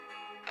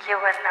You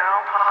are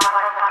now part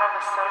of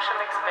a social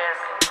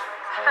experiment.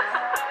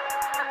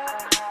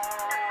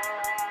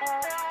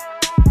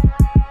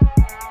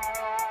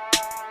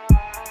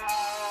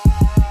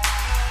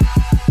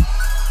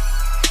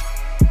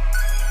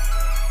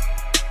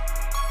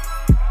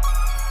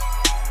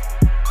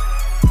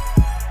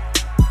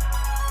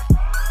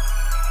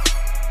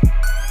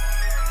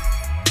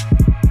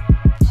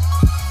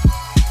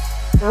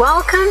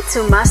 Welcome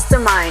to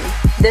Mastermind,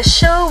 the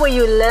show where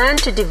you learn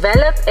to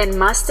develop and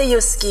master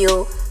your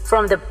skill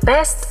from the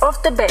best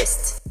of the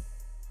best.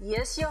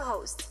 Here's your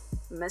host,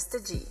 Mr.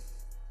 G.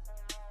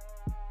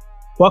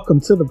 Welcome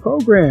to the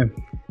program.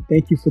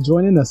 Thank you for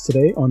joining us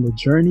today on the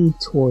journey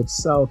towards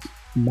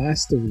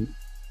self-mastery.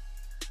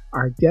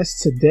 Our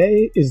guest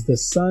today is the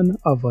son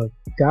of a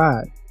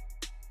God.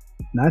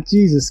 Not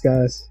Jesus,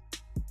 guys,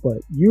 but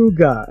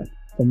U-God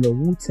from the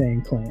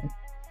Wu-Tang Clan.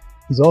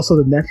 He's also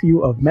the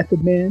nephew of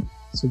Method Man,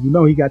 so you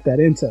know he got that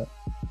intel.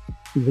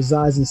 He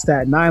resides in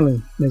Staten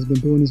Island and has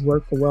been doing his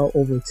work for well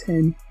over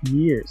 10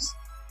 years.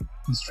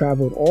 He's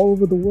traveled all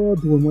over the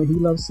world doing what he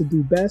loves to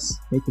do best,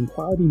 making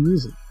quality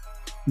music.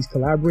 He's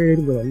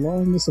collaborated with a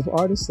long list of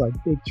artists like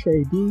Big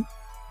Trey D,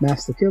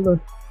 Master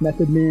Killer,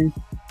 Method Man,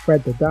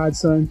 Fred the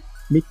Godson,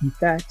 Mickey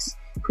Fax,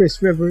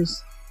 Chris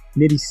Rivers,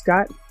 Nitty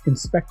Scott,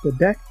 Inspector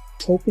Deck,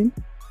 Token,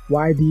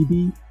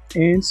 YDB,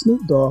 and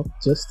Snoop Dogg,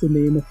 just to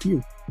name a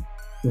few.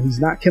 When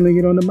he's not killing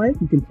it on the mic,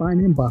 you can find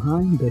him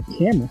behind the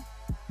camera.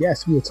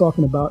 Yes, we are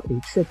talking about a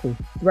triple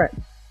threat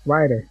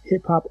writer,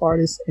 hip-hop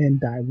artist, and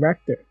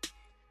director.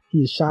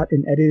 He has shot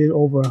and edited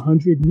over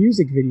 100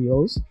 music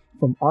videos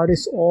from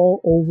artists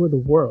all over the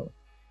world.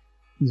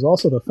 He's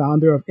also the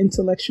founder of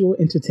Intellectual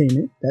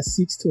Entertainment that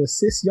seeks to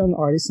assist young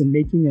artists in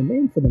making a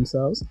name for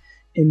themselves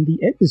in the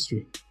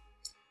industry.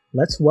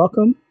 Let's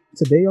welcome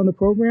today on the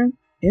program,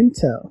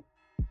 Intel.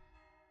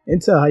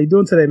 Intel, how you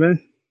doing today,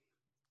 man?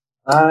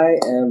 I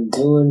am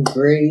doing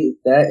great.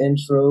 That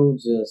intro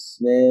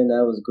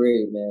that was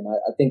great, man.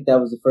 I think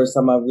that was the first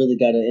time I really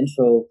got an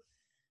intro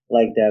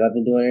like that. I've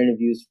been doing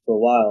interviews for a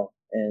while,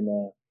 and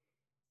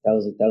that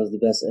was the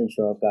best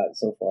intro I've gotten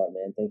so far,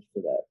 man. Thank you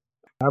for that.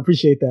 I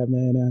appreciate that,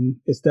 man, and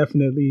it's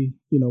definitely,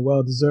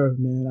 well deserved,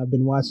 man. I've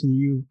been watching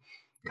you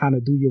kind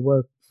of do your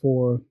work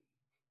for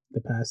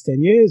the past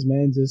 10 years,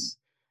 man. Just,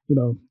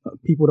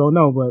 people don't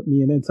know, but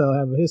me and Intel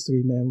have a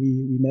history, man.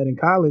 We met in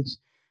college,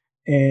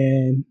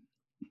 and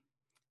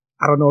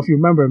I don't know if you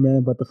remember,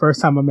 man, but the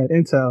first time I met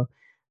Intel,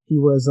 he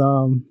was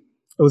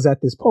it was at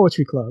this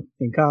poetry club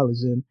in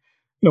college, and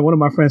one of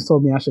my friends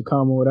told me I should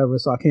come or whatever,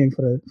 so I came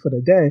for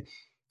the day,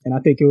 and I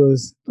think it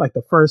was like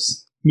the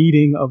first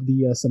meeting of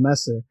the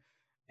semester,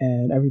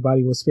 and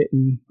everybody was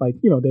spitting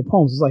their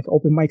poems. It was like an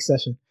open mic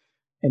session,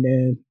 and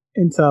then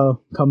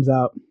Intel comes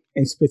out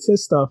and spits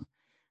his stuff,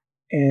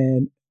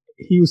 and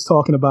he was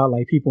talking about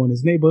like people in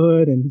his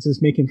neighborhood and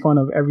just making fun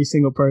of every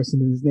single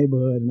person in his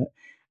neighborhood, and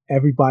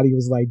everybody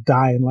was like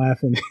dying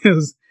laughing. It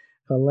was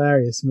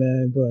hilarious,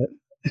 man. But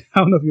I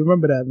don't know if you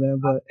remember that, man.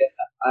 But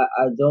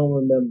I don't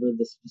remember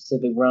the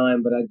specific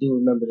rhyme, but I do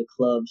remember the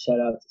club. Shout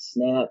out to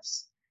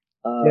Snaps.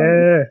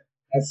 Yeah.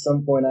 At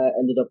some point, I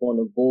ended up on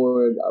the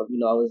board. I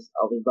was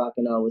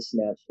rocking out with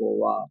Snaps for a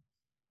while.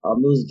 It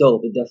was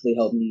dope. It definitely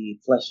helped me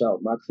flesh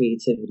out my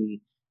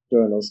creativity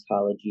during those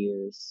college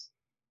years.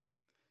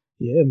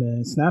 Yeah,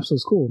 man. Snaps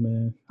was cool,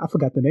 man. I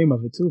forgot the name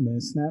of it too,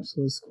 man. Snaps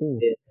was cool.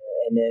 Yeah.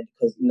 And then,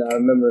 I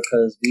remember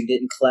because we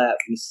didn't clap,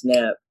 we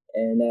snapped,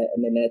 and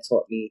then that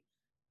taught me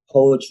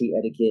poetry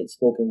etiquette,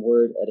 spoken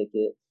word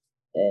etiquette,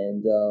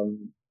 and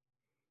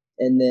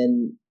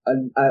then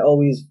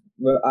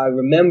I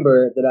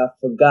remember that I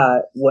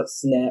forgot what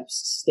snaps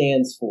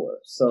stands for.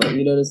 So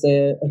you know what I'm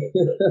saying?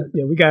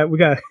 Yeah, we got we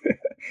got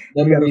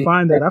to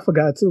find that. I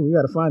forgot too. We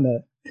got to find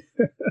that.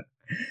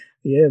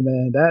 Yeah,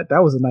 man.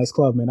 That was a nice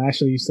club, man. I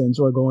actually used to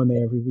enjoy going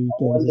there every week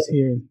and just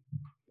hearing.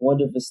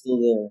 Wonder if it's still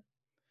there.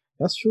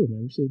 That's true,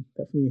 man. We should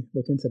definitely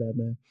look into that,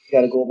 man.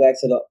 Got to go back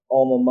to the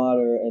alma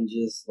mater and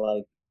just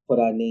like put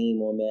our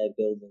name on mad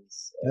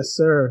buildings. Yes,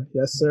 sir.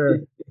 Yes, sir.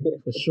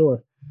 For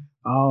sure.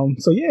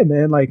 So yeah,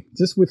 man, like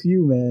just with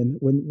you, man,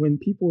 when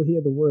people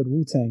hear the word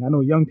Wu-Tang, I know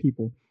young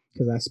people,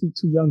 because I speak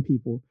to young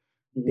people,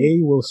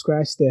 they will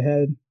scratch their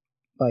head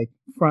like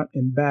front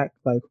and back,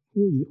 like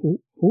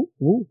who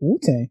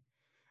Wu-Tang?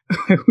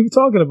 Who are you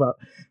talking about?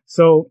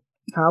 So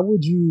how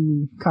would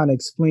you kind of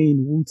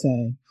explain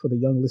Wu-Tang for the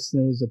young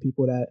listeners or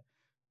people that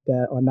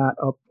are not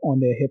up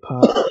on their hip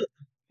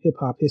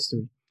hop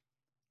history?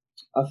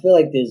 I feel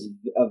like there's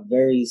a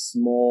very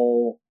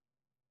small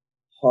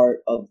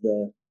part of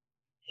the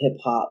hip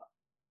hop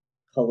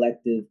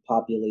collective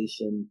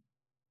population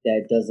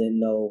that doesn't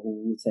know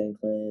who Wu-Tang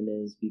Clan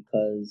is,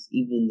 because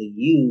even the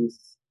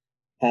youth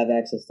have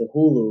access to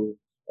Hulu,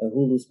 and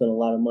Hulu spent a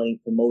lot of money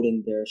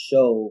promoting their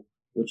show,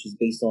 which is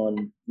based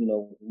on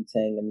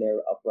Wu-Tang and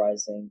their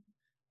uprising.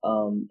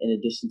 In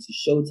addition to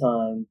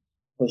Showtime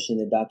pushing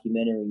the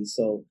documentary,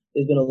 so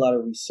there's been a lot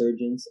of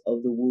resurgence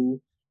of the Wu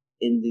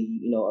in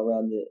the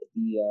around the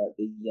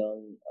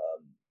young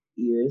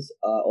ears.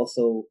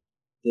 Also,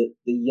 the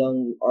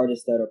young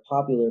artists that are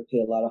popular pay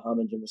a lot of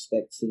homage and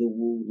respect to the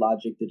Wu.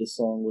 Logic did a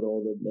song with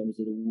all the members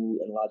of the Wu,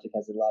 and Logic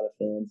has a lot of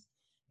fans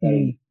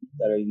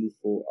that are Mm.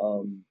 youthful,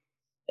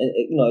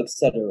 and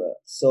etc.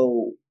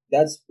 So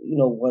that's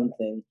one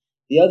thing.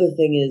 The other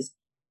thing is,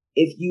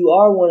 if you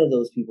are one of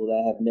those people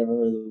that have never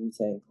heard of the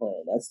Wu-Tang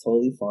Clan, that's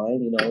totally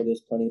fine.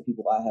 There's plenty of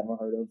people I haven't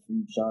heard of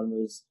from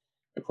genres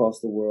across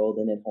the world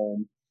and at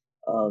home.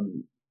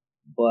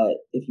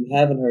 But if you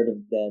haven't heard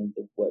of them,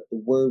 what the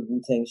word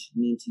Wu-Tang should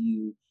mean to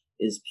you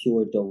is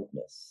pure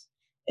dopeness.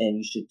 And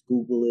you should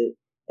Google it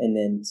and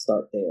then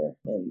start there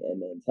and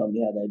then tell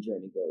me how that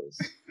journey goes.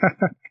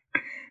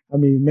 I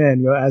mean,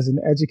 man, as an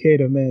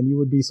educator, man, you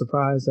would be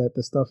surprised at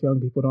the stuff young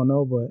people don't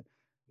know, but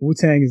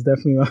Wu-Tang is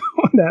definitely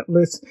on that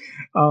list.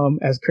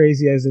 As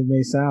crazy as it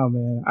may sound,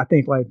 man, I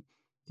think like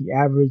the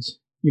average,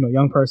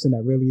 young person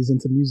that really is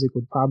into music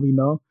would probably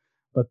know,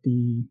 but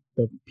the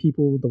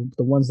people,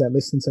 the ones that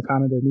listen to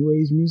kind of the new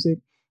age music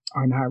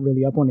are not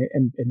really up on it.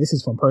 And this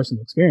is from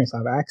personal experience.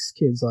 I've asked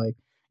kids like,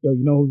 yo,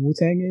 you know who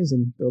Wu-Tang is?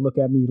 And they'll look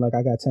at me like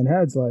I got 10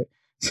 heads. Like,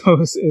 so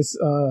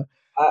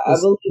I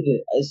believe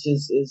it. It's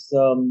just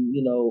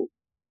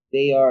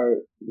they are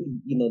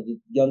the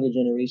younger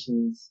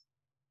generations.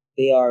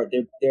 They're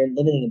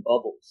living in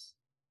bubbles.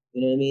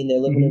 You know what I mean? They're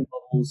living in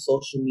bubbles,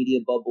 social media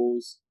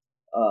bubbles,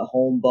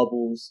 home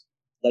bubbles.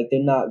 Like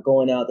they're not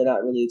going out. They're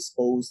not really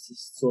exposed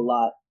to a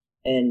lot,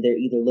 and they're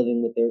either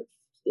living with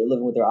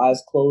their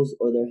eyes closed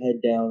or their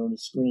head down on the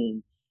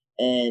screen.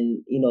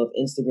 And if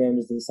Instagram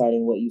is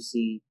deciding what you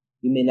see,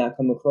 you may not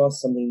come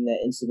across something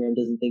that Instagram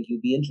doesn't think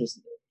you'd be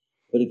interested in.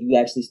 But if you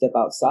actually step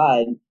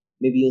outside,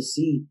 maybe you'll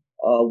see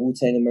a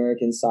Wu-Tang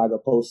American Saga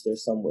poster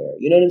somewhere.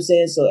 You know what I'm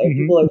saying? So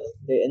people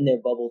they're in their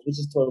bubbles, which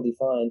is totally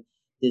fine.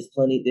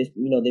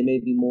 There may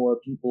be more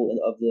people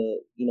of the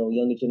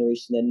younger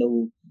generation that know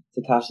who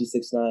Tekashi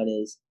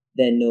 6ix9ine is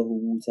than know who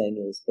Wu-Tang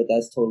is, but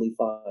that's totally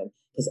fine.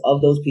 Because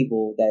of those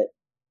people that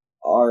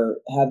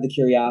have the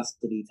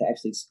curiosity to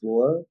actually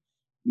explore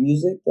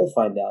music, they'll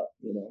find out.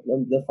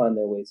 They'll find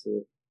their way to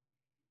it.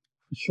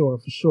 For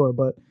sure.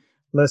 But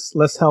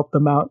let's help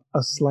them out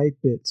a slight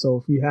bit. So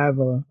if you have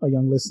a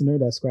young listener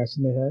that's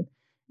scratching their head,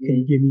 can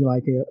you give me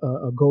like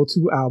a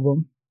go-to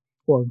album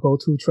or a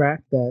go-to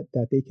track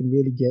that they can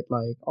really get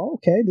like, oh,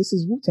 okay, this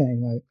is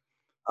Wu-Tang? Like,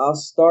 I'll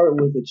start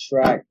with a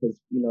track because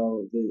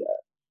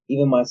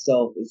even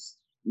myself is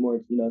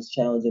more it's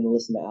challenging to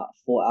listen to a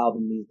full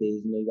album these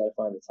days. You got to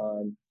find the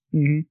time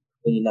when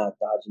you're not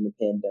dodging the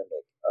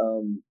pandemic.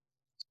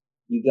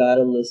 You got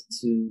to listen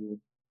to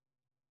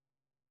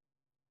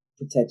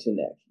Protect Your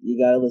Neck. You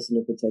got to listen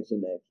to Protect Your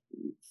Neck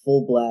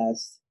full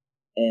blast,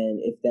 and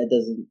if that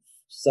doesn't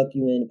suck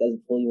you in, if that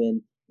doesn't pull you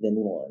in, then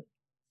move on.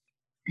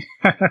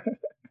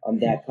 I'm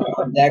that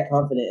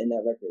confident in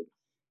that record.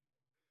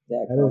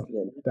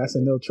 That's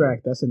an ill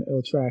track. That's an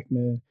ill track,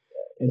 man.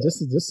 And just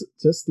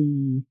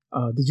the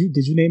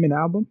did you name an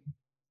album?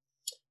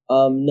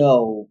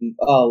 No.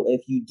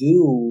 If you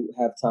do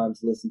have time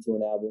to listen to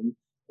an album,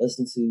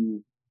 listen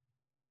to,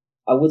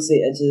 I would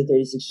say, Enter the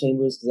 36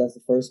 Chambers because that's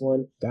the first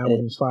one. That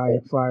one was fire.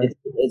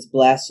 It's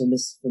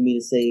blasphemous for me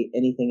to say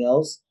anything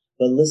else,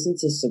 but listen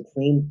to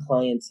Supreme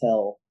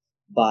Clientele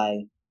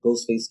by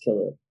Ghostface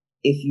Killah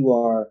if you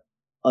are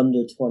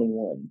under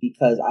 21,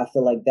 because I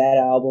feel like that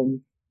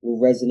album will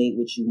resonate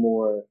with you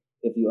more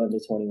if you're under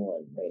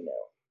 21 right now.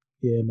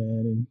 Yeah,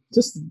 man. And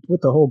just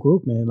with the whole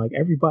group, man, like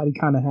everybody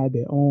kind of had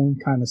their own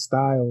kind of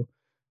style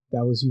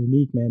that was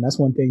unique, man. That's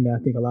one thing that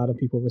I think a lot of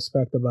people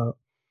respect about,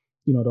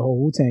 the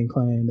whole Wu-Tang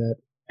Clan, that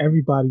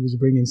everybody was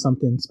bringing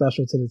something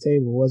special to the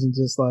table. It wasn't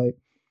just like,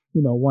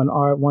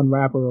 one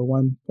rapper or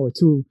one or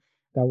two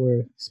that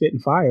were spitting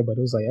fire, but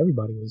it was like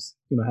everybody was,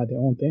 had their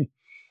own thing.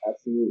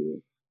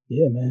 Absolutely.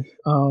 Yeah, man.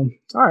 All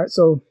right.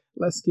 So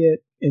let's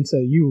get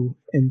into you,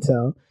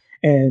 Intel.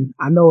 And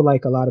I know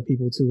like a lot of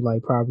people too,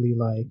 like probably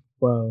like,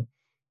 well,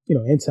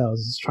 Intel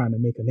is trying to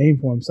make a name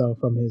for himself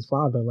from his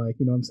father, like,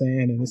 you know what I'm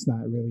saying? And it's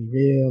not really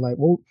real. Like,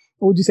 what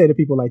would you say to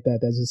people like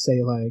that just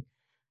say like,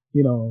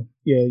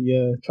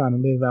 you're trying to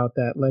live out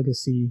that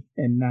legacy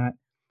and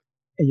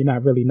you're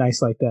not really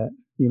nice like that,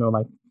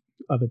 like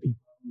other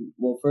people?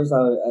 Well, first I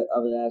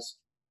would ask,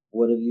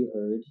 what have you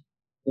heard?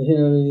 You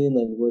know what I mean?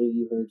 Like, what have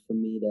you heard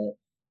from me that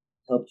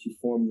helped you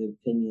form the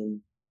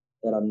opinion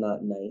that I'm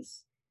not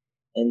nice?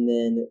 And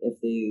then if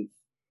they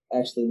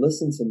actually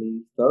listen to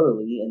me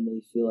thoroughly and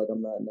they feel like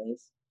I'm not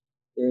nice,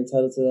 they're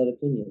entitled to that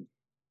opinion.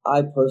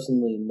 I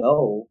personally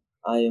know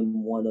I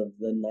am one of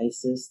the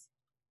nicest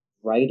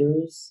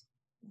writers,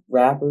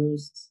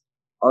 rappers,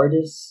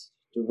 artists,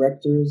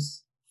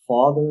 directors,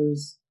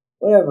 fathers,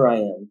 whatever I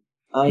am.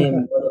 I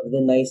am one of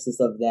the nicest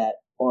of that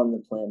on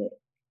the planet.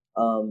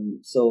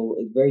 So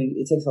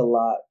it takes a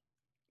lot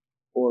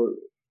for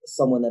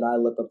someone that I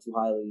look up to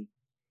highly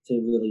to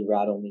really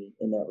rattle me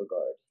in that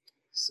regard.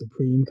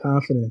 Supreme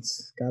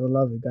confidence. Gotta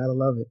love it.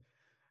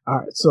 All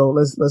right, so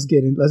let's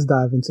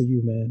dive into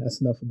you, man.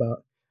 That's enough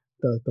about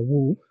the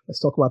Wu. Let's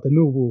talk about the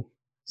new Wu,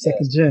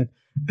 second gen.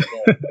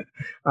 Yeah.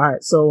 All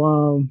right,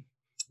 so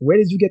where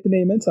did you get the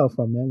name Intel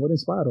from, man? What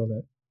inspired all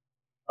that?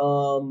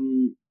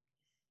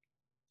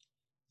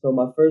 So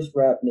my first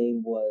rap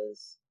name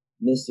was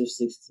Mr.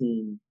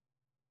 16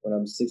 when I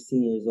was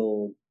 16 years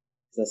old,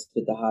 because I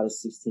spit the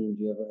hottest 16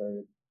 you ever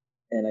heard.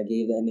 And I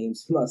gave that name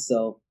to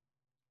myself.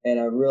 And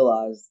I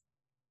realized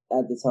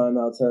at the time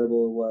how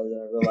terrible it was,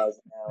 and I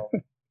realized now.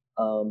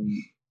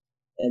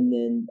 And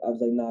then I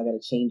was like, nah, I gotta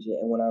change it.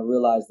 And when I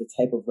realized the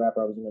type of rapper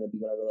I was gonna be,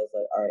 when I realized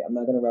like, all right, I'm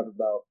not gonna rap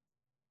about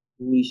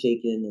booty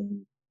shaking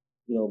and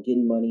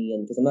getting money,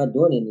 and because I'm not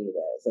doing any of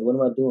that. It's like, what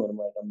am I doing? I'm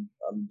like, I'm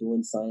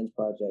doing science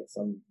projects,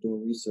 I'm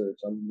doing research,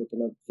 I'm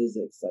looking up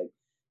physics, like,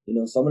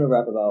 so I'm gonna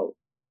rap about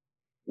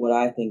what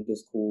I think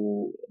is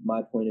cool,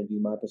 my point of view,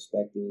 my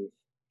perspective,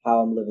 how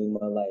I'm living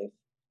my life,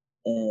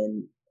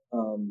 and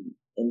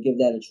give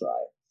that a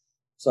try.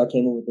 So I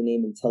came up with the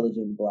name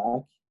Intelligent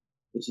Black,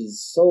 which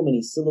is so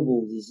many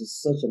syllables. It's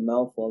just such a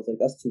mouthful. I was like,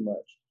 that's too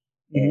much.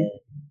 Mm-hmm. And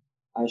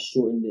I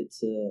shortened it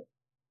to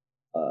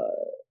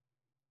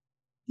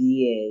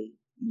DA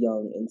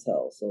Young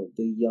Intel. So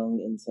the Young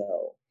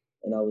Intel.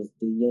 And I was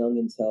the Young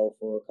Intel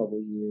for a couple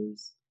of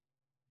years.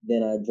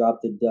 Then I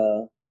dropped the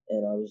duh,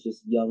 and I was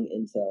just Young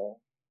Intel.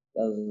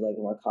 That was like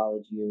in my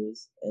college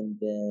years. And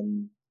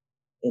then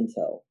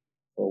Intel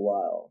for a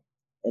while.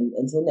 And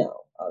until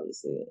now,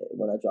 obviously,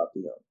 when I dropped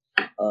the Young.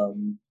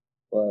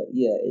 But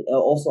yeah,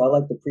 also I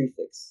like the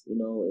prefix,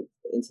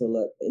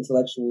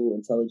 intellectual,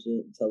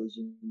 intelligent,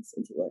 intelligence,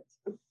 intellect.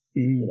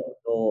 Mm.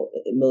 All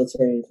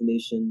military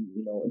information,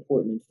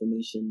 important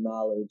information,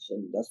 knowledge,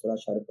 and that's what I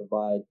try to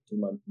provide through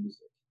my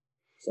music.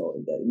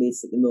 So that it made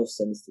the most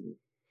sense to me.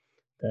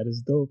 That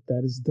is dope.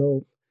 That is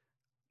dope.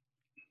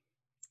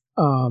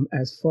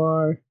 As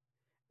far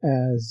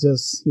as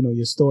just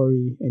your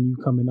story and you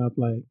coming up,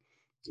 like,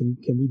 can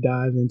we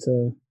dive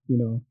into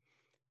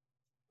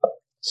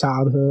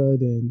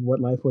childhood and what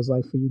life was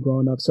like for you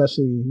growing up,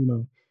 especially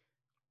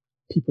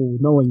people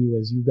knowing you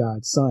as You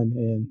God's son,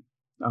 and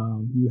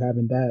you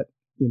having that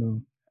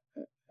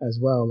as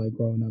well, like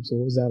growing up. So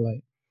what was that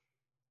like?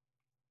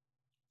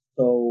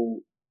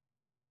 So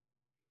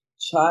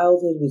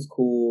childhood was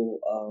cool.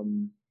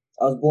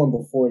 I was born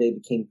before they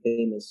became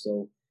famous,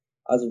 so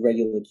I was a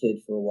regular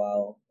kid for a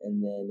while,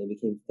 and then they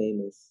became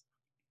famous,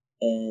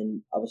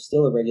 and I was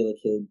still a regular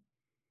kid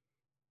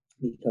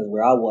because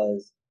where I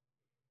was,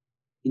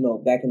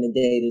 back in the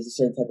day, there's a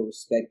certain type of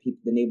respect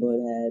people the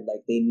neighborhood had.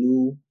 Like, they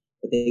knew,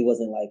 but they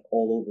wasn't like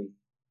all over you.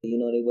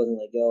 They wasn't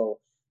like, yo,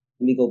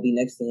 let me go be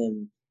next to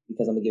him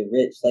because I'm gonna get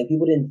rich. Like,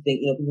 people didn't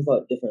think, people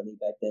thought differently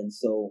back then.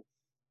 So,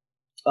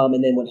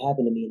 and then what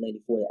happened to me in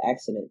 '94, the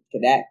accident,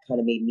 that kind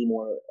of made me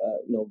more,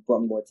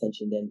 brought me more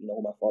attention than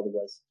who my father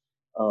was.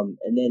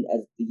 And then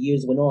as the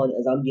years went on,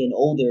 as I'm getting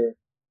older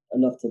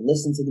enough to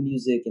listen to the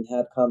music and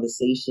have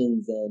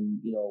conversations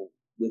and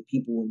with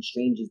people and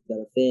strangers that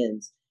are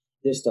fans,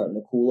 they're starting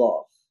to cool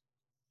off.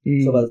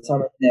 So by the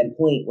time I'm at that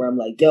point where I'm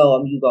like, yo,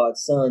 I'm You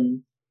God's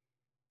son,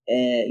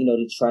 and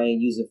to try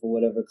and use it for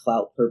whatever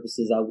clout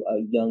purposes a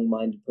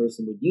young-minded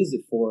person would use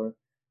it for,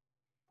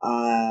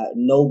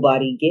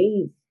 nobody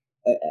gave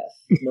a F.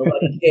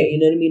 Nobody cared. You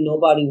know what I mean?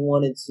 Nobody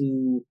wanted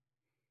to.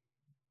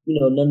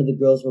 None of the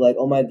girls were like,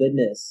 "Oh my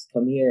goodness,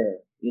 come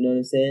here." You know what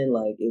I'm saying?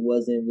 Like, it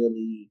wasn't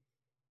really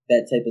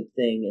that type of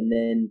thing. And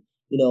then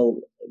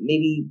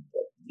maybe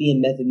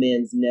being Method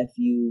Man's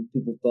nephew,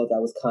 people thought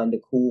that was kind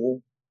of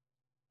cool.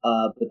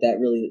 But that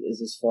really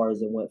is as far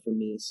as it went for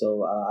me.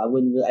 So I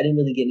didn't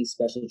really get any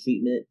special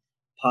treatment,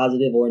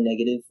 positive or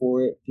negative,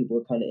 for it. People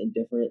were kind of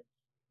indifferent.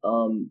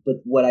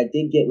 But what I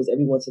did get was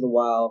every once in a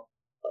while,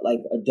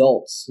 like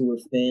adults who were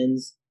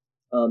fans,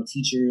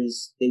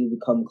 teachers, they would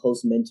become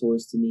close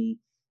mentors to me,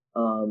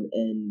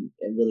 and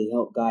really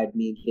help guide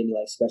me and give me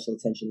like special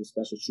attention and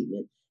special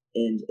treatment.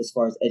 And as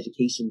far as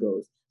education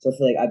goes, so I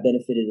feel like I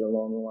benefited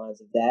along the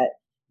lines of that.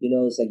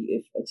 It's like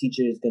if a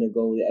teacher is going to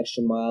go the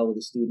extra mile with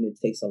a student, it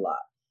takes a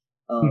lot.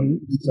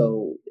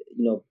 So,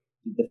 the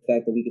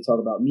fact that we could talk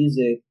about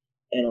music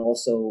and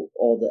also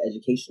all the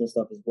educational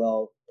stuff as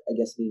well, I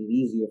guess made it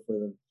easier for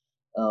them.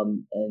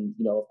 And,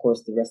 of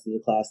course, the rest of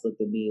the class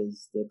looked at me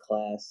as the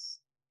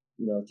class,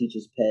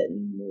 teacher's pet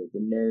and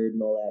the nerd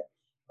and all that.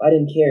 I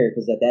didn't care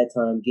because at that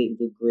time, getting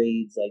good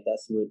grades, like,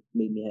 that's what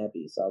made me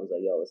happy. So I was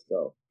like, yo, let's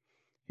go.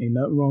 Ain't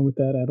nothing wrong with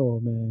that at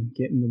all, man.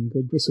 Getting them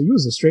good grades. So you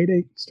was a straight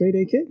A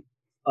kid?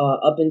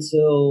 Up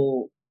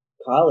until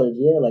college,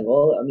 yeah. Like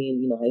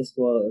high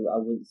school,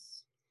 I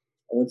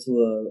went to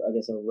a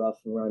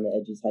rough around the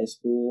edges high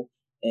school,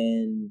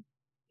 and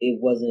it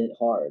wasn't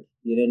hard.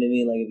 You know what I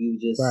mean? Like, if you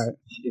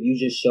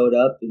just showed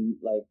up and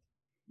like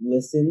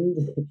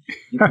listened,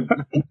 you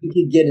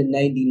could get a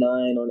 99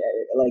 on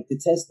like the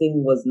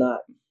testing was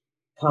not.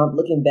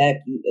 Looking back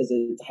as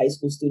a high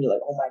school student, you're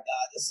like, oh my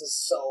God, this is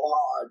so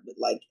hard. But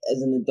like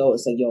as an adult,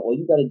 it's like, yo, all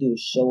you got to do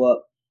is show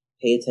up,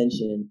 pay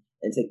attention,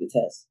 and take the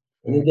test,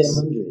 and you'll get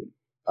 100.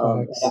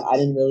 I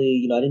didn't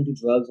really, I didn't do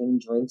drugs, I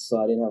didn't drink, so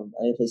I didn't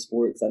play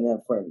sports, I didn't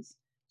have friends,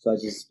 so I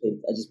just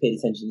paid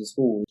attention to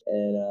school,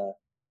 and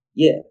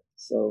yeah.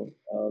 So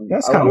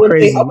that's kind of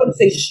crazy. I wouldn't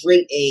say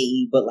straight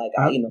A, but like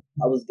I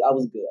was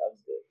good.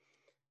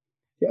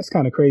 Yeah, it's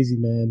kind of crazy,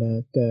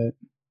 man. That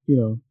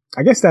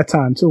I guess that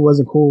time too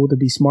wasn't cool to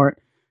be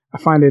smart. I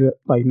find it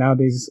like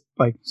nowadays,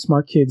 like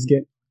smart kids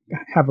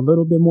have a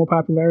little bit more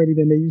popularity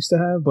than they used to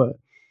have. But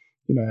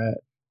you know,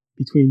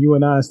 between you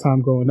and I's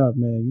time growing up,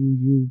 man,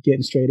 you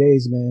getting straight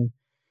A's, man.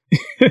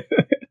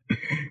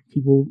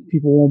 people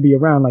won't be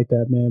around like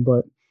that, man.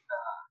 But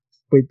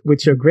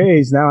with your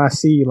grades, now I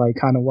see like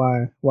kind of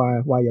why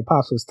your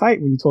pops was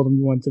tight when you told him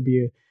you wanted to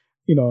be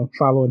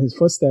follow in his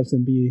footsteps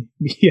and be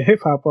a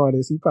hip hop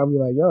artist. He probably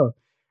like, yo,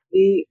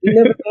 we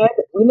never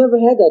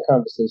had that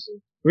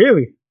conversation.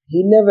 really?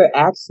 He never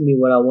asked me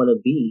what I want to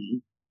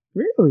be.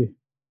 Really?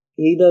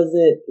 He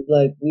doesn't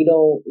like we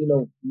don't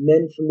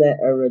men from that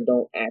era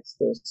don't ask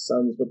their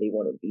sons what they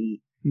want to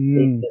be.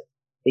 Mm.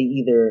 They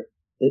either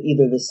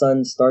the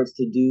son starts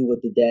to do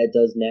what the dad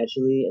does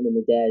naturally, and then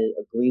the dad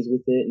agrees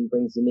with it and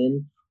brings him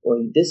in, or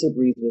he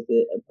disagrees with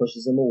it and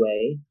pushes him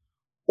away,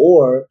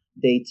 or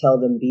they tell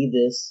them be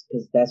this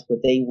because that's what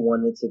they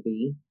wanted to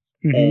be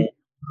and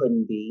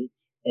couldn't be.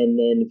 And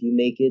then if you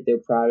make it, they're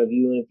proud of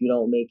you, and if you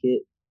don't make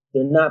it,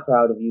 they're not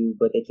proud of you,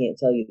 but they can't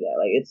tell you that.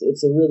 Like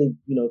it's a really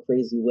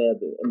crazy web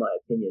in my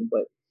opinion.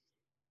 But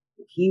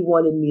he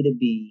wanted me to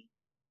be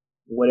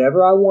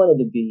whatever I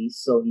wanted to be,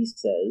 so he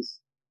says,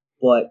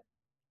 but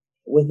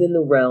within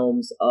the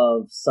realms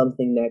of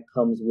something that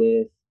comes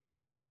with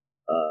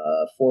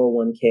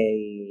 401k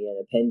and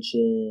a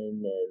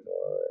pension,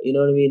 or you know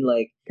what I mean?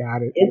 Like,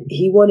 got it.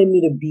 He wanted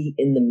me to be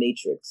in the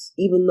Matrix,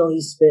 even though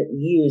he spent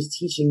years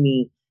teaching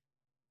me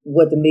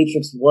what the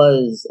Matrix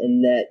was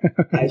and that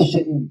I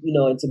shouldn't,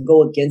 and to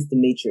go against the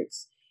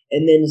Matrix.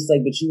 And then it's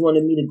like, but you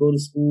wanted me to go to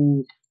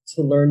school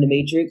to learn the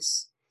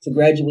Matrix, to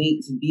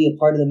graduate, to be a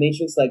part of the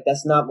Matrix. Like,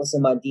 that's not what's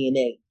in my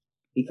DNA,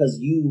 because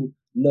you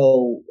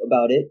know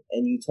about it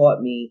and you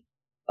taught me,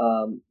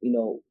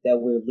 that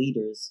we're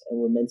leaders and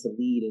we're meant to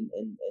lead,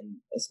 and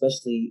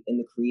especially in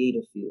the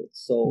creative field.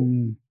 So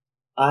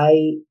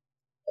I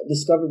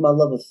discovered my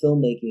love of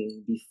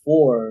filmmaking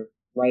before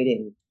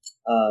writing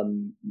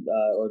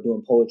or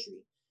doing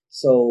poetry.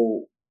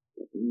 So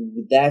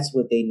that's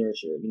what they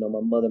nurtured. My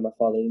mother, my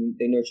father,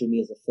 they nurtured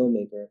me as a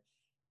filmmaker.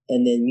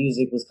 And then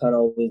music was kind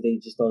of always, they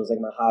just thought it was like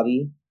my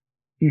hobby.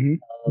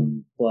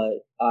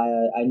 But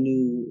I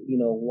knew,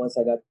 once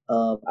I got,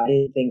 I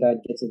didn't think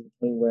I'd get to the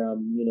point where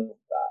I'm,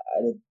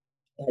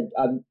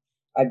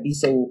 I'd be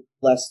so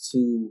blessed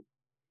to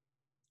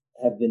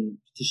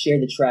to share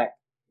the track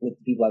with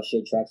the people I've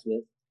shared tracks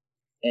with,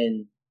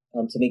 and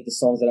to make the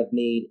songs that I've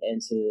made,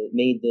 and to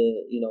made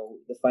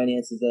the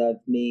finances that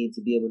I've made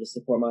to be able to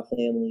support my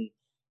family,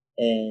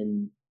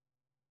 and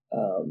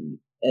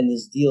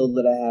this deal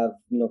that I have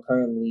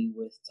currently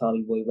with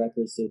Tommy Boy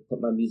Records to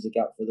put my music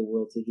out for the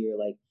world to hear.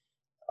 Like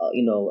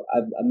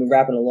I've been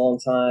rapping a long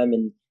time,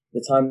 and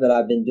the time that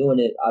I've been doing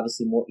it,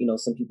 obviously more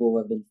some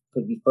people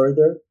could be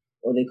further,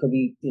 or they could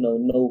be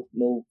no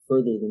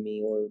further than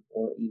me, or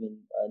even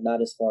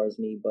not as far as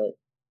me, but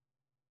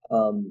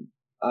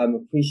I'm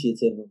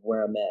appreciative of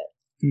where I'm at.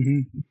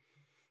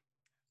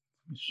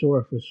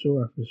 For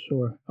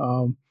sure.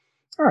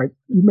 All right,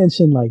 you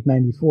mentioned like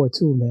 '94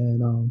 too,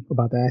 man.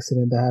 About the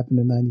accident that happened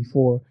in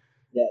 '94.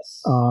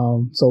 Yes.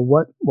 So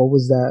what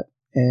was that,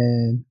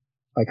 and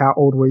like how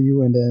old were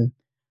you, and then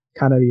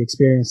kind of the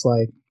experience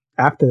like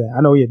after that?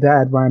 I know your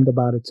dad rhymed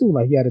about it too.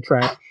 Like he had a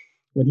track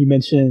when he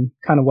mentioned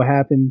kind of what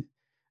happened,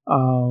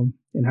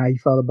 and how he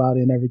felt about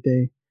it and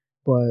everything.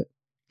 But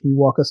can you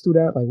walk us through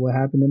that, like what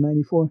happened in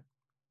 '94?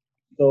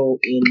 So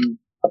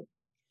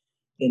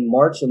in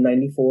March of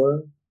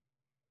 '94,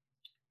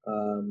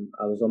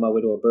 I was on my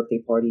way to a birthday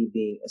party,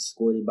 being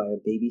escorted by a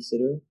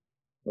babysitter.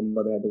 My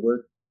mother had to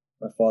work.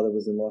 My father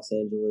was in Los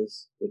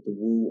Angeles with the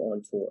Wu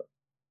on tour.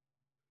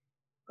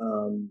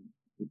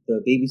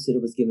 The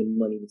babysitter was given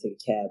money to take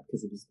a cab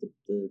because it was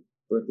the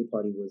birthday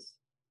party was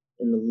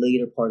in the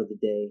later part of the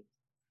day,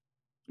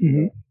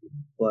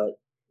 but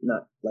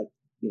not like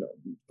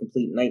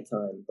complete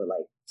nighttime, but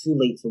like too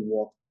late to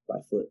walk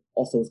by foot.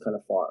 Also, it was kind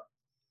of far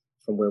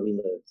from where we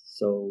lived,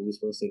 so we were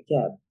supposed to take a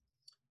cab.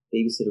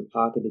 Babysitter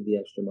pocketed the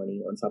extra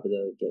money on top of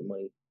the get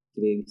money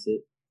to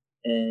babysit,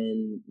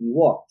 and we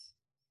walked.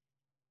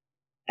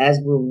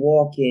 As we're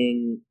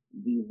walking,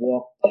 we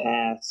walked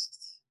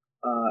past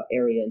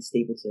area in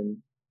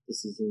Stapleton.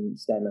 This is in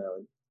Staten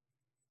Island,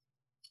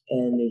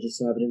 and there just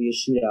so happened to be a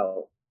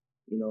shootout.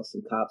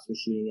 Some cops were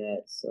shooting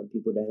at some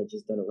people that had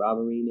just done a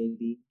robbery,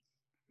 maybe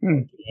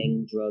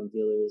gang drug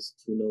dealers,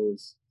 who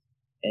knows,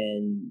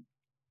 and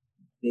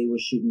they were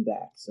shooting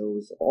back. So it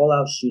was all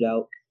out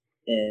shootout.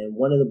 And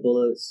one of the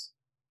bullets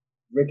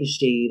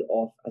ricocheted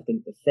off, I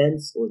think, the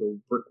fence or the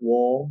brick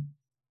wall,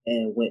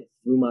 and went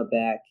through my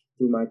back,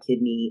 through my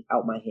kidney,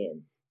 out my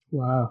hand.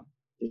 Wow.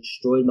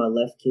 Destroyed my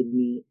left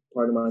kidney,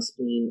 part of my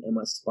spleen, and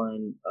my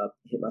spine,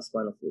 hit my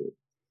spinal fluid.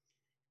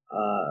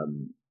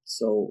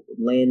 So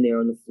laying there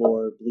on the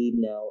floor,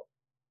 bleeding out,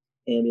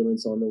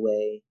 ambulance on the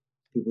way,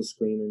 people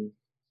screaming.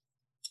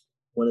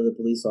 One of the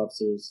police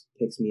officers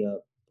picks me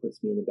up,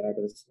 puts me in the back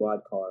of the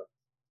squad car,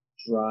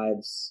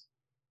 drives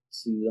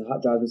me to the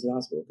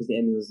hospital because the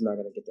ambulance is not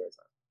going to get there in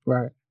time.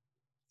 Right.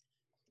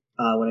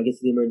 When I get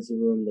to the emergency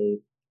room, they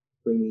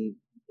bring me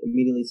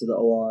immediately to the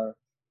OR.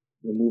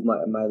 remove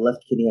my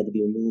left kidney had to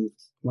be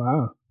removed.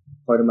 Wow.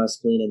 Part of my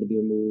spleen had to be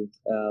removed,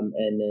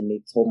 and then they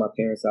told my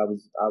parents I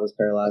was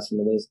paralyzed from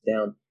the waist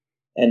down,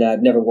 and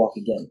I'd never walk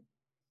again.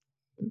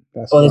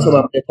 That's they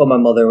told my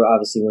mother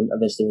obviously when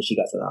she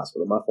got to the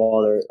hospital. My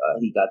father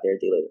he got there a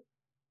day later.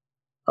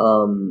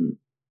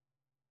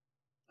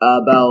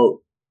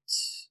 About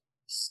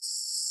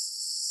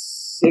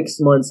 6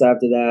 months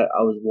after that,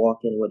 I was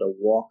walking with a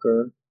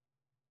walker,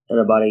 and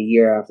about a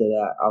year after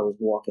that, I was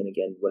walking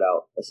again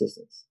without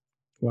assistance.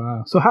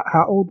 Wow. So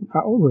how old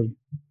were you?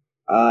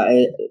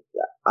 I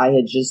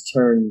had just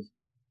turned.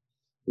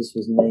 This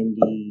was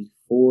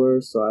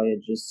 94, so I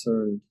had just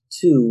turned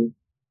 2.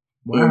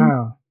 Wow.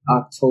 In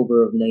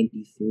October of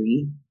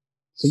 93.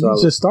 So you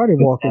just started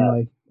walking,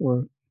 like,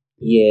 or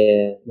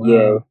yeah, wow.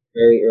 Yeah,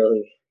 very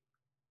early.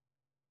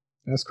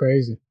 That's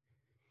crazy.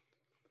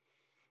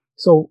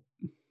 So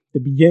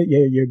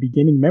your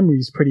beginning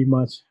memories pretty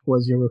much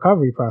was your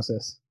recovery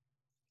process.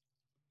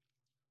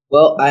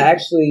 Well, I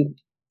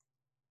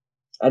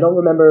don't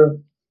remember.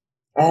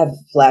 I have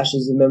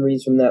flashes of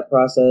memories from that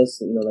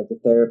process, like the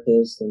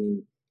therapist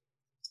and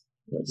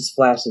just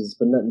flashes,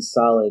 but nothing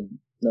solid,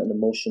 nothing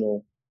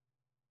emotional.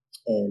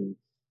 And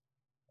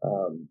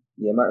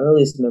my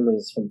earliest memory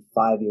is from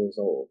 5 years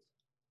old.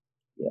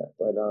 Yeah,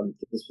 but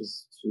this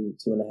was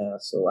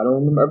 2.5, so I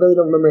really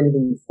don't remember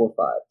anything before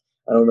 5.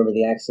 I don't remember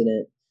the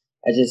accident.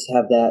 I just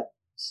have that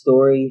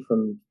story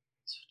from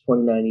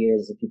 29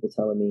 years of people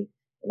telling me,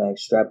 and I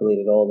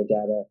extrapolated all the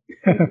data,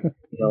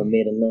 and,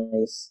 made a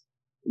nice,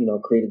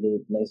 created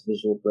a nice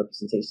visual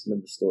representation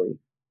of the story.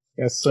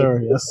 Yes,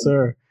 sir. Yes,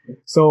 sir.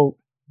 So,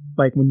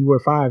 like when you were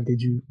 5,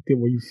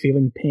 were you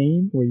feeling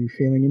pain? Were you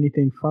feeling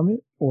anything from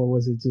it, or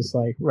was it just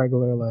like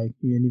regular, like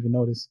you didn't even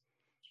notice?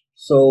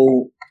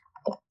 So,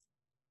 I've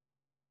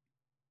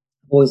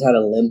always had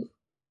a limp.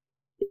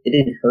 It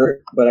didn't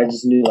hurt, but I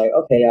just knew, like,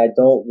 okay, I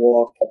don't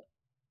walk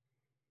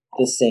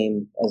the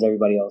same as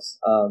everybody else.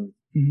 And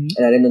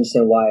I didn't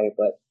understand why,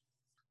 but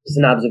it's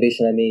an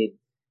observation I made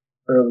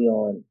early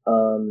on.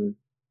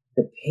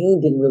 The pain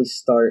didn't really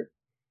start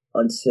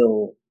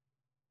until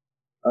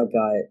I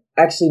got.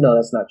 Actually, no,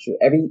 that's not true.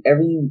 Every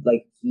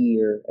like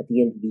year, at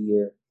the end of the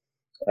year,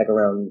 like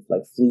around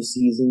like flu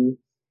season,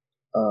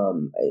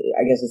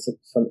 I guess it's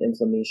from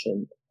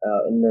inflammation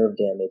and nerve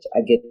damage.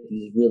 I get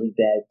these really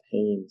bad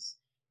pains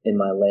in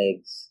my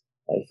legs.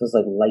 Like it feels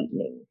like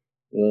lightning.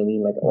 You know what I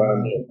mean? Like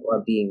or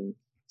I'm being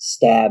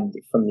stabbed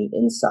from the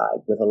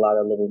inside with a lot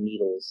of little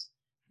needles.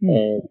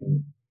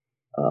 And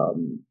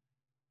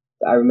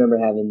I remember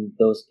having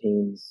those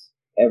pains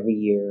every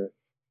year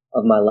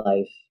of my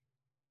life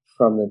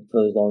for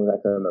as long as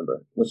I can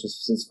remember, which is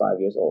since 5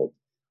 years old.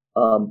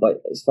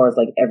 But as far as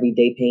like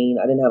everyday pain,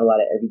 I didn't have a lot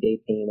of everyday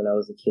pain when I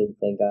was a kid.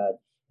 Thank God.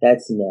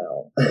 That's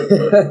now.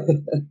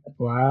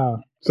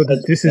 Wow. So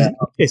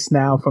it's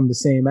now from the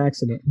same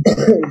accident.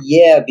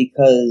 Yeah,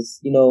 because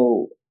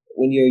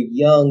when you're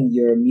young,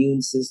 your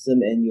immune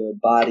system and your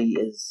body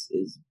is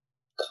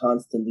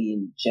constantly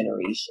in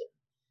generation.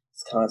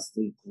 It's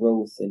constantly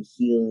growth and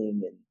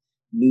healing and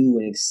new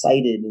and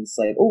excited. And it's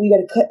like, oh, you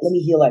got a cut, let me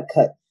heal that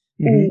cut.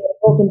 Oh, you got a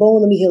broken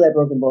bone, let me heal that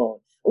broken bone.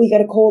 Oh, you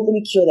got a cold, let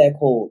me cure that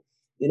cold.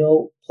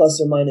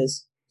 Plus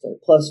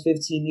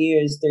 15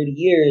 years, 30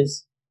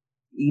 years,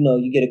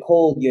 you get a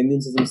cold, your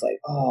immune system's like,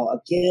 oh,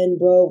 again,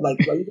 bro? Like,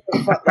 bro, you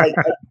gotta like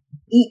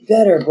eat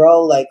better,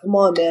 bro. Like, come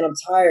on, man, I'm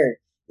tired.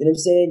 You know what I'm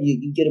saying?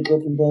 You get a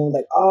broken bone,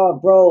 like, oh,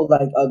 bro,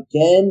 like,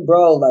 again,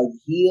 bro, like,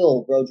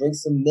 heal, bro. Drink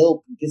some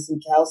milk, get some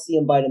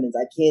calcium vitamins.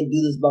 I can't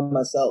do this by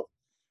myself.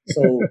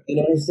 So, you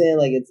know what I'm saying?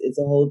 Like, it's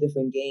a whole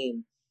different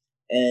game.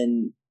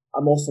 And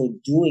I'm also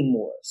doing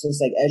more. So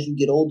it's like, as you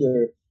get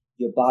older,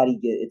 your body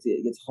it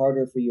gets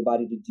harder for your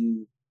body to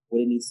do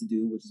what it needs to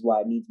do, which is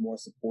why it needs more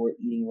support,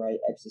 eating right,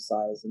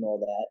 exercise, and all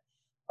that.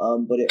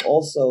 But it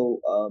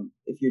also,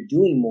 if you're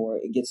doing more,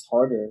 it gets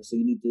harder. So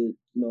you need to,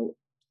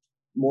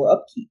 more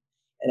upkeep.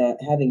 And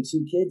having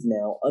 2 kids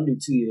now, under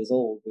 2 years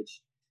old,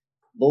 which,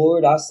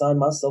 Lord, I signed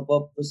myself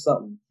up for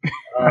something. It's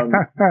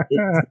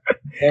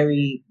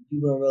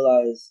people don't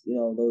realize,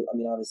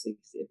 obviously,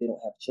 if they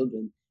don't have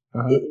children,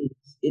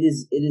 it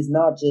is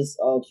not just,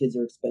 kids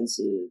are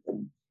expensive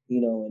and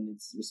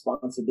it's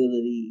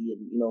responsibility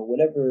and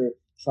whatever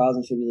trials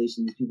and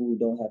tribulations people who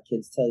don't have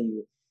kids tell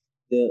you.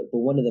 But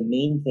one of the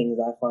main things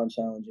I find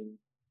challenging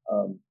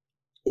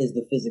is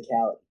the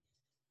physicality.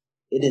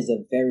 It is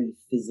a very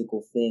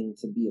physical thing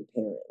to be a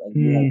parent. Like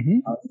you have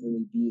to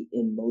constantly be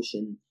in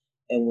motion,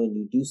 and when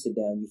you do sit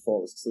down, you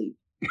fall asleep.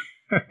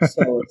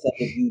 So it's like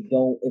if you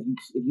don't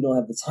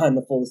have the time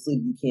to fall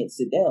asleep, you can't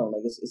sit down.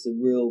 Like it's a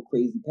real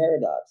crazy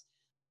paradox.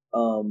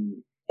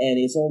 And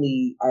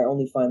I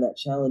only find that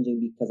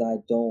challenging because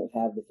I don't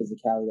have the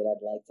physicality that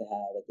I'd like to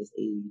have at this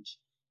age,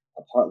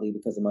 partly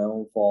because of my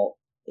own fault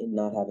in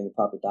not having a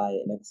proper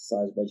diet and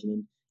exercise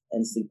regimen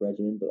and sleep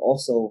regimen, but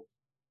also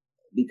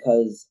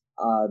because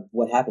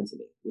what happened to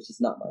me, which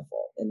is not my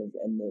fault, and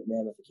the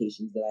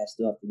ramifications that I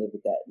still have to live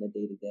with that in the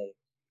day to day.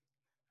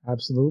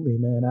 Absolutely,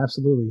 man.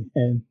 Absolutely.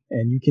 And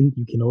you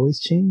can always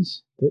change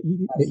the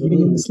eating and the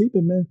Absolutely,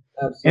 sleeping, man.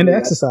 And the absolutely.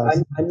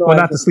 exercise. I know Well,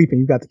 I not the can. sleeping,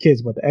 you got the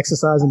kids, but the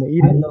exercise and the I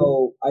eating.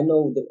 know, I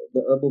know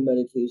the herbal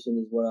medication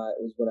is what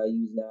I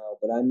use now,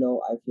 but I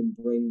know I can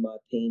bring my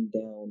pain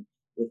down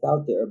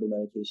without the herbal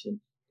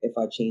medication if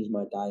I change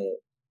my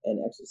diet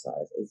and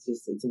exercise.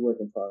 It's a work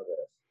in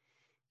progress.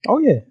 Oh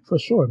yeah, for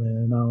sure,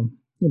 man.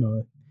 You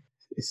know,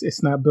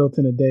 it's not built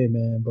in a day,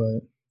 man,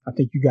 but I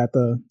think you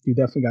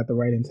definitely got the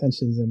right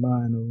intentions in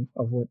mind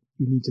of what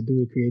you need to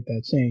do to create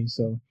that change.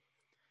 So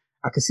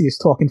I could see us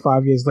talking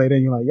 5 years later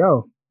and you're like,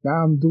 yo,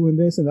 now I'm doing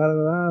this and da da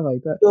da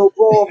like Yo,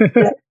 bro, I'm that.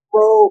 fat,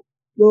 bro.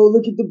 Yo,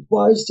 look at the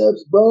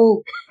biceps,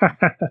 bro.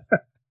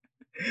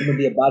 I'm gonna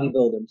be a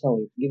bodybuilder. I'm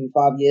telling you. Give me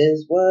 5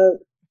 years. What?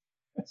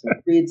 Some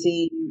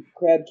creatine,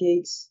 crab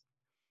cakes.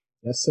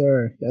 Yes,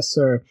 sir. Yes,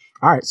 sir.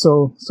 All right.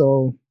 So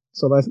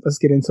let's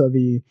get into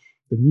the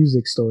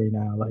music story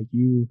now. Like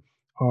you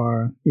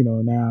are,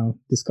 now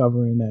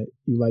discovering that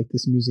you like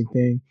this music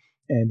thing.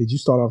 And did you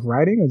start off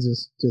writing or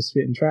just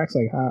spitting tracks?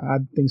 Like how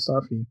did things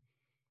start for you?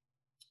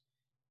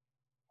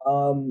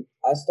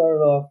 I started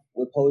off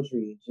with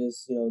poetry,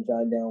 just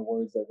jotting down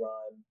words that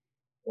rhyme.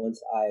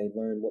 Once I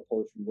learned what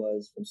poetry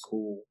was from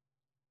school,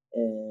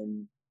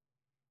 and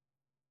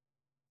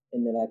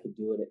and then I could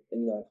do it,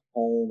 at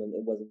home, and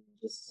it wasn't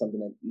just something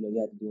that you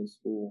had to do in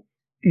school.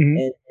 Hmm.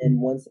 And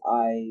once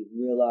I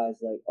realized,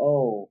 like,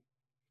 oh,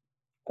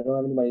 I don't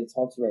have anybody to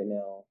talk to right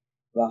now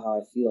about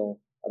how I feel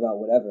about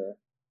whatever.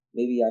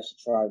 Maybe I should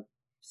try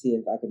see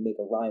if I could make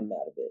a rhyme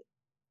out of it,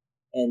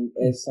 and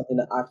it's something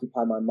to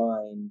occupy my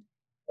mind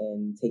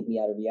and take me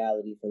out of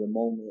reality for the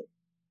moment.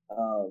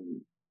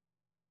 Um,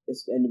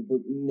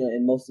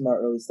 and most of my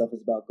early stuff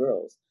was about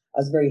girls. I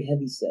was very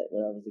heavy set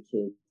when I was a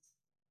kid.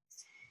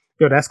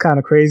 Yo, that's kind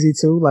of crazy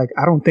too. Like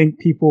I don't think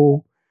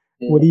people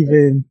would And,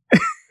 even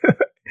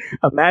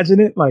imagine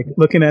it, like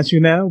looking at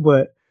you now,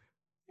 but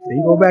if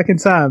you go back in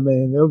time,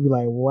 man, they'll be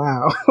like,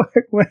 wow.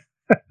 Like,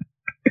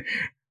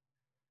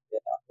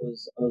 I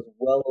was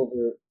well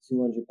over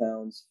 200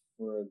 pounds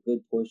for a good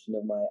portion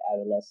of my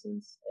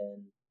adolescence,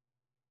 and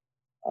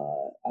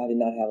I did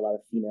not have a lot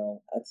of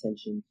female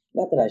attention.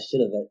 Not that I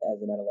should have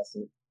as an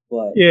adolescent,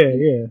 but yeah,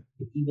 yeah.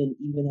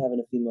 even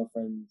having a female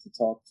friend to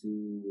talk to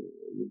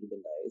would have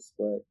been nice.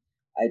 But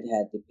I'd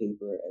had the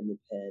paper and the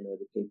pen, or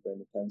the paper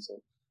and the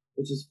pencil,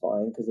 which is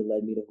fine because it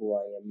led me to who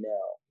I am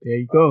now. There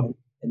you Uh, go. and,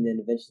 and then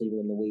eventually,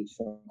 when the weight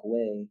shrunk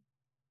away,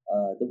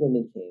 the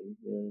women came.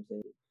 You know what I'm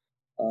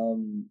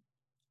saying?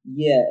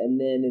 Yeah, and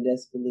then it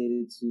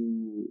escalated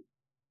to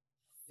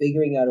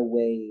figuring out a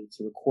way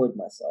to record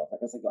myself. Like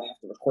I was like, oh, I have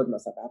to record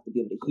myself. I have to be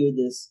able to hear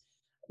this.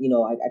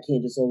 I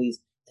can't just always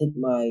take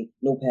my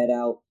notepad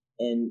out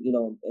and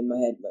in my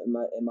head, in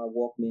my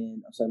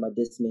Walkman, I'm sorry, my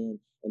Discman,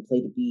 and play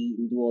the beat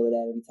and do all of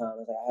that every time.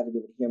 I was like, I have to be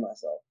able to hear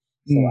myself.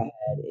 So Mm. I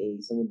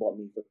had someone bought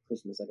me for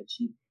Christmas like a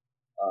cheap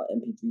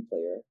MP3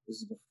 player.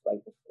 This is like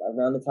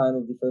around the time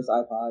of the first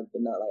iPod,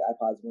 but not like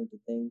iPods weren't the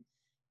thing.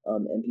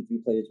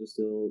 MP3 players were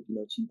still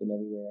cheap and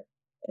everywhere,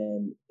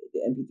 and the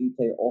MP3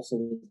 player also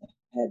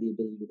had the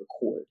ability to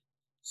record.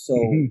 So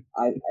Hmm.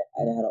 I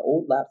had an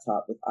old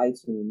laptop with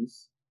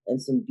iTunes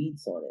and some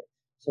beats on it.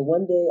 So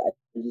one day I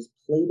just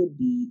played a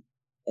beat,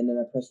 and then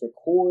I pressed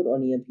record on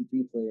the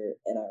MP3 player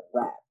and I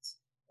rapped.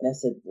 And I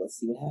said, let's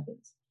see what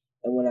happens.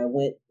 And when I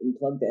went and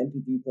plugged the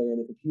MP3 player in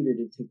the computer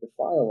to take the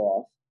file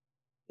off,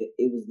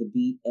 it was the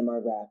beat and my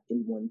rap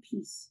in one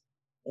piece.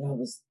 And I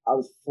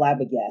was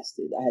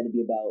flabbergasted. I had to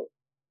be about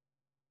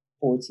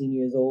 14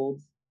 years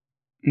old,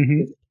 Hmm.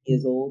 15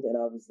 years old, and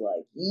I was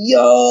like,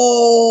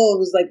 "Yo!" It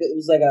was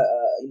like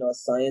a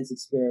science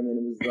experiment.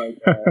 It was like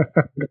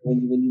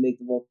when you make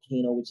the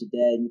volcano with your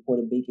dad and you pour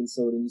the baking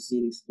soda and you see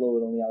it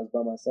explode. Only I was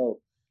by myself,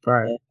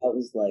 Right. and I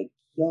was like,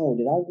 "Yo,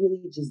 did I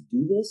really just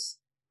do this?"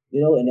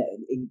 And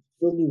it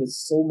filled me with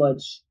so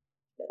much.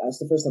 That's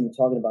the first time I'm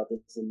talking about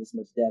this in this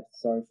much depth.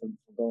 Sorry for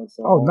going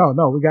so Oh long. no,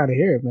 no, we gotta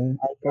hear it, man.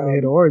 I Gotta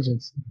hear the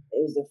origins.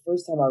 It was the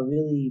first time I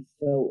really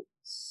felt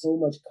so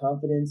much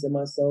confidence in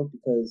myself,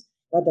 because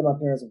not that my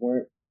parents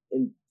weren't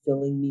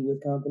filling me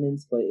with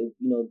confidence, but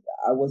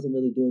I wasn't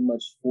really doing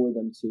much for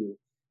them too.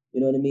 You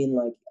know what I mean?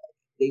 Like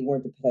they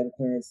weren't the type of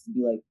parents to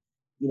be like,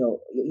 you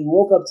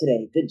woke up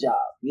today, good job.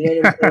 You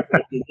know what I'm saying?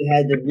 Like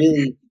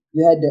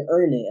you had to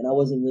earn it, and I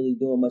wasn't really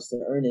doing much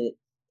to earn it.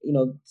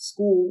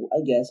 School,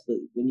 I guess, but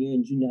when you're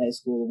in junior high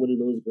school, what do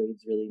those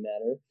grades really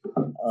matter?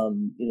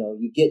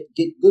 You get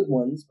good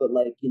ones, but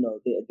like you're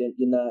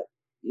not,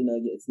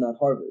 it's not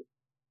Harvard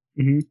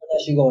Hmm.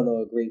 unless you're going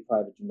to a great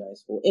private junior high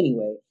school.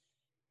 Anyway,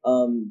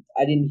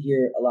 I didn't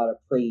hear a lot of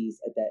praise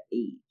at that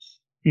age,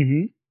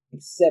 Hmm.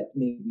 except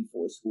maybe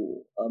before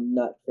school.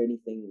 Not for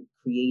anything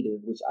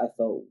creative, which I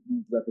felt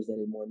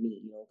represented more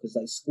me. Because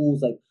like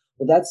school's like,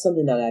 well, that's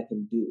something that I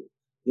can do.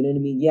 You know what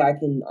I mean? Yeah, I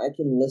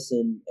can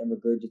listen and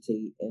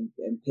regurgitate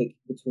and pick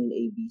between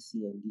A, B, C,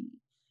 and D.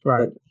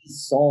 Right. But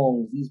these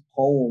songs, these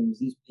poems,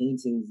 these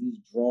paintings, these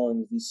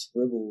drawings, these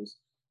scribbles,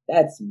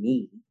 that's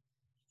me.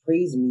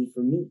 Praise me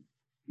for me.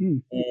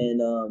 Mm.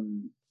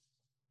 And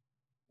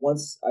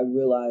once I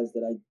realized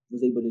that I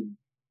was able to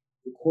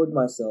record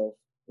myself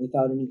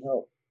without any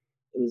help.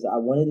 It was I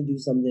wanted to do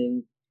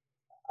something.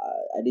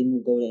 I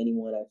didn't go to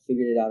anyone. I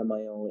figured it out on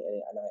my own,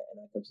 and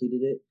I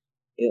completed it.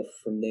 If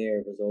from there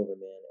it was over,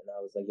 man, and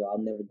I was like, yo,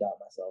 I'll never doubt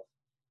myself.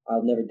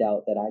 I'll never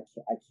doubt that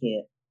I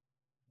can't.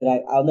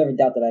 I'll never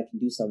doubt that I can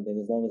do something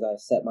as long as I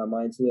set my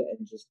mind to it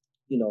and just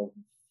know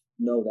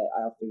that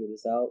I'll figure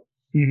this out.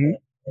 Mm-hmm.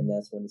 And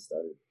that's when it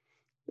started.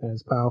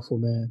 That's powerful,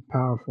 man.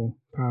 Powerful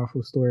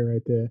story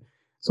right there.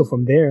 So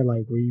from there,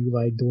 like, were you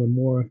like doing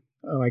more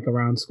like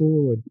around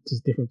school or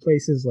just different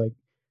places, like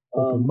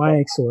open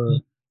mics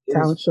or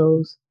talent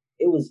shows?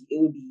 It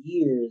would be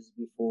years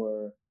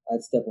before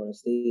I'd step on a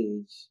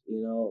stage.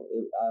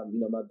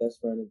 My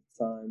best friend at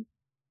the time,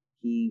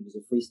 he was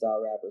a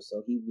freestyle rapper,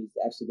 so he was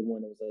actually the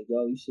one that was like,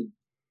 "Yo, you should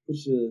put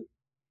your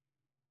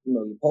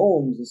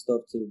poems and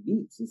stuff to the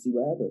beats and see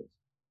what happens."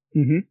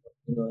 Mm-hmm.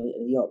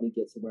 And he helped me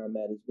get to where I'm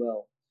at as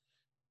well.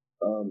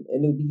 And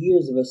it would be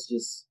years of us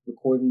just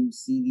recording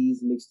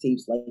CDs,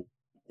 mixtapes like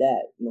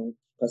that.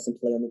 Pressing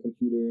play on the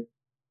computer,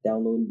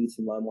 downloading beats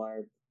from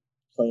LimeWire,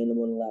 playing them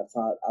on the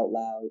laptop out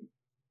loud,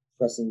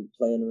 pressing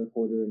play on the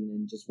recorder, and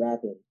then just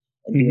rapping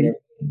and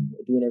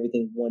doing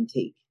everything one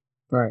take.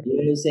 Right. You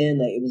know what I'm saying?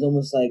 Like, it was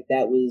almost like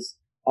that was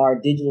our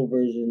digital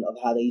version of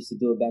how they used to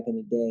do it back in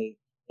the day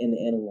in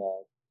the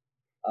analog,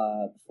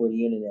 before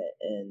the internet.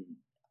 And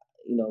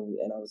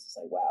and I was just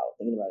like, wow.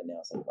 Thinking about it now,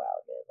 it's like,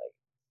 wow, man. Like,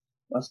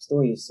 my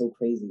story is so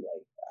crazy.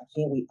 Like, I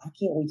can't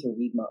wait to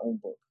read my own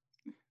book.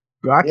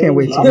 Yo, I can't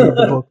wait to read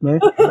the book, man.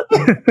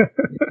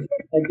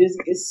 Like,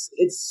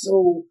 it's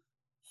so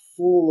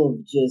full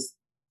of just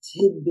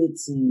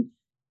tidbits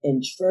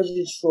and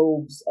treasure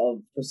troves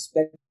of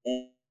perspective.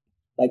 And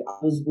like,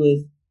 I was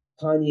with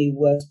Kanye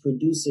West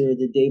producer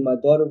the day my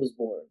daughter was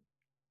born.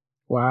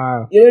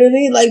 Wow. You know what I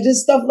mean? Like,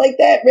 just stuff like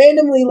that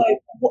randomly. Like,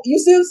 you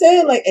see what I'm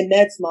saying? Like, and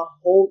that's my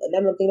whole. And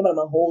I'm thinking about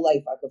it, my whole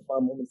life. I could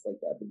find moments like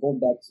that. But going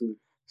back to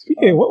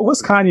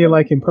what's Kanye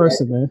like in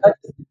person, man?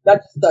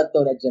 Not just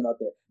throw that gem out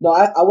there. No,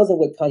 I wasn't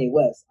with Kanye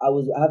West. I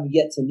have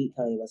yet to meet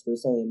Kanye West, but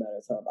it's only a matter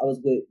of time. I was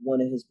with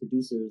one of his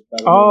producers.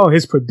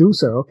 His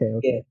producer. Okay.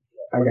 Yeah,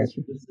 I got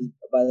you.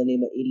 By the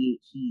name of 88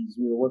 Keys.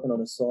 We were working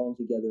on a song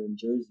together in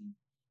Jersey,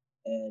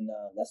 and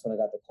that's when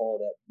I got the call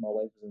that my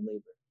wife was in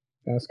labor.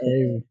 That's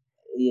crazy.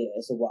 Yeah,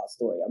 it's a wild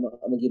story. I'm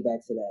gonna get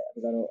back to that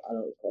because I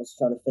was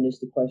trying to finish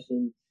the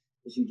question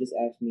that you just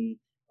asked me.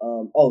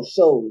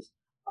 Shows.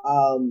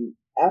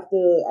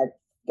 After I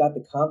got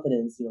the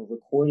confidence,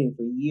 recording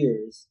for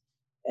years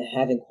and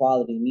having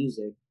quality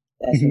music,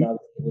 that's when I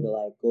was able to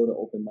like go to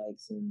open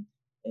mics and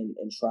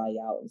try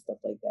out and stuff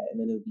like that. And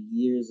then there'll be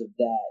years of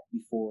that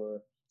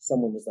before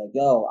someone was like,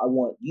 "Yo, I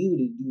want you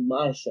to do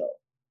my show,"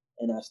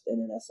 and then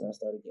that's when I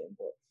started getting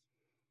booked.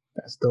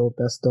 That's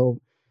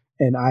dope.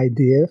 An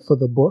idea for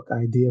the book.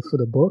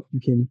 You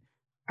can,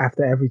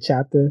 after every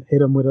chapter, hit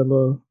them with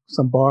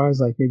some bars,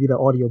 like maybe the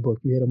audio book.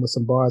 You hit them with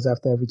some bars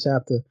after every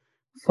chapter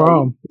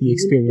from the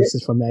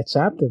experiences from that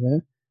chapter,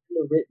 man.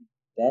 Written.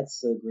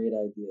 That's a great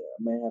idea.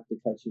 I might have to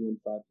cut you in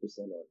 5%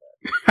 on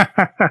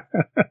that.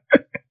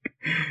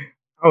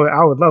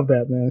 I would love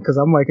that, man, because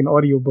I'm like an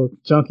audiobook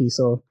junkie.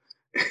 So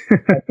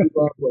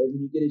when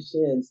you get a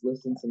chance,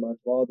 listen to my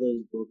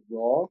father's book,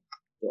 Raw.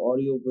 The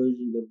audio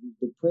version,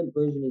 the print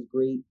version is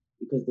great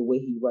because the way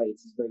he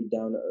writes is very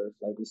down to earth,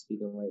 like we're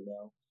speaking right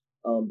now.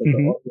 But the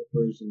audio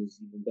version is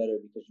even better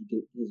because you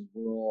get his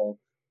raw,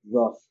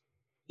 rough.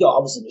 Yo, I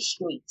was in the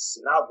streets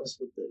and I was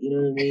with the, you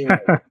know what I mean?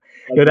 Like,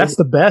 yo, that's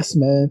the best,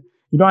 man.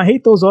 I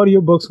hate those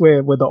audiobooks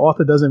where the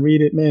author doesn't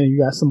read it, man. You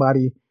got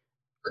somebody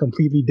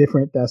completely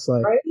different that's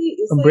like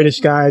some British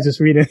guy just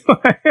reading.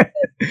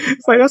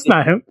 It's like, that's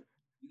not him.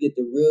 You get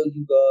the real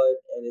you God,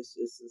 and it's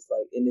just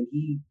like, and then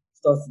he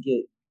starts to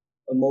get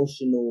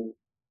emotional,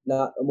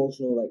 not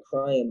emotional like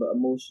crying, but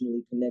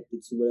emotionally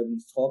connected to whatever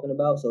he's talking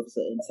about. So if it's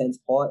an intense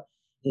part,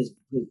 his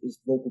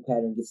vocal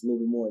pattern gets a little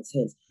bit more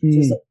intense.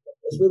 So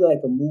it's really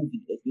like a movie,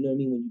 you know what I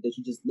mean? that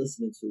you're just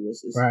listening to.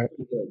 It's right.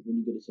 Pretty good when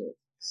you get a chance.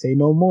 Say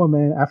no more,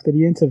 man. After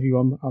the interview,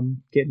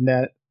 I'm getting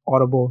that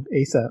Audible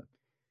ASAP.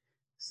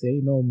 Say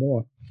no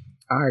more.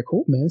 All right,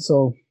 cool, man.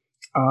 So,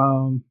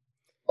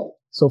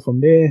 so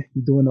from there,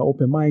 you're doing the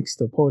open mics,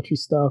 the poetry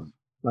stuff.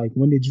 Like,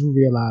 when did you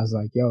realize,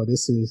 like, yo,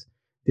 this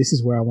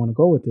is where I want to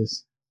go with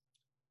this?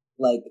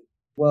 Like,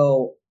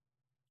 well,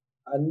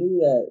 I knew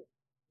that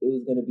it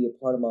was going to be a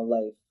part of my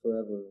life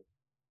forever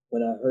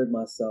when I heard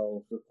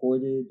myself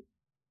recorded.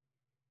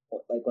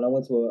 Like, when I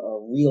went to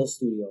a real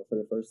studio for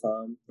the first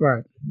time,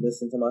 right?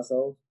 Listen to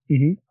myself.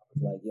 I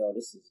was like, yo,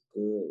 this is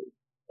good.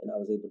 And I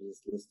was able to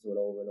just listen to it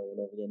over and over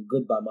and over again.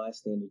 Good by my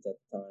standards at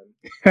the time.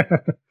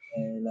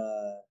 And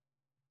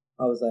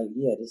I was like,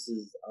 yeah, this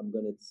is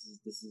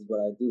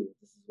what I do.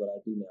 This is what I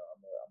do now.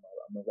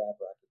 I'm a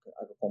rapper.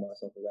 I could call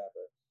myself a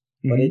rapper.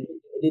 But it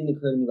didn't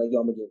occur to me like,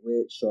 yo, I'm gonna get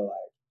rich, or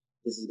like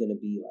this is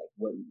gonna be like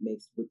what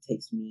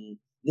takes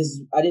me.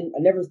 I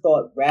never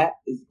thought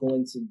rap is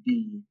going to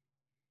be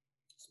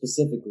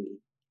specifically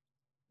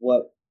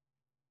what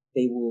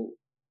they will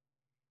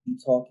be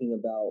talking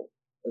about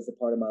as a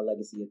part of my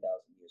legacy 1,000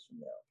 years from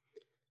now.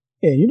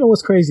 Yeah, you know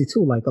what's crazy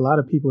too? Like a lot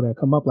of people that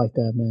come up like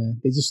that, man,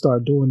 they just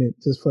start doing it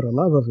just for the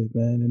love of it,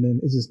 man, and then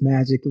it just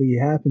magically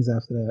happens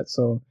after that.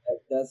 So,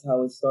 That's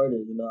how it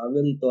started. I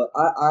really thought,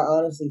 I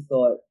honestly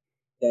thought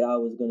that I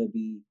was gonna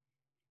be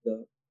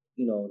the,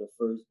 the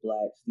first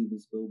black Steven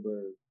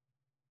Spielberg.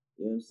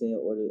 You know what I'm saying,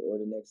 or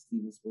the next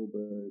Steven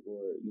Spielberg,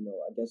 or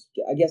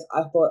I guess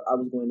I thought I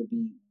was going to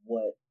be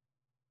what's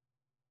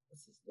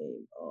his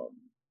name,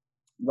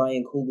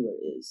 Ryan Coogler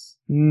is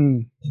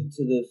mm,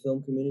 to the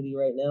film community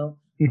right now.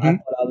 I hmm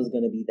thought I was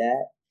gonna be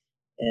that,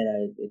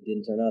 and it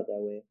didn't turn out that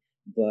way.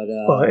 But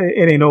well,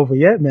 it ain't over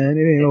yet, man.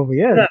 It ain't over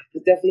yet.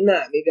 it's definitely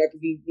not. Maybe I could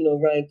be,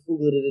 Ryan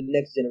Coogler to the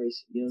next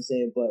generation. You know what I'm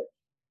saying? But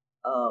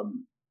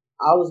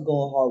I was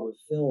going hard with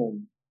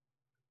film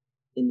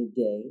in the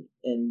day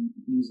and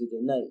music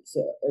at night.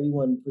 So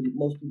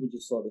most people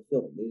just saw the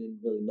film. They didn't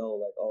really know,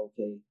 like, oh,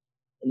 okay.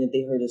 And if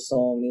they heard a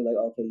song, they were like,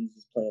 oh, okay, he's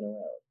just playing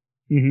around.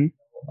 Hmm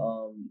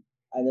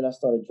And then I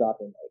started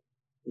dropping. Like,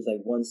 it was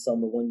like one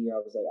summer, one year,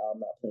 I was like, oh, I'm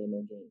not playing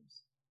no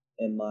games,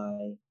 and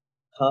my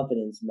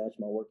confidence matched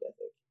my work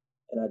ethic,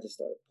 and I just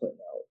started putting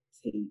out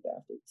tape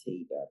after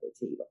tape after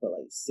tape. I put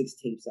like 6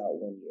 tapes out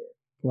one year.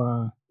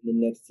 Wow, The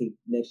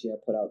next year, I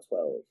put out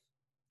 12.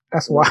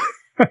 that's You know, why.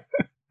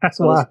 That's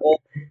but why.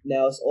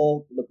 it's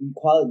all the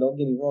quality. Don't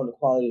get me wrong, the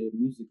quality of the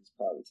music is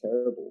probably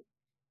terrible.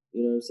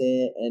 You know what I'm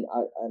saying?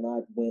 And I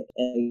went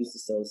and I used to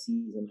sell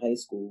CDs in high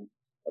school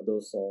of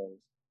those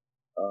songs.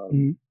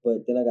 Mm-hmm.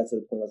 But then I got to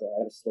the point where I was like,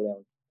 I got to slow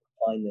down,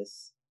 find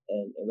this,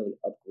 and really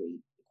upgrade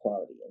the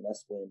quality. And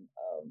that's when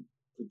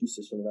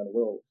producers from around the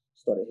world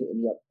started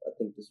hitting me up. I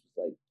think this was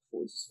like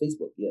before just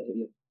Facebook. Yeah, hit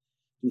me up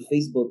through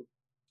Facebook.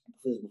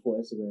 This was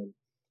before Instagram.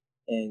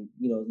 And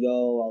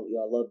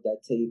I love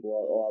that tape,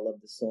 or I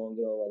love the song,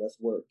 let's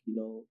work.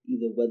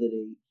 Either whether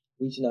they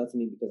reaching out to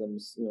me because I'm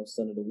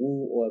son of the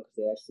Woo, or because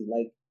they actually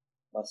like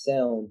my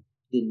sound,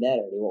 didn't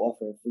matter. They were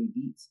offering free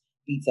beats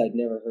I'd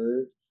never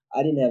heard.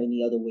 I didn't have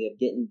any other way of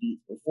getting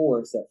beats before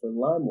except for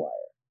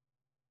LimeWire.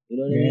 You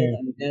know what I mean? Yeah.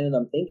 I mean, and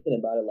I'm thinking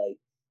about it, like,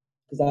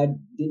 because I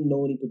didn't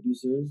know any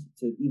producers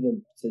to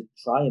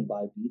try and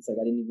buy beats. Like,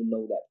 I didn't even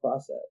know that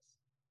process.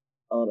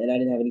 And I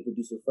didn't have any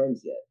producer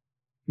friends yet.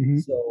 Mm-hmm.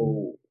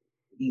 So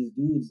these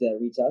dudes that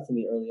reached out to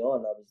me early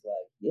on, I was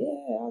like,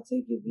 yeah, I'll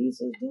take your beats,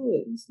 let's do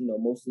it. And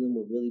most of them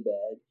were really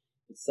bad.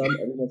 But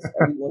every once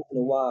in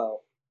a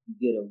while, you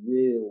get a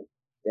real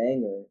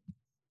banger,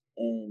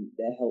 and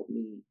that helped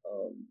me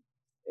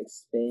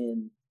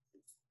expand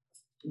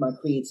my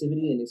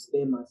creativity and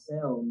expand my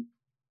sound.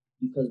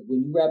 Because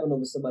when you're rapping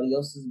over somebody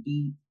else's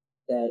beat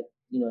that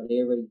they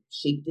already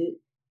shaped it,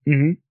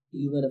 Mm-hmm.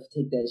 you're gonna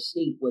take that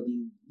shape, whether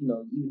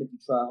even if you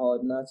try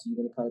hard not to, you're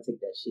gonna kind of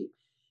take that shape.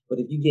 But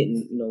if you're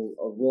getting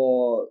a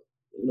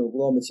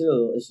raw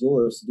material, it's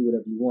yours to do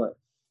whatever you want.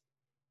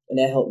 And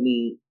that helped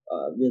me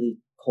really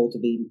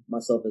cultivate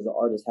myself as an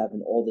artist,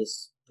 having all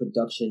this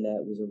production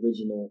that was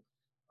original.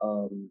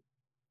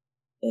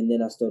 And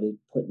then I started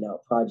putting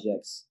out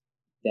projects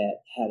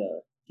that had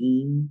a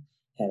theme,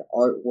 had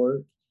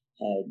artwork,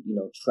 had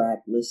track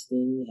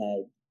listing,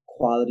 had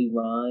quality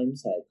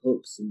rhymes, had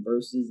hooks and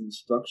verses and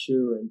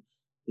structure, and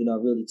I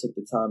really took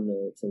the time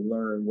to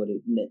learn what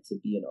it meant to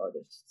be an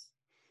artist.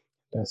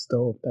 That's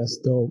dope. That's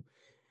dope.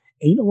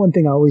 And one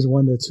thing I always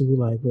wonder too,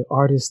 like with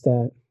artists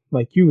that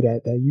like you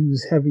that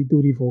use heavy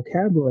duty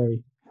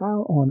vocabulary,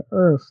 how on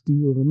earth do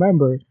you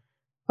remember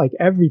like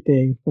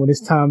everything when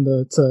it's time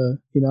to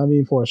what I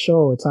mean, for a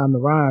show or time to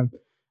rhyme?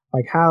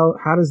 Like how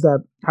does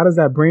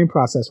that brain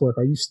process work?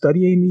 Are you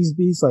studying these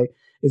beats? Like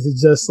is it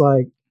just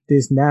like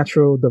this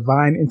natural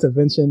divine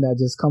intervention that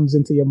just comes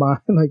into your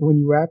mind like when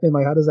you rapping?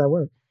 Like how does that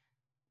work?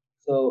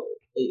 So,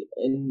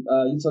 and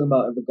you talking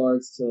about in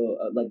regards to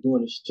like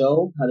doing a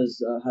show? How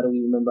do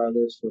we remember our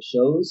lyrics for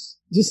shows?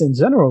 Just in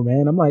general,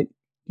 man. I'm like,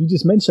 you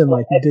just mentioned Well,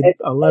 like you did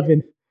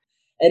 11.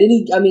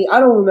 I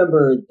don't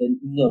remember the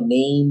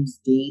names,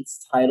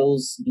 dates,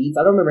 titles, beats.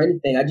 I don't remember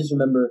anything. I just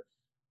remember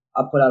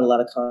I put out a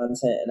lot of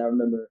content, and I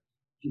remember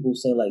people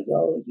saying like,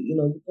 "Yo,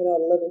 you put out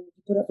 11,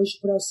 you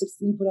put out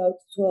 16, you put out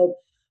 12,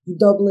 you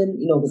doubling,"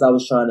 because I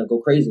was trying to go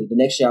crazy. The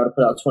next year I would have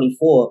put out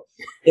 24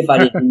 if I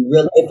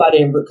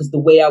didn't, because the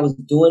way I was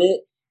doing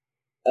it,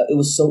 it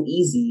was so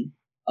easy.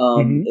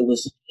 Mm-hmm. It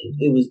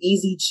was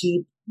easy,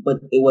 cheap, but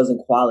it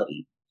wasn't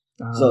quality.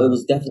 So it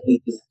was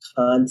definitely just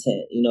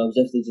content. It was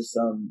definitely just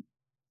a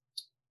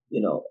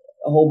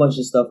whole bunch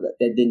of stuff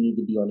that didn't need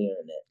to be on the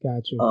internet.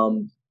 Got you.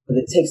 But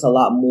it takes a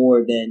lot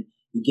more than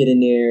you get in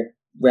there,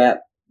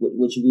 rap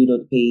what you read on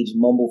the page,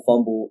 mumble,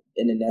 fumble,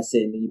 and then that's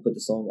it, and then you put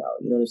the song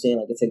out. You know what I'm saying?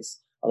 Like, it takes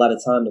a lot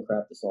of time to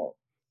craft the song.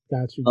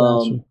 Got you.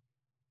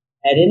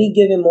 At any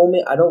given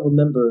moment, I don't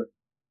remember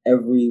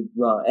every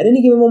rhyme. At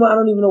any given moment, I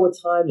don't even know what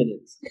time it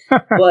is.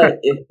 But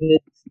if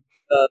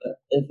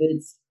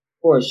it's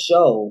for a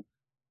show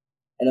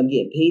and I'm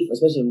getting paid for,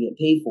 especially if I'm getting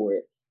paid for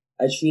it,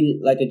 I treat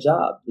it like a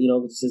job.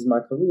 This is my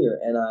career,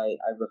 and I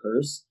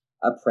rehearse,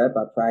 I prep,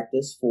 I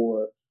practice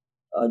for,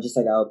 just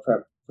like I would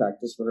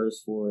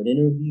rehearse for an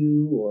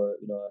interview, or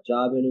a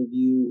job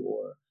interview,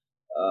 or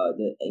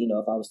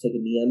if I was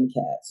taking the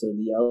MCATs or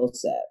the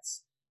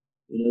LSATs.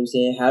 You know what I'm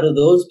saying? How do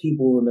those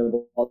people remember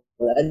all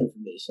that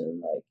information?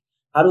 Like,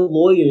 how do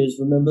lawyers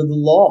remember the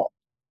law?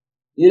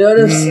 You know what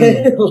I'm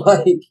saying?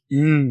 Like,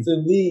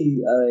 to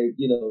me,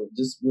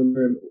 just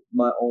remembering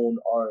my own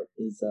art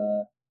is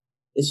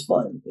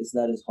fun. It's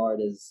not as hard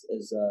as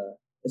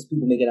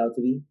people make it out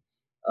to be.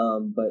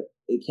 But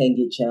it can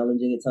get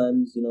challenging at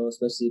times,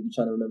 especially if you're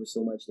trying to remember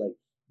so much. Like,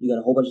 you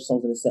got a whole bunch of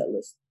songs in a set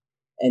list,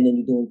 and then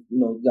you're doing,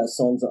 you got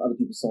songs on other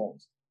people's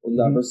songs, or you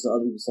got verses on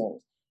other people's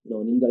songs, and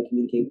then you got to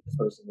communicate with this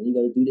person, and you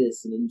got to do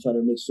this, and then you're trying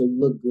to make sure you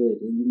look good,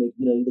 and you're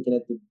looking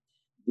at the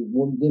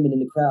women in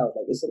the crowd.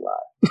 Like, it's a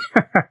lot.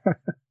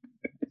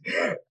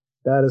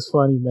 That is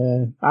funny,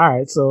 man. All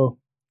right, so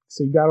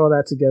you got all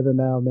that together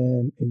now,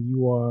 man, and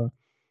you are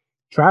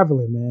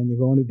traveling, man. You're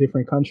going to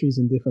different countries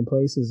and different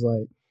places.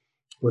 Like,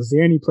 was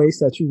there any place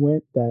that you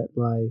went that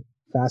like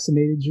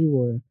fascinated you,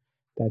 or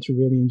that you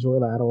really enjoy,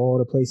 like, out of all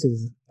the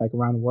places like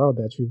around the world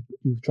that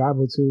you've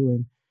traveled to,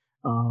 and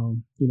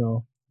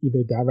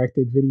either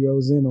directed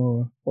videos in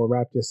or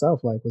rapped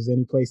yourself? Like, was there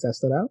any place that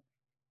stood out?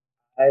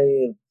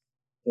 I have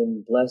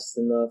been blessed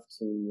enough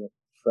to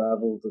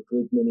travel to a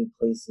good many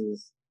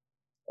places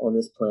on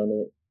this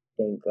planet.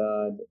 Thank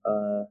God.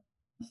 My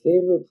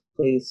favorite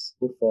place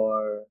so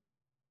far,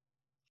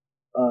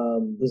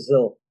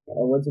 Brazil. I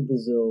went to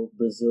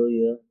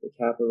Brasilia, the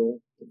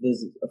capital, to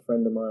visit a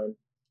friend of mine.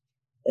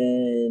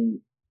 And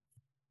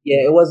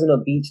yeah, it wasn't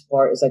a beach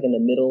part. It's like in the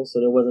middle, so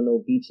there wasn't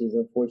no beaches,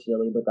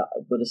 unfortunately.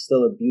 But it's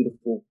still a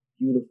beautiful,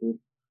 beautiful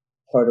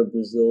part of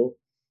Brazil.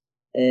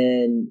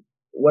 And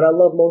what I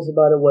love most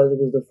about it was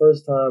the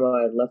first time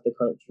I had left the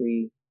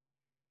country,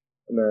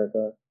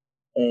 America,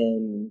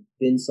 and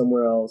been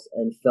somewhere else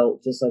and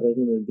felt just like a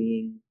human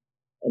being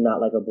and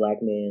not like a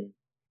black man,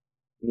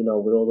 with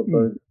all the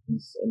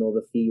burdens and all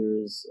the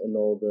fears and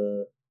all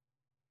the,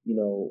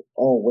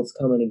 oh, what's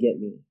coming to get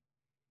me?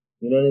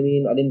 You know what I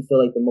mean? I didn't feel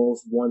like the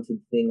most wanted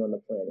thing on the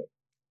planet.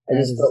 I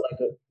just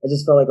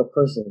felt like a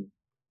person.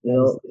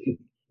 You're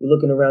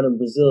looking around in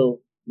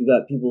Brazil, you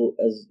got people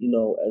as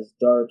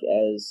dark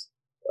as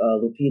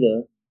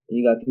Lupita, and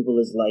you got people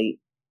as light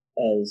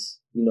as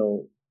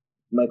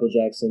Michael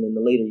Jackson in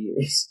the later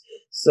years.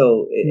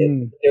 So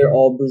they're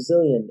all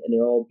Brazilian and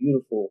they're all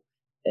beautiful.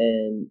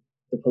 And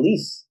the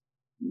police,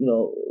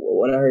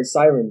 when I heard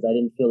sirens, I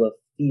didn't feel a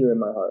fear in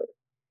my heart.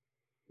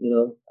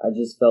 I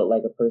just felt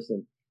like a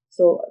person.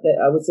 So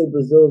I would say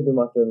Brazil has been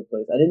my favorite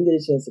place. I didn't get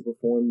a chance to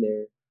perform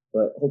there,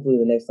 but hopefully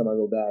the next time I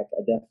go back,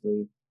 I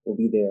definitely will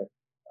be there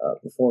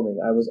performing.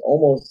 I was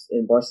almost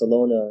in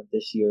Barcelona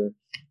this year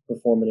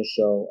performing a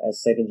show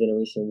as Second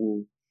Generation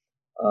Wu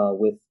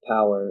with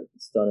Power,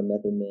 Stun and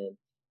Method Man.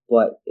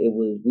 But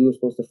we were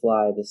supposed to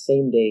fly the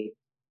same day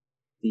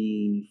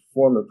the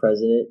former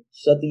president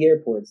shut the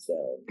airports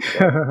down.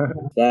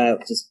 So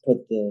that just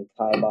put the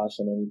kibosh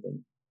on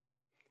everything.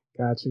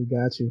 Got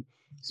you.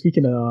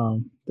 Speaking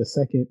of the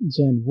Second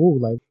Gen Wu,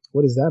 like,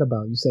 what is that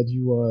about? You said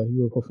you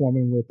were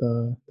performing with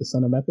the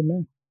Son of Method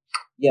Man?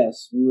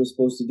 Yes, we were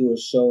supposed to do a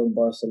show in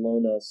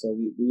Barcelona, so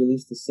we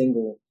released a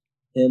single,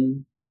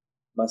 him,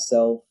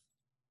 myself,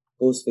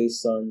 Ghostface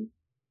Sun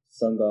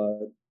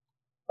God,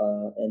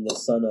 and the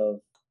son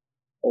of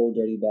Old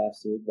Dirty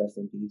Bastard, rest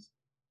in peace,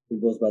 who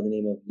goes by the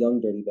name of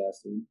Young Dirty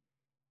Bastard.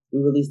 We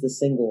released a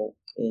single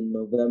in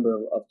November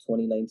of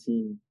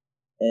 2019,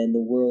 and the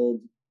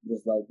world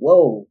was like,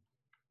 whoa,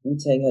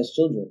 Wu-Tang has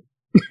children.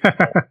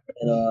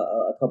 And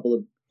a couple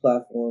of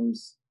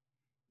platforms,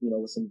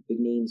 with some big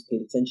names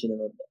paid attention,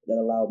 and that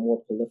allowed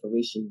more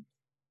proliferation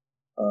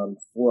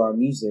for our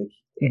music.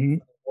 For the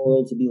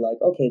world to be like,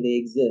 okay, they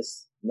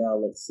exist. Now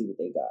let's see what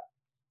they got.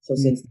 So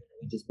since then,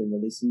 we've just been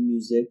releasing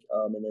music.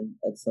 And then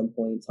at some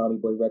point, Tommy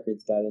Boy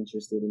Records got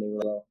interested, and they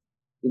were like,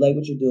 we like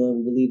what you're doing.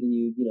 We believe in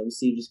you. We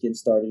see you just getting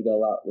started. You got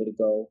a lot way to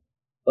go.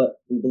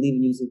 But we believe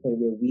in you to the point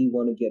where we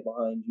want to get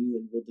behind you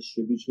and we'll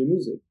distribute your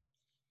music.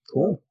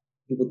 Cool.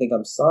 People think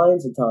I'm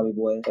signed to Tommy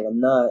Boy. Like, I'm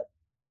not,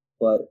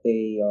 but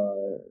they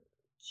are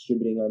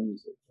distributing our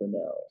music for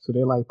now. So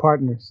they're like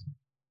partners.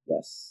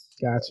 Yes.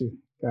 Got you.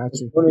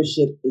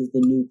 Ownership is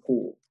the new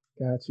cool.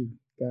 Got you.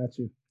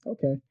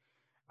 Okay.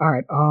 All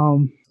right.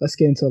 Let's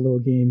get into a little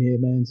game here,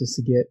 man, just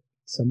to get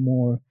some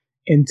more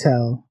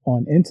intel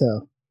on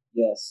Intel.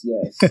 Yes.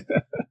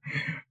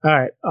 All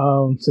right.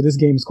 So this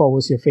game is called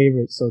What's Your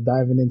Favorite? So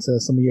diving into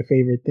some of your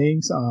favorite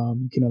things.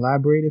 You can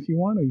elaborate if you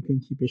want, or you can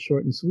keep it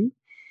short and sweet.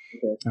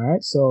 Okay. All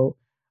right. So,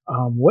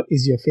 what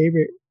is your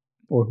favorite,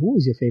 or who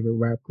is your favorite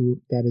rap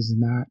group that is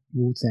not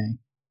Wu-Tang?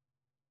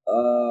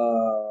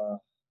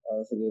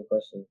 That's a good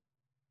question.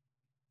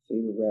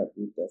 Favorite rap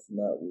group that's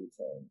not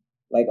Wu-Tang,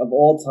 like of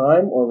all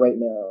time or right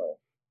now?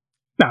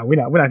 No, we're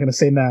not gonna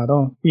say now.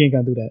 We ain't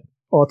gonna do that.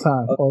 All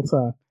time. All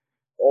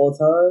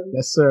time.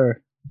 Yes,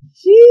 sir.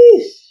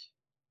 Sheesh.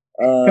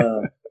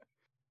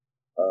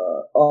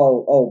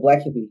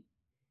 Black Hippie.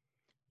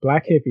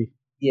 Black Hippie.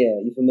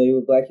 Yeah, you familiar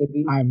with Black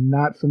Hippie? I'm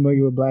not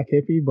familiar with Black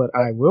Hippie, but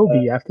I will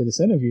be after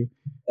this interview.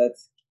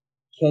 That's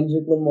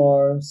Kendrick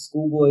Lamar,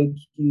 Schoolboy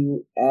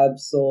Q,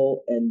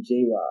 Ab-Soul, and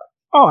J-Rock.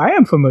 Oh, I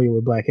am familiar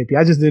with Black Hippie.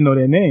 I just didn't know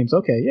their names.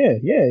 Okay,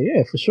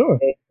 yeah, for sure.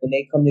 When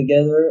they come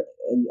together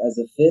and as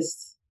a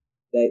fist,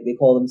 they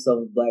call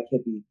themselves Black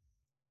Hippie,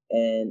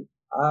 and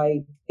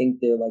I think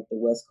they're like the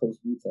West Coast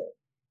Wu-Tang.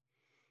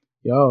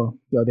 Yo,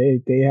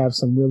 they have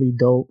some really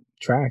dope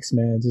tracks,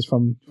 man. Just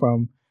from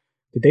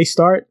did they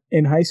start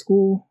in high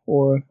school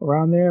or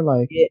around there?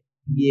 Like, yeah.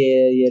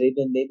 They've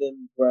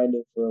been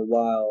grinding for a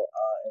while,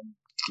 and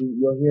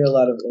you'll hear a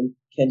lot of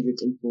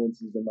Kendrick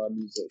influences in my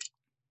music.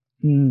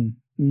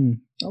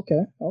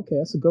 Okay,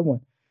 that's a good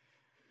one.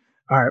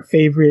 All right,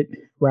 favorite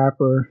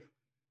rapper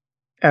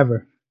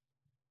ever.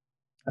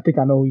 I think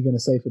I know what you're gonna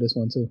say for this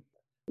one too.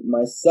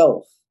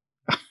 Myself.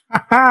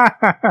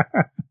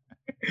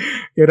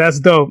 Yeah, that's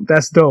dope.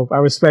 That's dope. I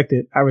respect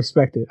it. I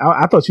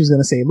thought you was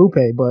gonna say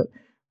Lupe, but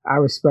I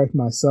respect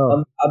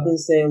myself. I've been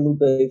saying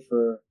Lupe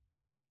for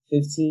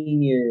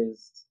 15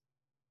 years.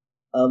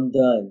 I'm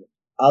done.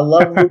 I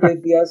love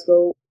Lupe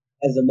Fiasco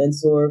as a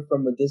mentor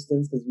from a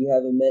distance because we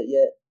haven't met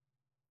yet.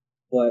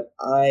 But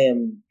I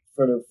am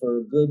for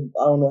a good,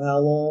 I don't know how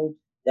long.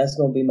 That's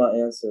gonna be my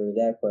answer to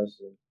that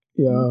question.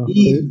 Yeah,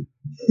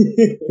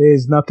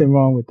 there's nothing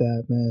wrong with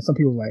that, man. Some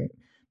people are like,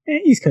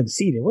 man, he's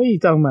conceited. What are you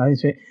talking about?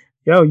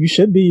 Yo, you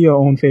should be your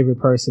own favorite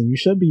person. You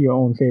should be your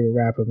own favorite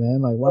rapper,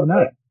 man. Like, why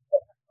not?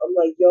 I'm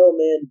like, yo,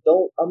 man,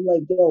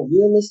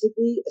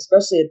 realistically,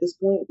 especially at this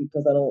point,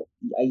 because I don't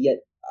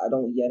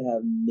yet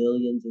have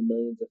millions and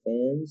millions of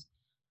fans.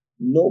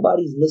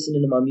 Nobody's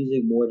listening to my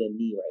music more than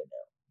me right now.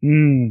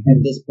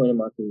 At this point in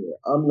my career,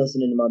 I'm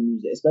listening to my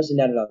music, especially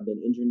now that I've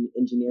been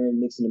engineering,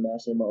 mixing and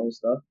mastering my own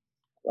stuff.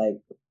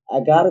 Like, I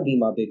gotta be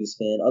my biggest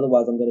fan,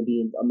 otherwise I'm gonna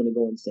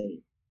go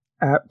insane.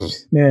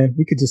 Man,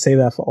 we could just say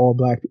that for all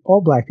black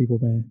people,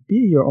 man. Be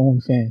your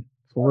own fan,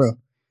 for real.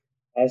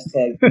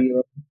 Hashtag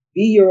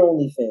be your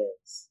only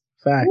fans.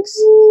 Facts.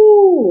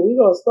 Woo, we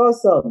gonna start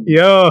something.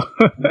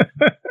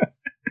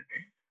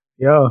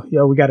 Yo,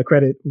 we gotta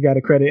credit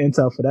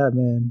Intel for that,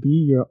 man.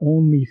 Be your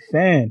only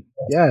fan.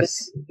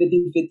 Yes.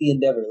 50-50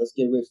 endeavor. Let's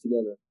get rich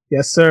together.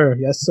 Yes, sir.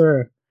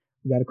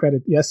 We gotta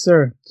credit. Yes,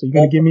 sir. So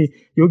you'll give me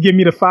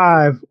the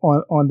 5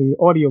 on the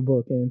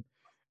audiobook and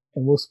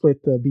we'll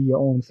split the Be Your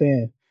Own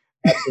Fan.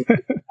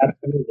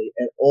 Absolutely.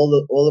 And all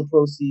the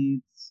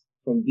proceeds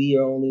from Be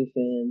Your Only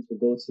Fans will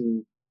go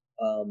to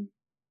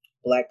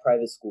Black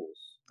private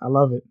schools. I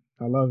love it.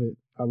 I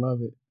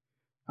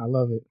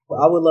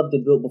would love to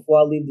build, before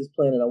I leave this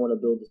planet, I want to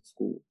build a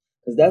school.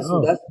 Because that's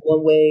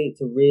one way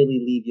to really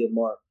leave your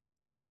mark,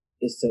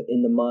 is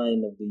in the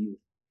mind of the youth.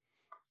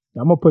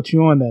 I'm gonna put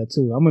you on that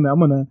too. I'm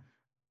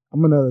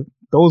gonna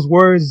those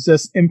words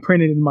just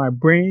imprinted in my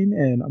brain,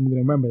 and I'm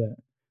gonna remember that.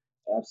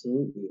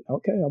 Absolutely.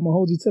 Okay, I'm gonna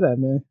hold you to that,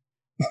 man.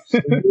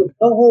 Don't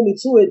hold me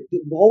to it.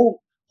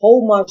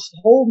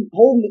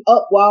 Hold me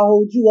up while I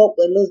hold you up,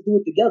 and let's do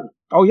it together.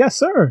 Oh yes,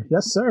 sir.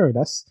 That's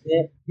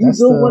you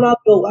build one, I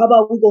build. How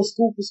about we go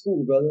school for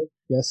school, brother?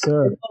 Yes,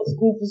 sir.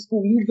 School for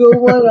school. You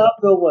build one, I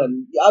build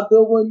one. I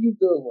build one, you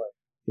build one.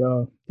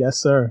 Yo, yes,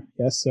 sir.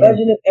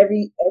 Imagine if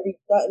every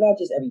not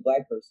just every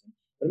black person,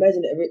 but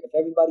imagine if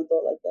everybody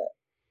thought like that.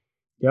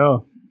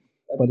 Yo,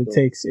 but it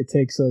takes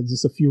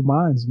just a few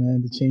minds,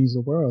 man, to change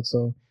the world.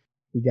 So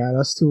we got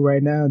us two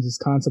right now, just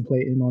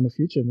contemplating on the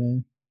future,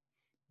 man.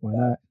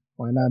 Why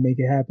not make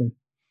it happen?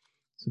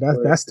 So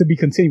that's to be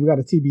continued. We got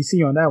a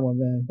TBC on that one,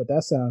 man. But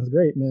that sounds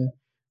great, man.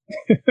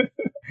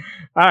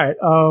 All right.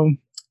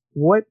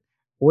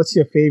 What's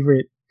your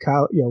favorite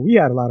college? We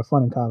had a lot of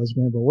fun in college,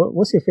 man. But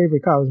what's your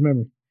favorite college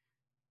memory?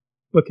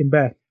 Looking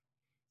back,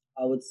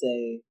 I would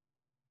say,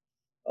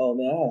 oh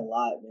man, I had a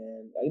lot,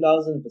 man. I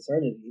was in a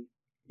fraternity.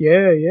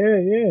 Yeah.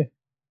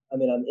 I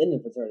mean, I'm in the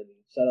fraternity.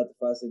 Shout out to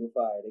Phi Sigma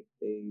Phi. I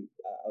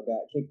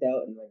got kicked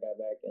out and I got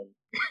back in.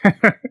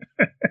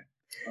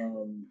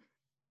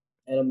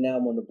 And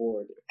I'm on the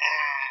board.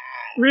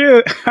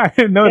 Really? I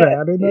didn't know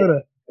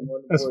that.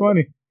 That's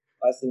funny.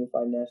 Phi Sigma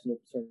Phi National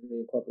Fraternity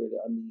Incorporated.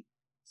 I'm the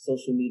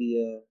social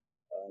media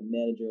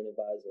manager and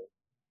advisor.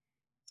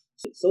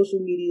 Social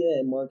media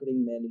and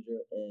marketing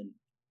manager and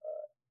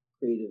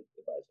creative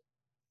advisor.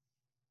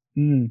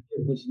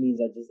 Which means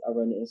I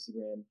run the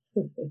Instagram.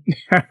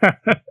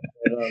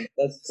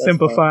 That's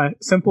simple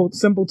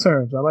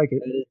terms. I like it.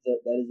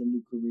 That is a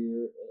new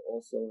career,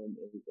 also a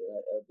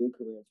big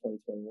career in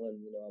 2021.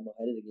 I'm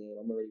ahead of the game.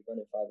 I'm already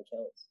running 5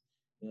 accounts.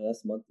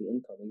 That's monthly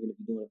income. Even if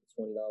you're doing it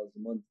for $20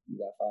 a month, you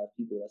got 5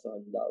 people. That's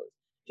 $100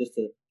 just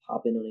to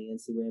hop in on the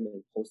Instagram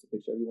and post a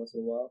picture every once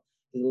in a while.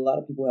 Because a lot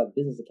of people have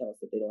business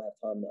accounts that they don't have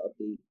time to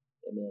update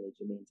and manage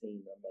and maintain.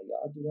 I'm like,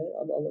 I do that.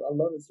 I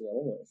love Instagram.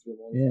 I'm on Instagram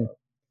all the time.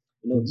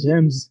 The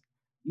gems.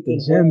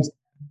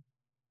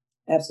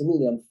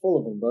 Absolutely, I'm full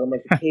of them, bro. I'm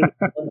like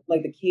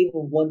the cave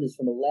of wonders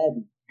from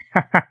Aladdin.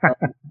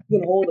 You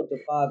can hold up to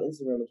 5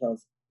 Instagram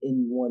accounts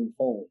in one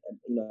phone, at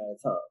a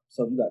time.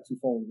 So if you got 2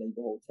 phones, then you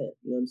can hold 10.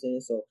 You know what I'm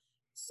saying? So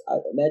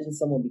I imagine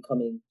someone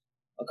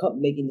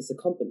making this a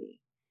company.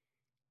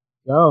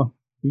 Yo,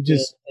 you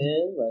just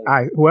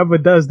whoever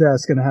does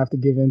that's gonna have to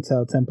give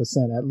Intel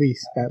 10% at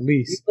least.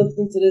 You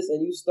listen to this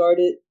and you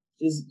started.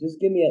 Just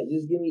give me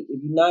if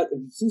you're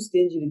too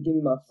stingy to give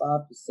me my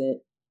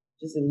 5%,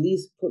 just at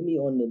least put me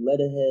on the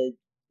letterhead.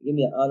 Give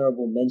me an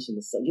honorable mention.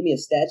 Give me a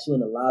statue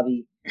in the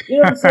lobby. You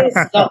know what I'm saying?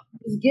 Something.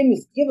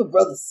 Just give a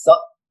brother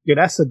something. Yeah,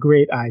 that's a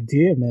great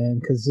idea, man.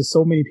 Because there's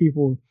so many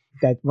people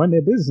that run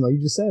their business, like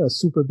you just said, are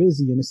super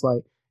busy, and it's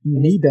like you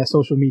need that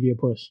social media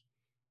push.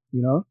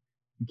 You know,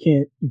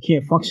 you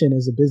can't function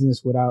as a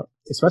business without,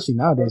 especially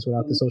nowadays,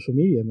 without the social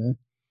media, man.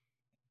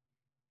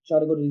 Try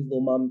to go to these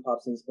little mom and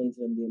pops and explain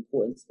to them the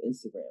importance of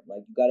Instagram.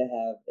 Like you gotta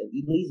have at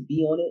least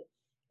be on it,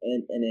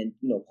 and then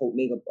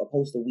make a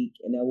post a week,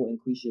 and that will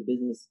increase your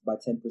business by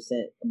 10%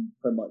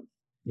 per month.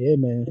 Yeah,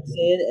 man. You know what I'm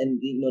saying?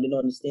 And they don't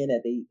understand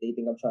that they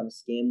think I'm trying to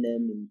scam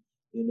them, and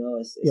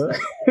it's like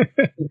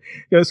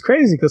it's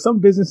crazy because some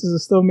businesses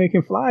are still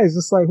making flyers.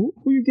 It's like who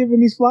you giving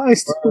these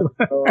flyers to?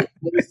 Bro,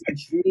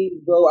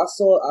 I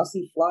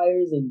see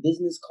flyers and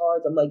business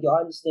cards. I'm like, yo, I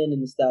understand the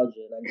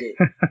nostalgia, and I get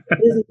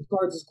business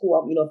cards is cool.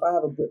 If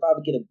I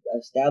get an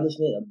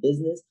establishment, a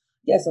business,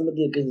 yes, I'm gonna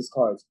get business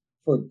cards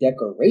for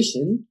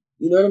decoration.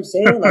 You know what I'm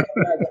saying? Like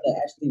I'm not gonna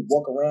actually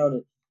walk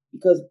around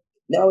because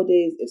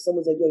nowadays, if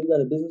someone's like, yo, you got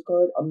a business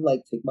card, I'm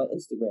like, take my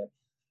Instagram.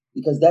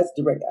 Because that's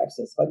direct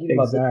access. If I give you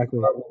my business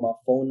card with my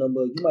phone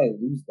number, you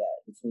might lose that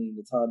between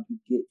the time you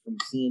get from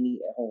seeing me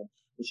at home.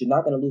 But you're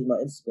not going to lose my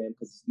Instagram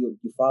because you're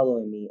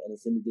following me and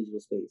it's in the digital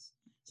space.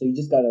 So you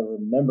just got to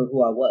remember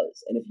who I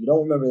was. And if you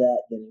don't remember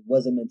that, then it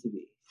wasn't meant to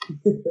be.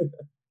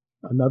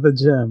 Another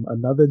gem.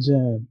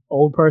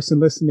 Old person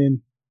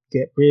listening,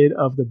 get rid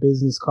of the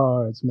business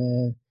cards,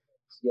 man.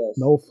 Yes.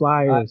 No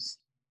flyers.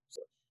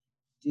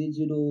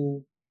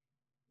 Digital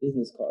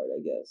business card,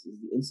 I guess.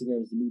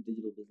 Instagram is the new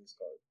digital business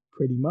card.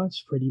 Pretty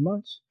much.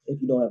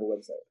 If you don't have a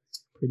website.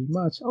 Pretty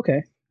much.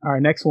 Okay. All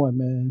right, next one,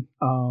 man.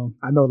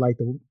 I know like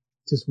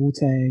just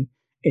Wu-Tang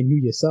and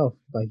you yourself,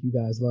 like you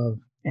guys love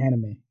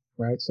anime,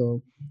 right?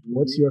 So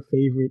what's your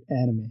favorite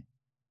anime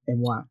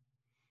and why?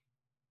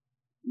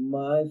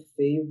 My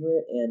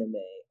favorite anime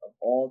of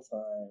all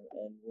time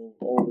and will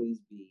always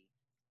be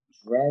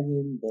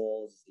Dragon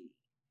Ball Z.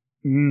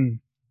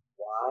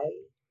 Why?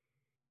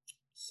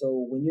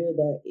 So when you're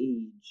that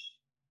age,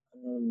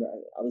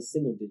 I was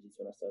single digits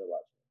when I started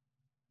watching.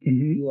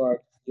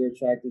 You're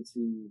attracted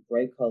to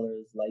bright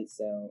colors, lights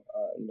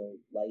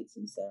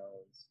and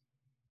sounds,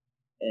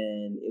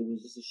 and it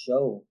was just a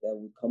show that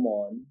would come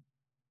on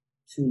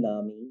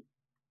Toonami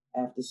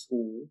after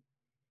school,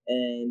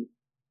 and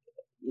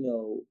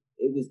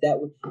it was that.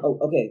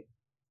 Okay.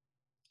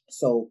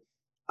 So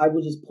I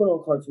would just put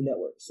on Cartoon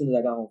Network as soon as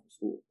I got home from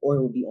school, or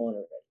it would be on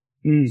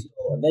already. So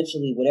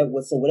eventually,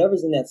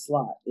 whatever's in that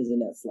slot is in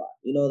that slot.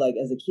 Like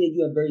as a kid,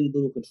 you have very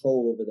little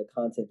control over the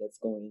content that's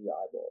going in your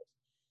eyeballs.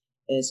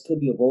 And it could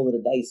be a roll of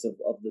the dice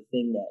of the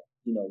thing that,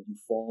 you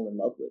fall in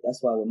love with.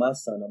 That's why with my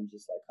son, I'm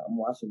just like, I'm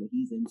watching what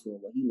he's into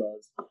and what he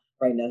loves.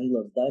 Right now, he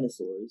loves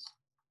dinosaurs,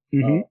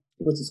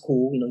 which is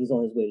cool. He's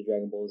on his way to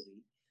Dragon Ball Z.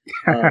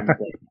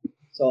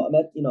 So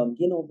I'm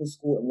getting home from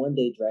school, and one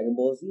day Dragon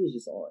Ball Z is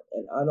just on.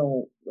 And I'm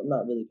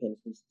not really paying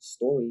attention to the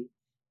story.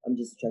 I'm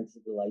just attracted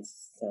to the lights,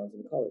 sounds,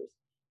 and the colors.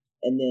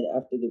 And then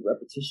after the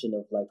repetition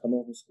of like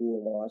coming home from school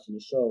and watching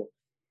the show,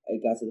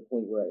 it got to the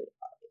point where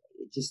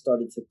it just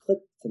started to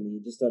click to me.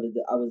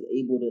 I was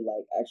able to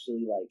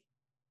actually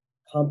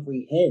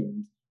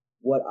comprehend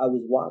what I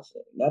was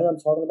watching. Now that I'm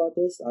talking about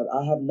this,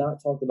 I have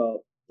not talked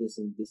about this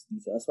in this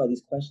detail. That's why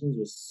these questions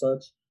were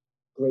such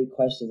great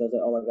questions. I was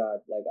like, oh my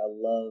God, I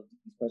love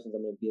these questions.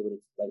 I'm going to be able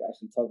to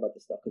actually talk about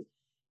this stuff because,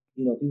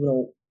 people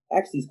don't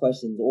ask these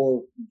questions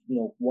or,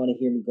 want to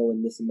hear me go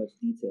in this in much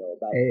detail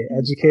about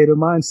educator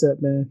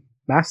mindset, man.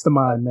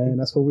 Mastermind, man.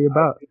 That's what we're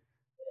about.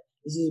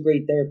 This is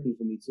great therapy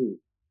for me too.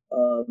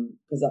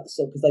 Because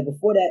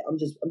before that, I'm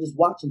just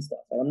watching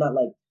stuff. I'm not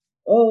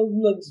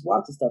just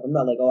watching stuff. I'm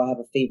not I have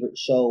a favorite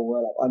show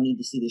where I need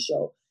to see the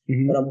show.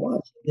 But I'm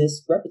watching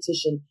this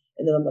repetition,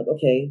 and then I'm like,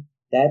 okay,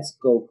 that's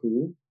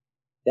Goku,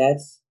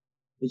 that's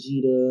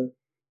Vegeta,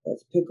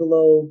 that's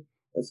Piccolo,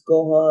 that's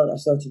Gohan. I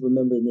start to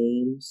remember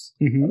names.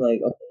 I'm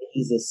like, okay,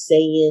 he's a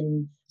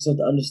Saiyan. I start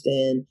to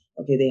understand.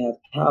 Okay, they have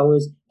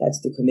powers. That's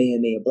the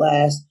Kamehameha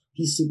Blast.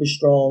 He's super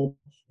strong.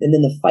 And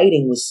then the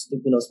fighting was,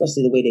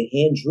 especially the way they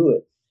hand drew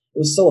it. It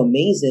was so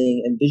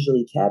amazing and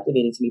visually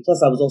captivating to me.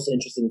 Plus, I was also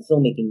interested in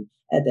filmmaking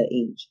at that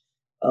age.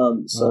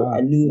 So wow. I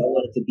knew I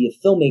wanted to be a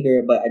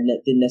filmmaker, but I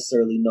didn't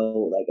necessarily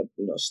know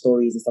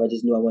stories and stuff. I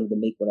just knew I wanted to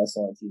make what I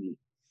saw on TV.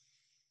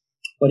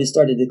 But it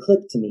started to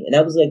click to me. And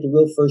that was the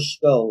real first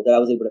show that I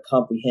was able to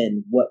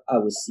comprehend what I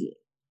was seeing.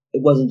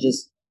 It wasn't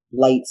just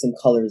lights and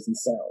colors and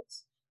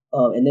sounds.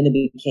 And then it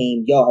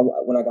became,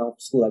 when I got home from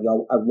school,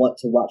 I want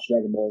to watch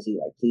Dragon Ball Z.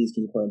 Please,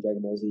 can you put on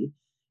Dragon Ball Z?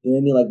 You know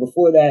what I mean?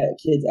 Before that,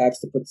 kids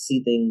asked to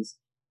see things,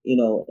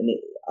 and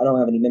I don't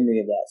have any memory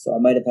of that. So I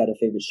might have had a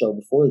favorite show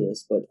before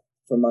this, but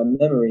from my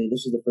memory,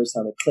 this was the first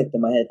time it clicked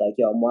in my head.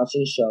 I'm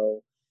watching a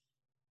show.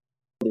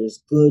 There's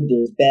good,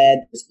 there's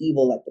bad, there's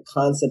evil. The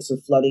concepts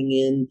are flooding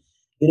in.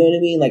 You know what I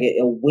mean? It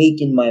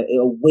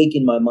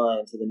awakened my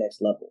mind to the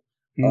next level.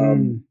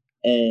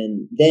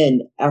 And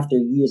then after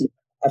years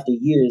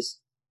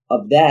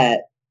of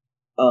that,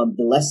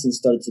 the lessons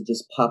started to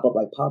just pop up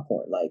like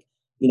popcorn. Like,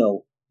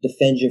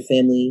 defend your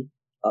family,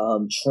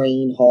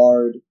 train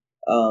hard,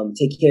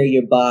 take care of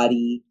your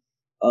body.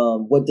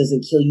 What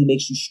doesn't kill you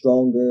makes you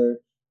stronger.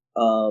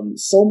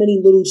 So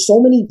many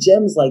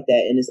gems like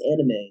that in this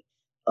anime,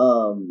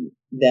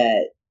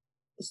 that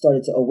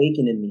started to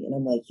awaken in me. And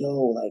I'm like,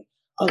 yo, like,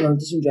 I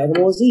learned this from Dragon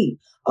Ball Z.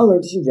 I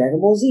learned this from Dragon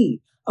Ball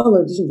Z. I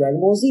learned this from Dragon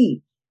Ball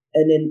Z.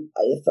 And then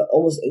it felt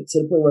almost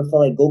to the point where it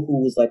felt like Goku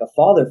was like a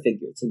father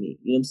figure to me.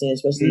 You know what I'm saying?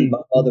 Especially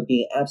my father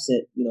being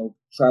absent,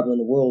 traveling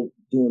the world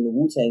doing the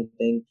Wu-Tang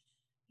thing.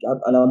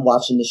 And I'm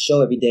watching the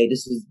show every day.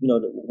 This was,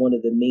 one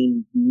of the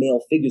main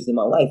male figures in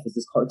my life was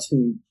this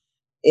cartoon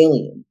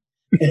alien.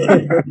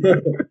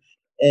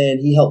 And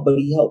he helped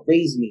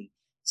raise me.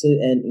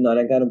 And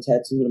I got him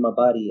tattooed on my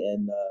body.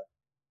 And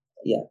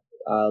yeah,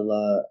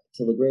 I'll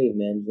till the grave,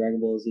 man. Dragon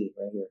Ball Z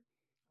right here.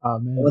 Oh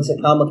man! I went to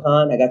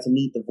Comic-Con. I got to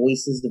meet the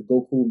voices of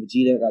Goku and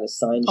Vegeta. I got a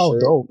signed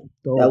shirt. Dope.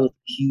 That was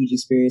a huge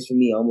experience for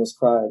me. I almost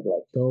cried.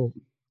 Like, dope.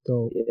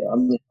 Yeah,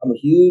 I'm a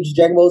huge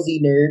Dragon Ball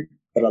Z nerd,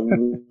 but I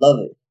love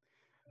it.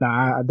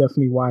 Nah, I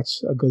definitely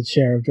watch a good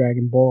share of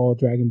Dragon Ball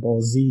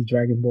Z,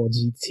 Dragon Ball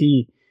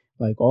GT,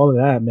 like all of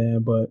that,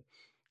 man. But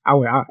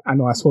I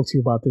know I spoke to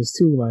you about this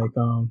too. Like,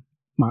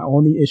 my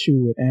only issue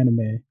with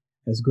anime,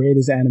 as great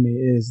as anime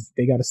is,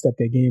 they got to step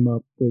their game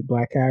up with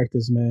black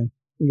characters, man.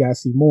 We got to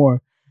see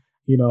more.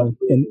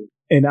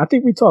 And I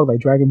think we talked like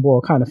Dragon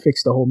Ball kind of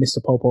fixed the whole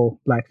Mr. Popo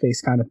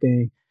blackface kind of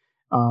thing.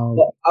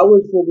 Well, I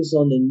would focus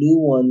on the new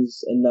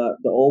ones and not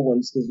the old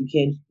ones because you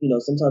can't,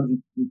 sometimes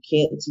you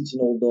can't teach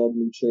an old dog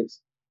new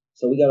tricks.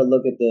 So we got to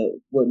look at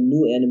what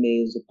new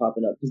animes are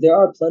popping up because there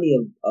are plenty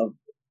of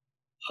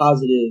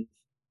positive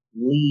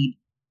lead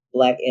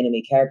black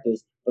anime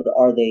characters, but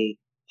are they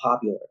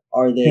popular?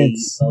 Are they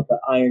the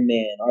Iron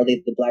Man? Are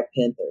they the Black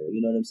Panther?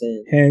 You know what I'm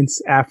saying?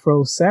 Hence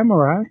Afro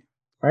Samurai.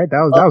 Right,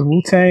 that was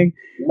Wu-Tang.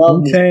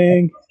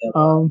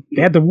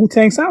 They had the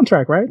Wu-Tang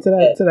soundtrack, right, to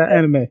that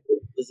anime.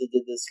 Blizzard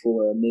did this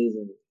for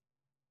amazing.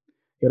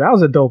 Yeah, that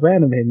was a dope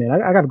anime, man.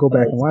 I got to go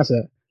back and watch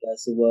that.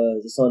 Yes, it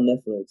was. It's on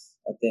Netflix.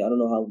 I don't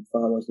know for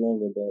how much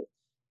longer, but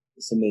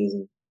it's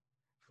amazing.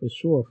 For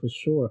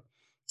sure.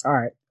 All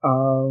right.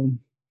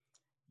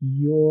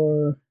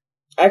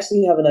 I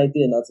actually have an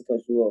idea, not to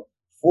cut you off,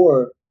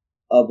 for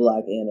a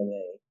black anime.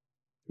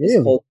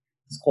 Really?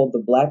 It's called The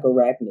Black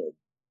Arachnid.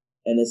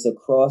 And it's a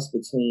cross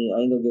between,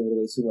 I ain't gonna give it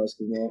away too much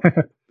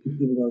because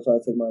people are gonna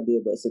try to take my idea,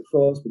 but it's a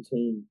cross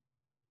between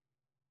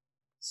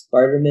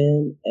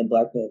Spider-Man and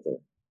Black Panther.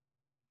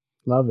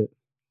 Love it.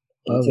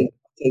 It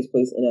takes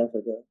place in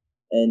Africa,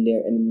 and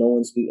no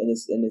one speaks, and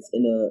it's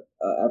in a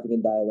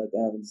African dialect.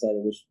 I haven't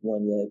decided which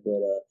one yet,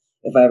 but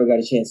if I ever got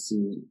a chance to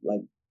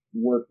like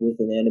work with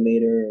an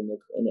animator and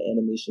an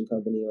animation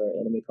company or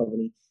an anime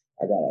company,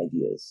 I got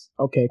ideas.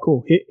 Okay,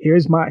 cool.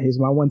 Here's my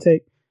one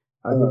take.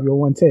 I'll give you a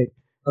one take.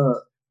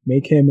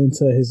 Make him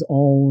into his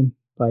own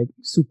like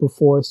super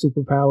force,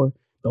 superpower.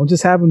 Don't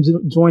just have him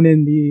join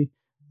in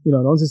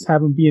don't just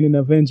have him being an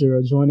Avenger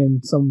or join in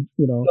some,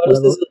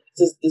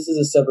 this is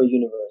a separate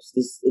universe.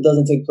 It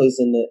doesn't take place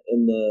in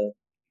the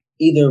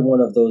either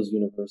one of those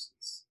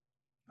universes.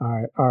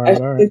 All right.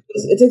 Actually,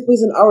 it takes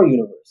place in our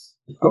universe.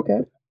 Okay.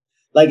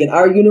 Like in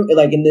our universe,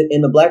 like in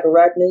the Black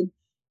Arachnid,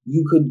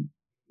 you could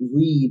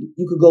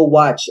go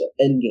watch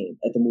Endgame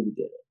at the movie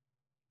theater.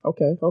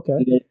 Okay. You know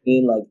what I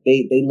mean? Like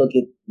they look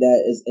at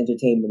that as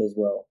entertainment as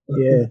well.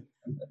 Yeah,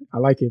 I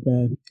like it,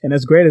 man. And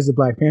as great as the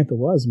Black Panther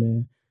was,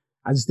 man,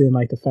 I just didn't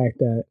like the fact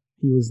that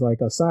he was like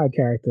a side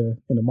character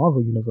in the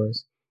Marvel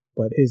universe.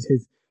 But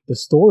the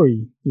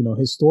story,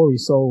 his story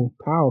is so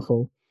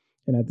powerful,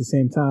 and at the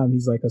same time,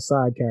 he's like a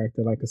side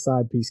character, like a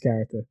side piece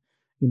character.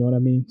 You know what I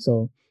mean?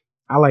 So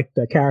I like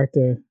the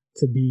character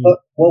to be.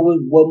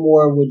 What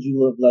more would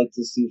you have liked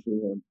to see from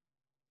him?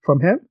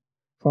 From him?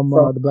 From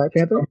the Black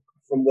Panther?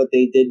 From what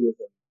they did with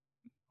him.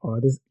 Oh,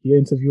 you're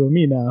interviewing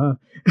me now, huh?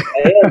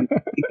 I am,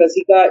 because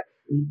he got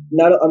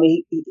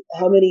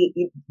how many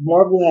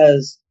Marvel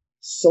has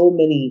so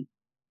many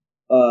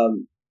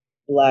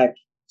black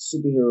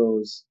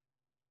superheroes,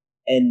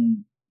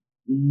 and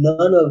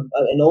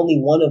only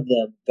one of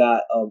them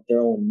got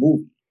their own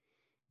movie.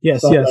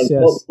 Yes.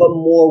 What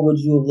more would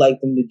you have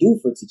liked them to do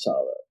for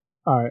T'Challa?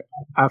 All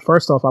right.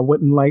 First off, I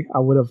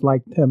would have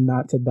liked him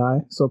not to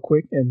die so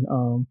quick. And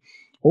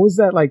what was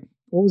that like?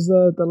 What was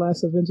the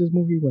last Avengers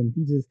movie when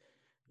he just,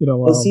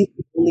 was he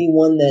the only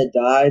one that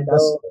died?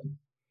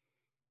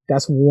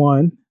 That's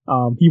one.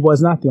 He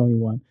was not the only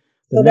one.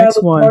 The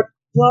next one, part of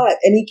the plot,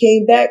 and he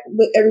came back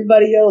with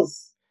everybody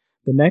else.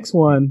 The next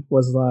one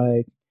was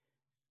like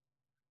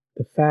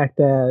the fact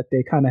that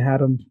they kind of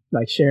had him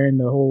like sharing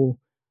the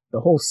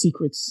whole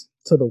secrets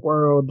to the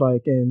world,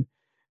 like, and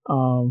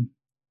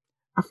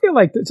I feel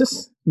like I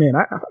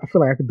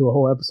feel like I could do a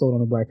whole episode on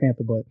the Black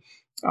Panther, but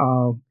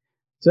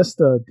just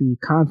the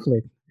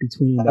conflict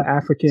between the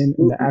African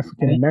and the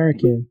African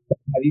American.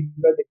 Have you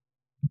read it?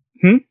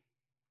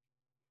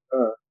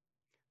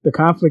 The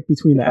conflict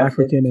between the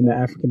African and the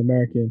African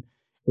American,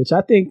 which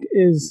I think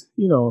is,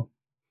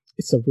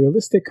 it's a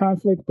realistic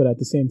conflict, but at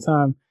the same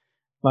time,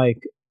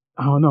 like,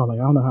 I don't know. Like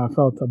I don't know how I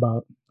felt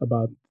about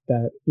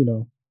that.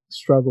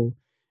 Struggle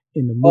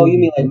in the Oh, you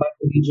mean movie. like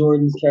Michael B.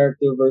 Jordan's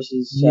character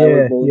versus Chadwick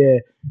Yeah, Boseman? yeah.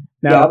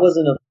 Yeah, I Now,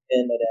 wasn't a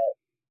fan of that.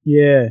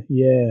 yeah,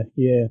 yeah,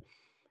 yeah.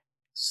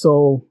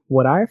 So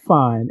what I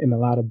find in a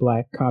lot of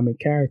black comic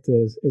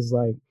characters is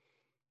like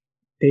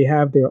they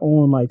have their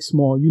own like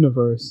small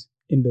universe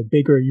in the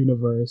bigger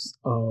universe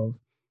of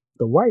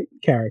the white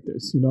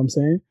characters. You know what I'm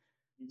saying?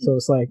 Mm-hmm. So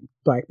it's like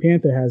Black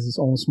Panther has its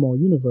own small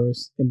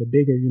universe in the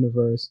bigger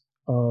universe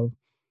of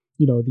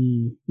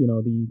the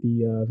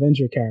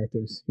Avenger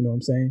characters. You know what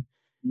I'm saying?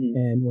 Mm-hmm.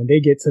 And when they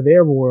get to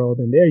their world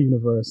and their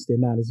universe, they're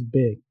not as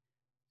big.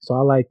 So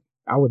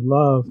I would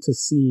love to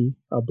see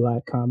a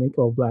black comic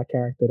or black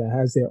character that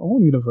has their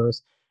own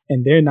universe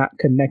and they're not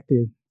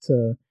connected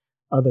to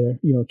other,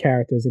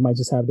 characters. They might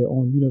just have their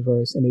own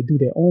universe and they do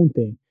their own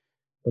thing,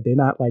 but they're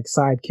not like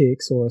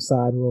sidekicks or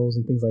side roles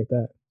and things like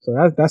that. So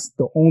that's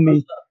the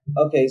only.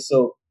 Okay,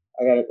 so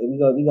we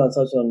gonna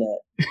touch on that.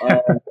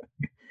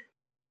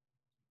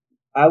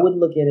 I would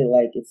look at it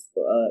like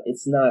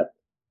it's not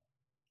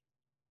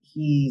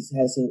he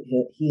has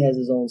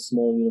his own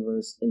small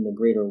universe in the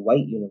greater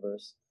white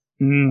universe.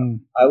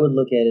 I would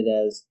look at it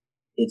as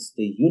it's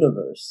the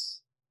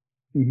universe,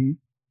 Mm-hmm.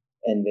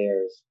 and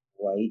there's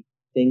white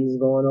things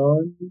going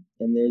on,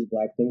 and there's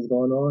black things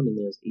going on, and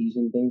there's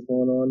Asian things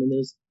going on, and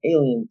there's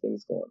alien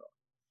things going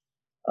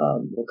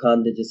on.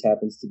 Wakanda just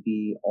happens to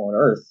be on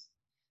Earth.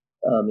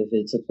 If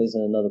it took place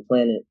on another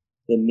planet,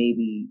 then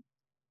maybe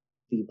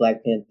the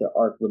Black Panther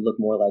arc would look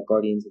more like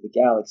Guardians of the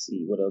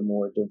Galaxy with a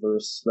more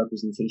diverse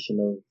representation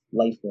of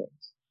life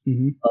forms.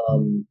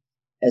 Mm-hmm.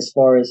 As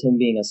far as him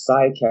being a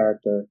side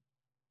character,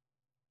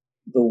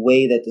 the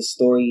way that the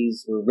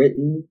stories were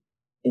written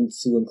and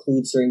to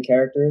include certain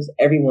characters,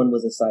 everyone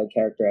was a side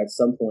character at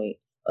some point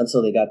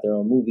until they got their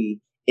own movie,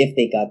 if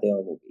they got their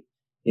own movie.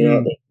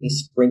 They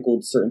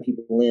sprinkled certain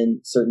people in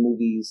certain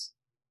movies,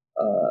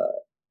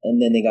 and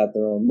then they got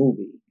their own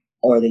movie,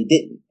 or they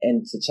didn't.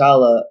 And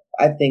T'Challa,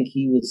 I think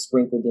he was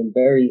sprinkled in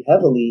very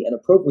heavily and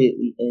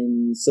appropriately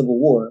in Civil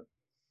War,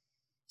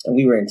 and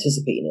we were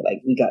anticipating it.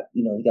 Like they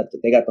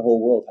got the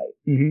whole world hype.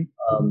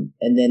 Mm-hmm.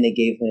 And then they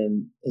gave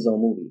him his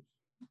own movie.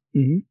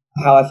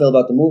 Mm-hmm. How I feel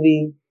about the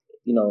movie,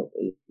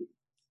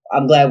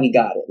 I'm glad we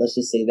got it. Let's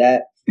just say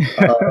that.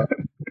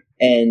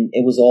 And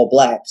it was all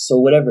black. So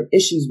whatever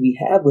issues we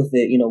have with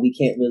it, we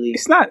can't really.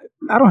 It's not.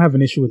 I don't have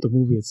an issue with the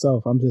movie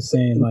itself. I'm just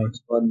saying, like,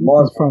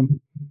 from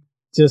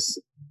just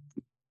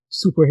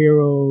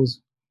superheroes,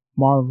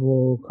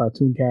 Marvel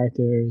cartoon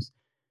characters,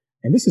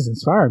 and this is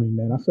inspiring me,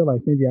 man. I feel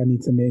like maybe I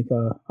need to make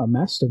a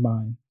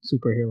mastermind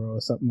superhero or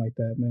something like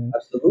that, man.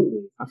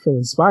 Absolutely. I feel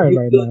inspired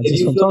right now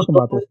just from talking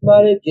about this.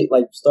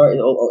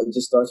 It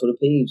just starts with a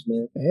page,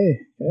 man. Hey,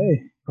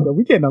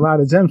 we getting a lot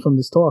of gems from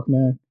this talk,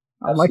 man.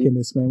 I'm liking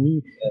this,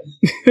 man.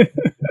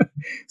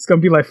 It's gonna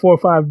be like 4 or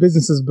 5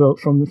 businesses built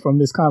from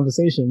this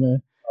conversation,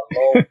 man.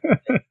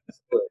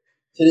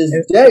 To this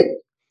day.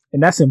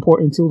 And that's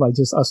important too, like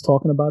just us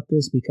talking about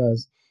this,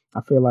 because I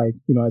feel like,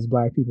 as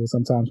black people,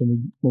 sometimes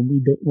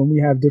when we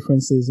have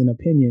differences in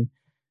opinion,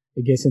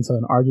 it gets into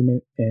an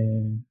argument,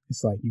 and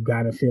it's like you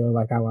gotta feel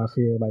like how I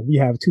feel. Like we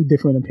have 2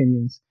 different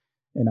opinions,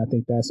 and I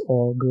think that's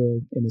all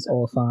good and it's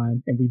all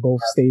fine. And we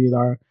both stated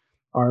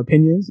our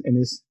opinions, and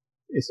it's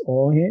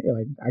all here.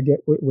 Like I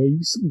get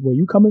where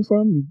you coming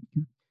from.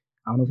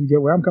 I don't know if you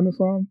get where I'm coming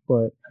from,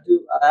 but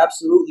I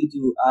absolutely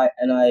do. I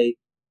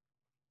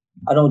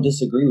don't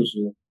disagree with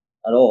you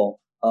at all.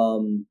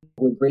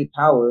 With great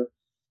power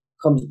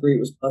comes great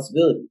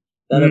responsibility.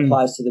 That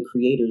applies to the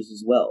creators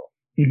as well.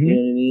 Mm-hmm. You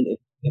know what I mean?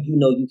 If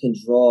you can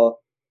draw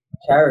a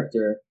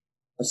character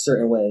a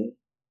certain way,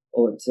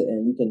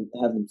 and you can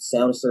have them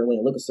sound a certain way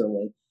and look a certain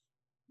way,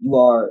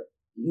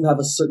 you have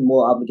a certain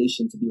moral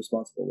obligation to be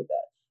responsible with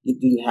that.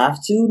 Do you have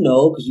to?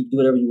 No, because you can do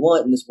whatever you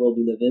want in this world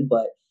we live in.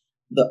 But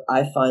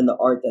I find the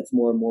art that's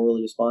more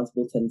morally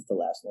responsible tends to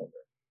last longer.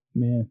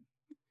 Man,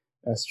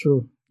 that's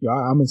true. Yeah,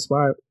 I'm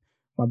inspired.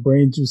 My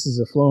brain juices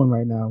are flowing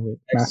right now with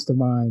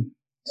Mastermind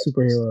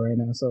superhero right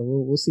now. So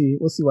we'll see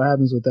what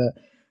happens with that.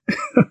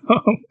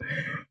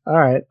 All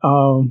right.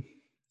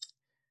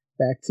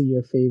 Back to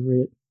your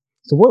favorite.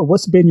 So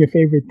what's been your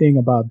favorite thing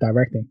about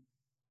directing?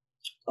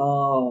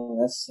 Oh,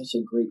 that's such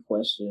a great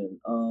question.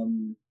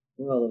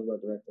 What I love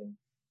about directing?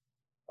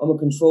 I'm a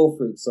control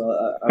freak, so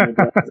I would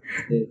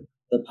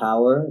the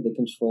power, the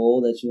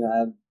control that you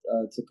have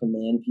to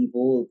command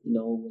people.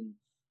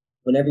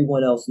 When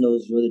everyone else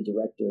knows you're the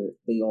director,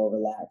 they all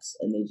relax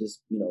and they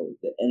just,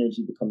 the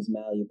energy becomes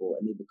malleable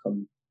and they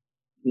become,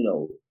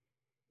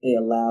 they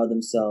allow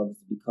themselves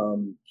to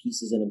become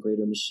pieces in a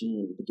greater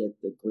machine to get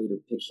the greater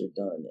picture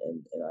done.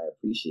 And I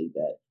appreciate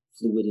that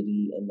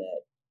fluidity and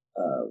that,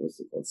 what's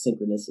it called?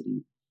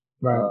 Synchronicity.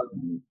 Right.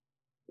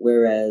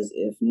 Whereas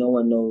if no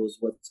one knows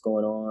what's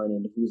going on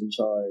and who's in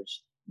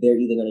charge, they're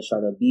either going to try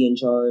to be in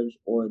charge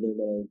or they're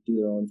going to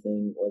do their own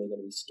thing or they're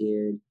going to be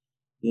scared,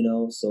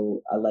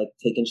 So I like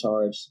taking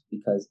charge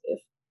because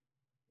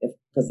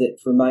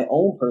for my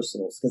own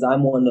personals, because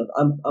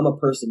I'm a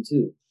person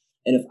too.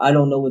 And if I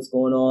don't know what's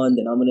going on,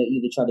 then I'm gonna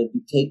either try to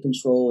take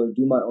control or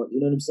do my own. You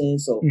know what I'm saying?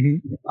 So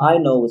if I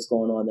know what's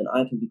going on, then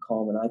I can be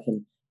calm and I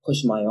can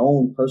push my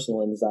own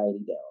personal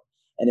anxiety down.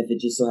 And if it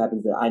just so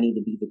happens that I need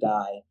to be the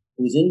guy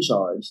who's in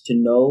charge to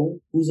know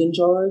who's in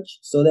charge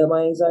so that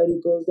my anxiety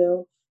goes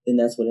down, then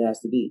that's what it has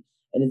to be.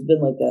 And it's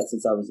been like that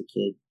since I was a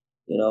kid.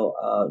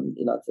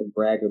 Not to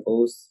brag or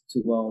boast,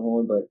 toot my own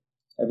horn, but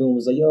everyone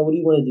was like, "Yo, what do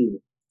you want to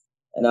do?"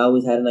 And I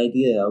always had an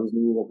idea. I always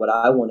knew what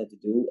I wanted to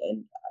do,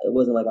 and it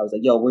wasn't like I was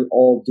like, "Yo, we're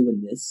all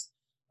doing this,"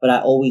 but I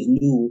always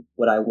knew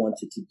what I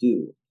wanted to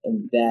do,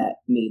 and that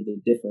made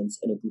the difference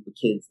in a group of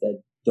kids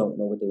that don't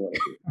know what they want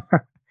to do.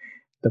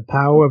 The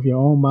power of your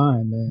own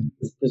mind, man.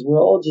 Because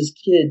we're all just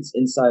kids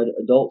inside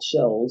adult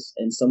shells,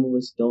 and some of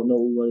us don't know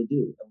what we want to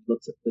do.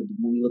 And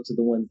we look to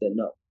the ones that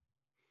know.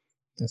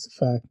 That's a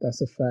fact.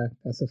 That's a fact.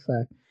 That's a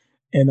fact.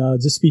 And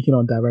just speaking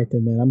on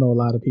directing, man, I know a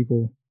lot of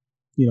people,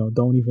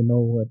 don't even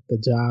know what the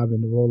job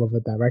and the role of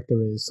a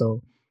director is.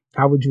 So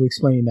how would you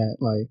explain that?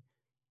 Like,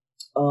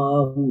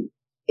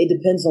 it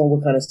depends on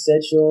what kind of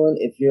set you're on.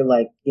 If you're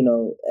like,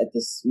 at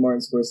the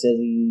Martin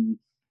Scorsese,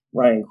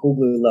 Ryan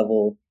Coogler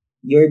level,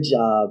 your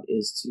job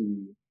is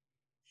to,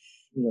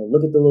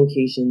 look at the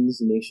locations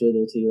and make sure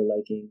they're to your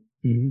liking.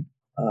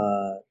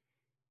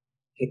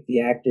 Pick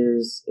the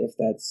actors if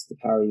that's the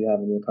power you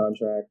have in your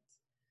contract.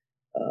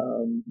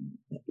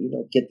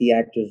 Get the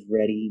actors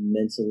ready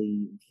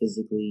mentally,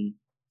 physically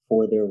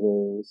for their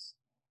roles,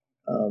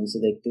 so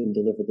they can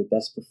deliver the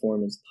best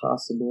performance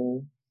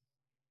possible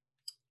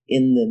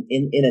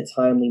in a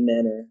timely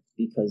manner,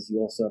 because you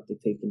also have to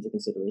take into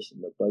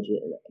consideration the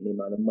budget and the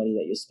amount of money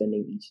that you're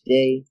spending each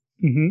day.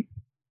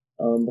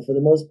 But for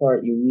the most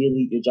part,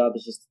 your job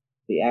is just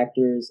the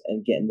actors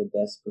and getting the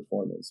best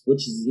performance,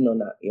 which is,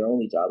 not your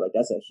only job. Like,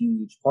 that's a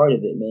huge part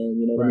of it, man.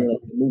 You know what I mean?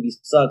 Like, the movie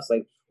sucks.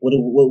 Like, what do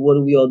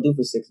we all do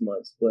for 6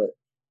 months? But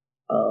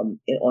on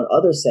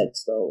other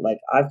sets, though,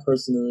 like, I've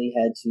personally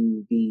had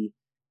to be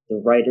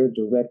the writer,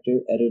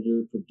 director,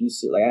 editor,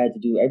 producer. Like, I had to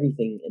do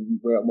everything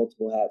and wear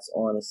multiple hats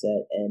on a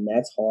set, and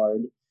that's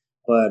hard.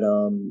 But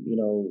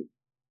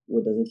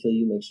what doesn't kill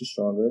you makes you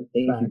stronger.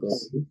 Thank you,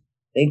 Goku.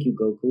 Thank you,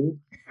 Goku.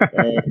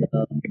 And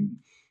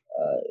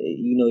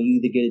you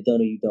either get it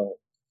done or you don't.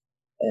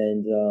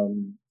 And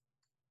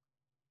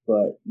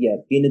but yeah,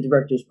 being a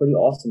director is pretty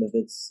awesome. If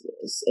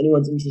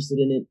anyone's interested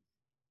in it,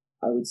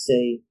 I would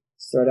say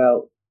start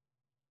out,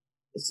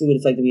 see what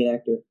it's like to be an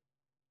actor,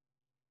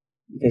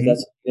 because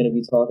that's who you're going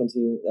to be talking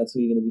to. That's who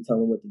you're going to be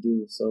telling what to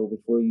do. So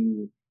before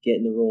you get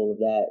in the role of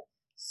that,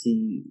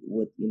 see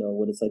what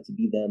it's like to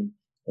be them,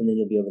 and then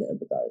you'll be able to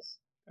empathize.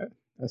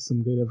 That's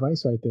some good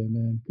advice right there,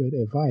 man. Good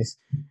advice.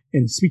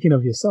 And speaking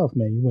of yourself,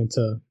 man, you went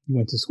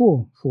to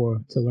school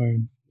to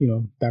learn,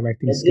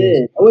 directing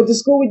skills. I went to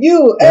school with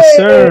you. Yes,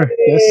 sir.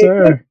 Yes,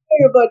 sir.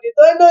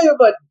 I know you,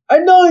 buddy. I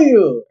know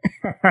you.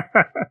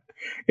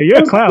 You're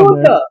a clown,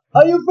 Sabunda. Man.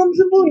 Are you from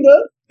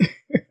Sabunda?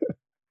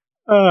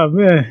 Oh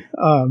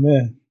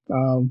man.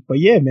 But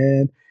yeah,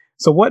 man.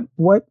 So what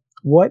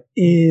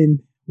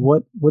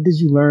did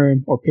you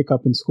learn or pick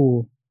up in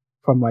school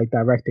from like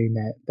directing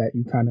that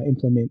you kind of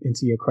implement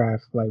into your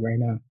craft like right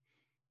now?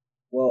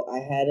 Well, I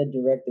had a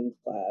directing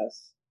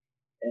class,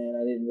 and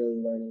I didn't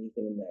really learn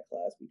anything in that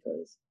class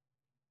because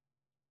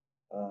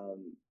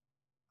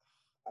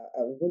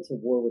I went to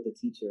war with the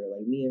teacher.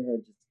 Like, me and her,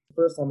 just the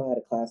first time I had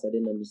a class I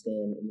didn't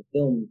understand in the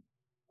film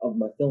of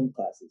my film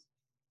classes.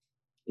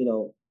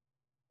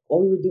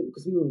 All we were doing,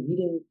 because we were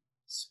reading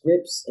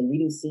scripts and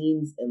reading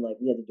scenes, and like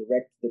we had to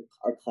direct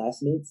our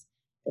classmates.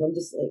 And I'm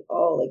just like,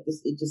 oh, like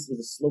this, it just was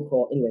a slow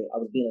crawl. Anyway, I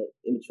was being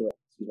immature.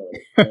 Me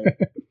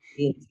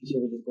and the teacher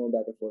were just going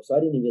back and forth. So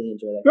I didn't really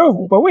enjoy that.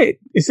 No, but wait,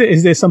 is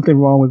there something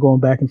wrong with going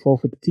back and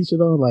forth with the teacher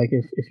though? Like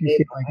if you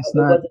feel like it's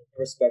not. It wasn't a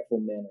respectful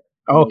manner.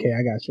 Okay,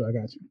 I got you. I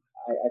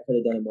could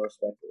have done it more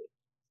respectfully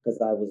because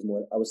I was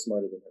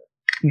smarter than her.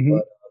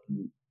 But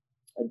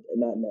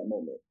not in that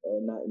moment, or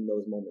not in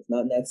those moments,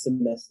 not in that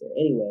semester.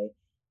 Anyway,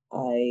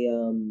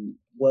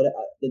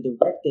 the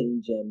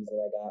directing gems that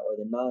I got, or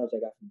the knowledge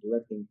I got from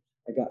directing,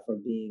 I got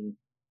from being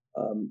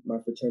my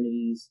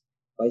fraternity's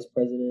vice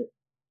president,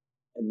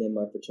 and then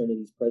my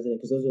fraternity's president,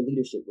 because those are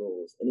leadership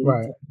roles. And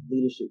any type of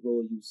leadership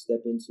role you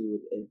step into,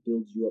 it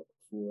builds you up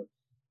for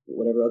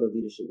whatever other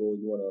leadership role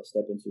you want to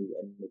step into,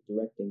 and the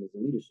directing is a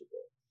leadership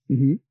role.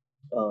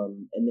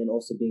 And then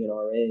also being an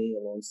RA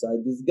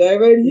alongside this guy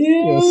right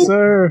here. Yes,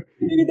 sir.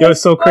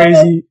 It's so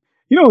crazy.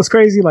 You know what's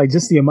crazy? Like,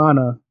 just the amount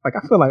of, like,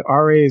 I feel like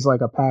RA is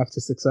like a path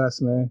to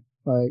success, man.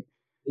 Like,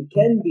 it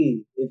can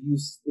be if you.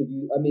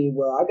 I mean,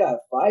 well, I got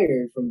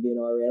fired from being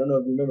RA. I don't know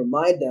if you remember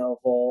my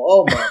downfall.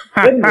 Oh my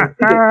goodness!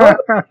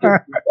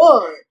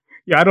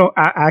 Yeah,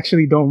 I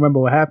actually don't remember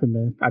what happened,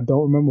 man. I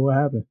don't remember what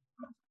happened.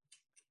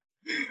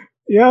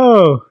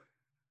 Yo,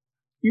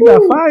 you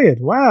got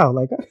fired. Wow,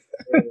 like.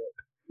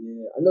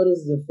 Yeah, I know this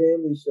is a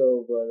family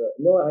show, but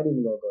no, I didn't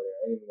even gonna go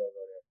there.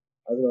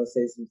 I was gonna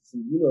say some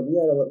we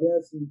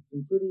had some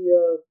pretty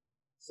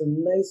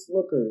some nice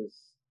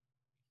lookers.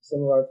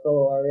 Some of our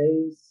fellow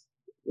RAs,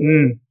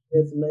 we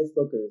had some nice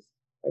lookers.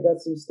 I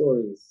got some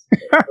stories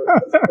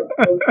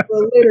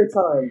for a later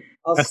time.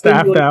 That's the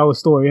after hour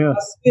story, huh?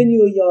 I'll spin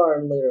you a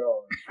yarn later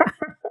on.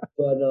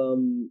 But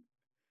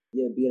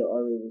yeah, being an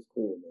RA was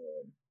cool,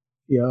 man.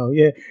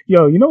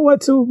 Yo, you know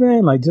what too,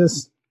 man? Like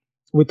just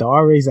with the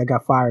RAs that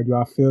got fired, yo,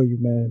 I feel you,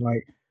 man.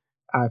 Like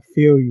I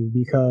feel you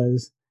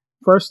because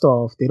first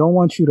off, they don't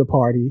want you to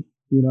party.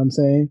 You know what I'm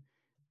saying?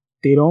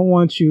 They don't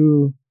want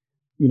you.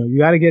 You know, you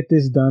got to get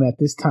this done at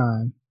this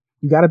time.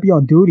 You got to be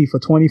on duty for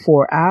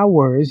 24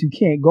 hours. You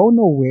can't go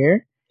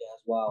nowhere. Yeah,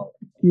 that's wild.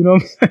 You know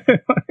what I'm saying?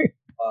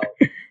 Wow.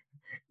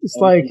 It's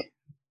and like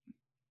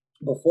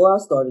before I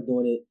started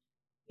doing it,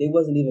 they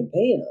wasn't even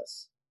paying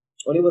us,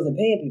 or they wasn't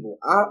paying people.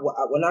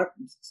 When I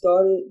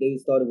started, they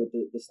started with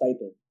the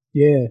stipend.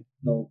 Yeah.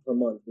 Per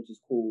month, which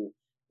is cool.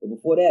 But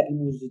before that,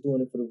 people was just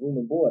doing it for the room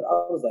and board.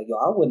 I was like, yo,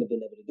 I wouldn't have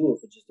been able to do it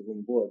for just the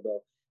room and board,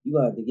 bro. You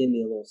gonna have to give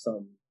me a little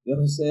something. You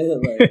know what I'm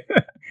saying? Like,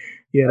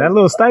 yeah, that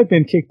little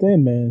stipend kicked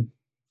in, man.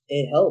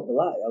 It helped a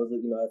lot. I was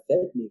like, it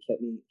fed me, kept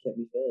me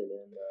fed,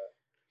 and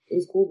it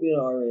was cool being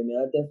an RA,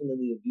 man. I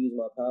definitely abused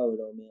my power,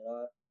 though, man.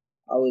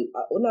 I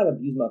would not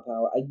abuse my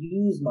power. I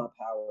use my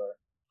power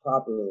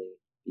properly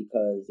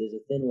because there's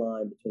a thin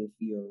line between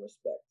fear and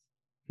respect.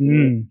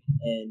 Mm.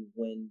 And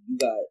when you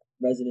got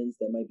residents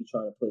that might be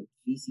trying to put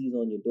feces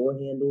on your door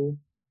handle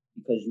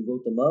because you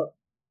wrote them up,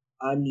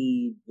 I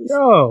need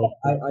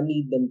I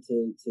need them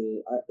to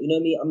you know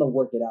what I mean? I'm gonna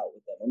work it out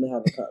with them. I'm gonna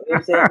have a you know what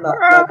I'm saying? I'm not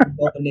gonna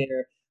go in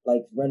there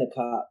like rent a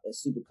cop, a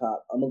super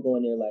cop. I'm gonna go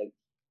in there like,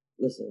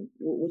 listen,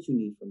 what you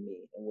need from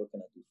me and what can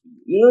I do for you?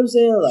 You know what I'm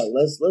saying? Like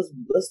let's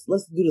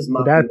do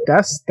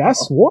this.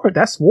 That's war.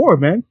 That's war,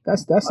 man.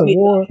 That's a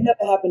war. It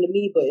never happened to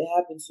me, but it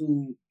happened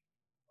to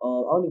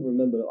I don't even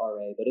remember the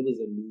RA, but it was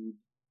a noob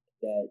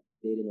that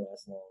they didn't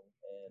last long.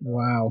 And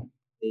wow.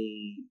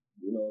 They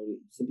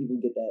some people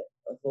get that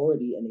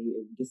authority and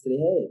it gets to their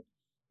head.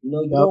 You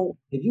don't,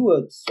 if you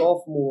a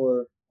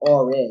sophomore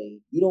RA,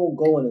 you don't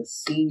go in a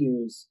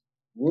senior's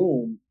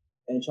room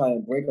and try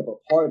and break up a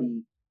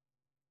party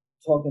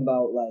talking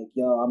about like,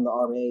 yo, I'm the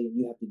RA and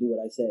you have to do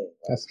what I say. Like,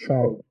 that's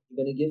true.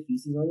 You're gonna get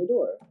feces on your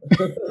door.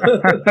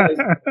 That's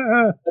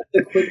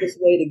the quickest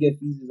way to get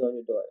feces on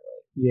your door. Like,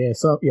 yeah,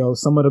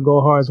 some of the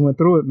go hards went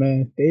through it,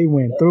 man. They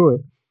went through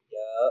it.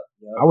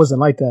 Yeah. I wasn't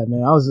like that,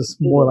 man. I was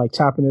just more like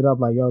chopping it up,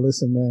 like, yo,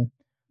 listen, man.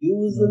 You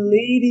was a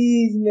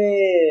ladies'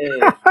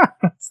 man.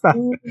 Stop.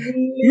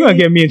 You're gonna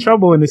get me in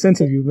trouble in this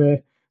interview,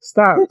 man.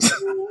 Stop.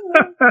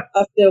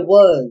 I said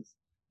was.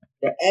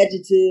 The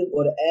adjective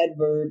or the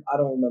adverb, I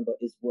don't remember.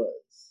 It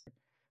was.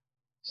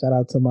 Shout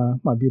out to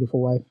my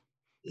beautiful wife.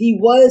 He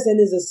was and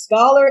is a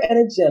scholar and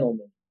a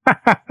gentleman.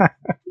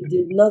 He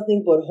did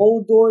nothing but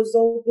hold doors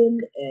open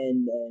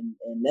and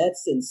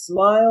that's and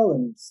smile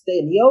and stay.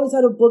 And he always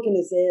had a book in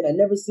his hand. I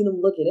never seen him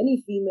look at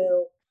any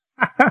female.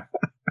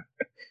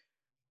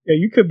 Yeah,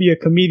 you could be a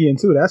comedian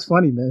too. That's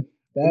funny, man.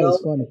 That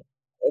is funny.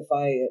 If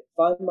I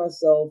find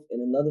myself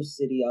in another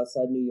city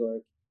outside New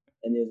York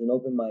and there's an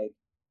open mic,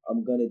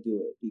 I'm gonna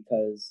do it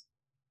because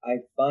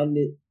I find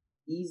it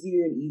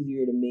easier and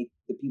easier to make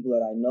the people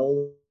that I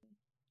know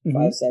 5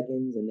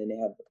 seconds and then they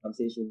have a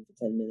conversation for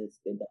 10 minutes,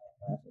 they're done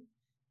laughing.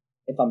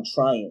 If I'm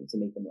trying to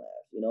make them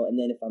laugh, and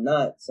then if I'm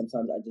not,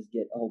 sometimes I just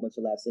get a whole bunch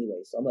of laughs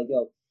anyway. So I'm like,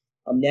 yo,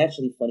 I'm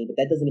naturally funny, but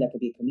that doesn't mean I can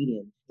be a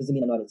comedian. Doesn't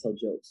mean I know how to tell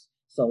jokes.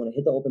 So I want to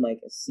hit the open mic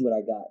and see what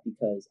I got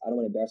because I don't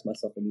want to embarrass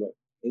myself in New York.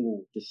 They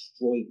will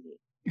destroy me.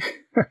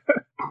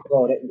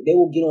 Bro, they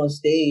will get on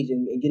stage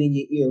and get in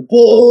your ear.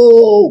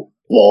 Boo!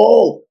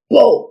 Boo!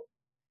 Boo!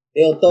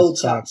 They'll throw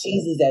chopped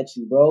cheeses at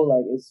you, bro.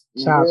 Like it's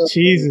chopped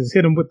cheeses.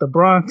 Hit them with the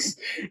Bronx.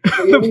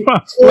 The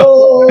Bronx.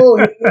 Oh,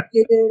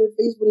 get there in the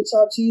face with a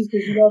chopped cheese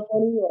because you're not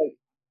funny. Like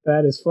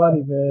that is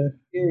funny, man.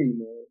 Scary,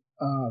 man.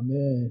 Oh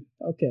man.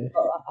 Okay.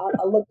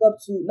 I look up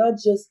to not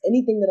just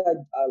anything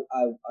that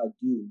I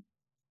do.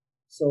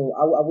 So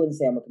I wouldn't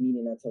say I'm a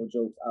comedian. I tell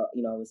jokes. I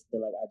always feel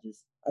like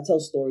I tell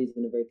stories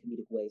in a very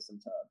comedic way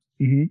sometimes.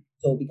 Mm-hmm.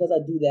 So because I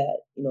do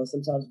that,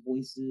 sometimes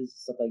voices,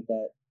 stuff like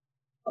that.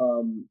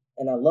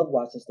 And I love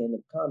watching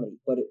stand-up comedy.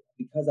 But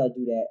because I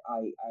do that,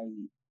 I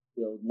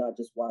will not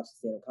just watch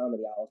stand-up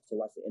comedy. I also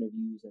watch the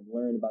interviews and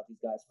learn about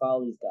these guys,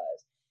 follow these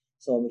guys.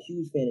 So I'm a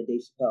huge fan of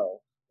Dave Chappelle,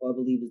 who I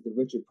believe is the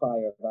Richard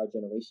Pryor of our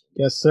generation.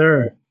 Yes,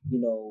 sir.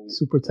 And,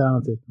 super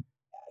talented.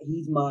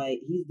 He's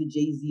the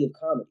Jay-Z of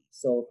comedy.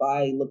 So if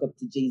I look up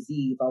to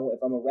Jay-Z,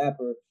 if I'm a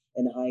rapper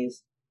and the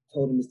highest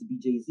totem is to be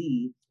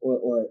Jay-Z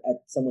or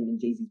at someone in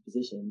Jay-Z's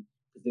position,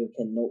 because there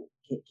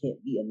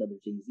can't be another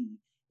Jay-Z,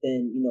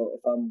 then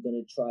if I'm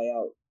gonna try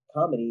out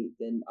comedy,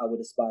 then I would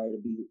aspire to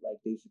be like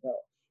Dave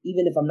Chappelle.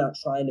 Even if I'm not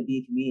trying to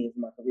be a comedian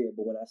for my career,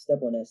 but when I step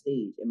on that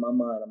stage, in my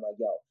mind, I'm like,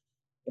 yo,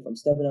 if I'm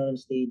stepping out on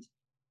the stage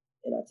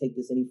and I take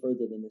this any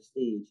further than the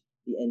stage,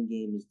 the end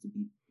game is to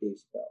be Dave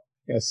Chappelle.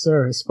 Yes,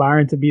 sir.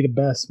 Aspiring to be the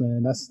best,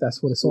 man. That's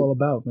what it's all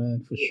about,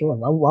 man, for sure.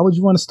 Why would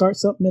you want to start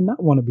something and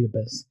not want to be the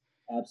best?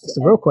 Absolutely. That's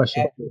the real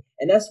question.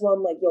 And that's why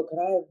I'm like, yo, could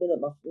I have been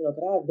a doctor?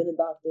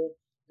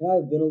 Could I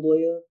have been a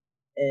lawyer?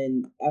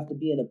 And after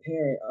being a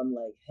parent, I'm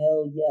like,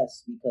 hell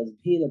yes, because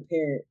being a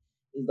parent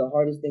is the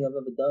hardest thing I've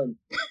ever done.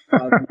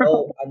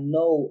 I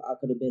know I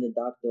could have been a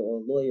doctor or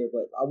a lawyer,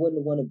 but I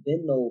wouldn't want to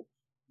been no,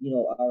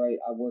 all right,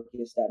 I work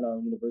at Staten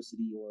Island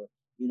University, or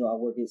I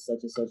work at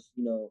such and such,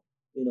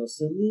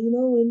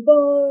 Celino and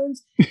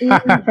Barnes and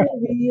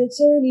Henry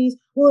attorneys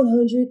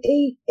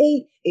 108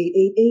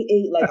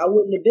 Like I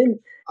wouldn't have been.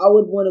 I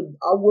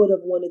would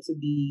have wanted to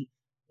be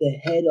the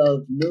head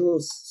of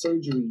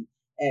neurosurgery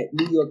at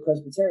New York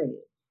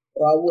Presbyterian,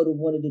 or I would have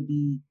wanted to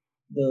be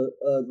the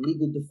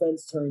legal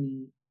defense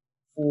attorney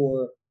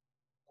for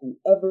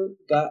whoever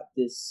got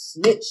this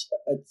snitch,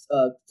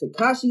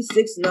 Tekashi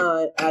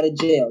 6ix9ine out of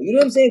jail. You know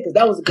what I'm saying? Because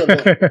that was a good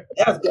lawyer.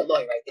 That was a good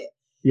lawyer right there.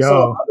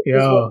 So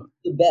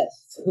the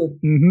best.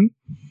 Mm-hmm.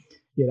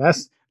 Yeah,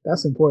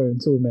 that's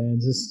important too, man.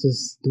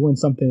 Just doing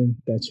something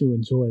that you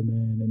enjoy,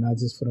 man, and not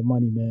just for the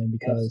money, man.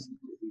 Because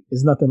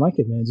it's nothing like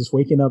it, man. Just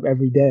waking up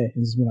every day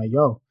and just being like,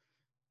 yo,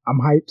 I'm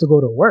hyped to go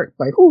to work.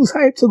 Like, who's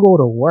hyped to go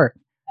to work?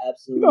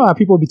 Absolutely. You know how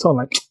people be talking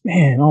like,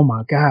 man, oh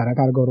my God, I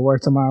got to go to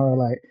work tomorrow.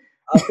 Like,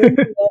 I've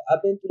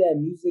been through that.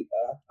 Music.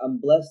 I'm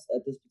blessed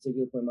at this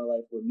particular point in my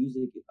life where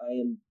music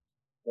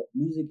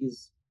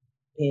is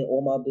paying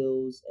all my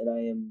bills, and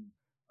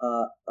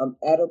I'm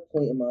at a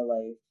point in my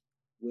life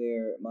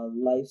where my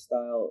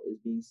lifestyle is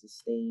being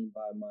sustained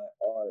by my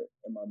art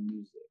and my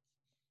music,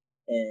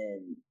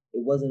 and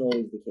it wasn't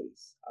always the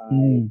case.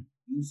 I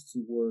used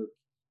to work.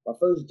 My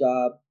first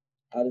job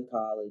out of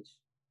college.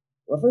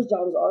 My first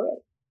job was RA.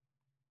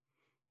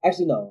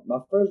 Actually, no. My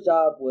first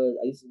job was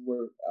I used to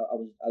work.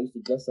 I used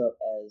to dress up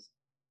as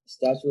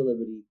Statue of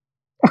Liberty,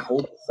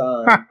 hold a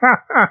sign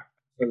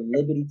for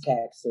Liberty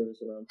Tax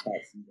Service around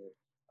tax season.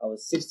 I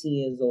was 16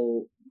 years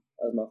old.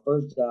 That was my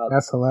first job.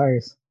 That's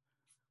hilarious.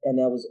 And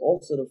that was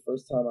also the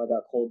first time I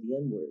got called the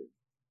N-word.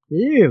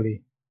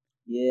 Really?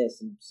 Yeah,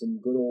 some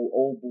good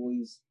old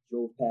boys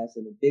drove past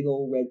in a big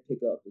old red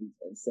pickup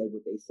and said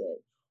what they said,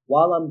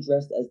 while I'm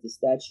dressed as the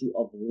Statue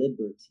of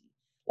Liberty.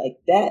 Like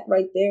that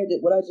right there, that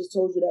what I just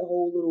told you, that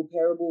whole little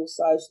parable,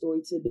 side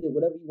story, tidbit,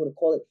 whatever you want to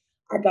call it,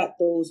 I got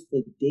those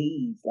for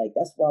days. Like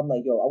that's why I'm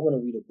like, yo, I want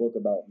to read a book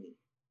about me,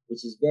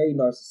 which is very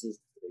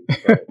narcissistic.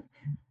 But,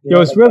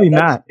 yo, it's really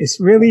not. It's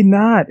really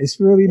not. It's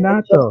really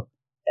not though.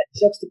 That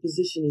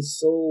juxtaposition is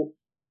so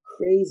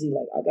crazy.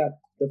 Like I got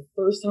the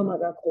first time I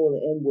got called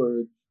the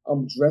N-word,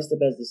 I'm dressed up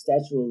as the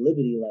Statue of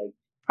Liberty. Like,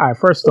 all right,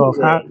 first off,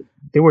 how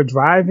they were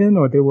driving,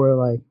 or they were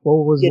like,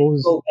 what was? They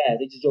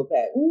just drove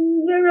past.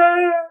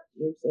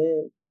 You know what I'm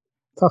saying?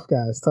 Tough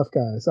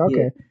guys.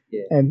 Okay.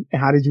 Yeah. And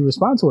how did you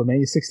respond to it, man?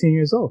 You're 16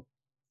 years old.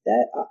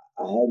 That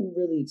I hadn't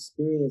really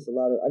experienced a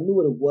lot of. I knew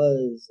what it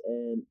was,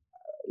 and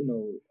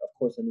of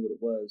course, I knew what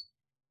it was,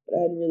 but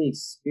I hadn't really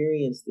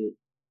experienced it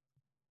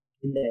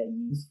in that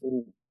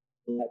youthful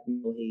black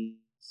male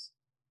haze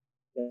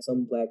that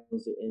some black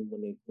males are in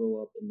when they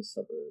grow up in the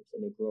suburbs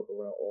and they grow up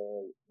around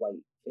all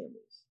white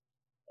families.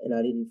 And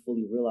I didn't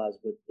fully realize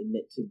what it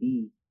meant to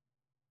be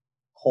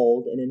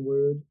called an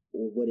N-word,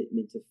 or what it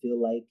meant to feel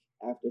like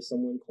after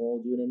someone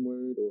called you an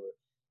N-word, or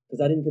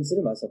because I didn't consider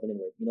myself an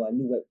N-word. I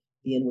knew what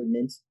the N-word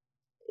meant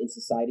in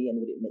society. I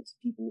knew what it meant to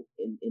people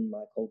in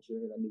my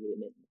culture, and I knew what it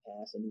meant in the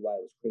past. I knew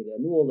why it was created.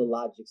 I knew all the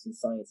logics and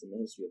science and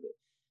the history of it.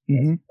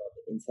 Mm-hmm.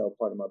 The intel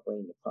part of my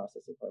brain, the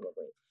processing part of my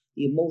brain.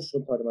 The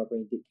emotional part of my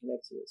brain did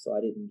connect to it, so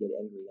I didn't get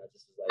angry. I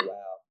just was like,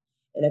 wow.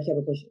 And I kept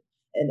it pushing.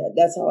 And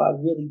that's how I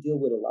really deal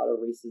with a lot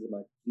of racism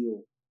I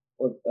feel,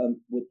 or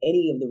with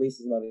any of the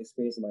racism I've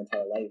experienced in my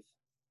entire life.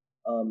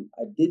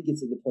 I did get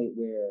to the point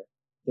where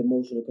the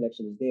emotional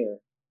connection is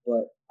there,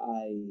 but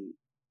I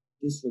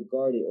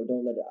disregard it or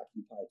don't let it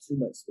occupy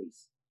too much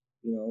space.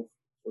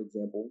 For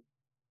example,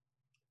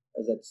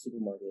 I was at the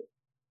supermarket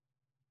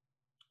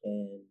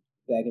and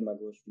bagging my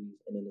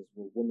groceries, and then there's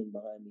a woman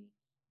behind me,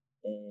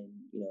 and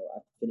I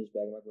finished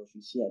bagging my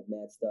groceries. She had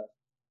mad stuff,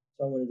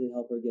 so I wanted to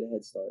help her get a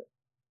head start.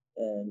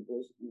 And it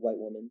was a white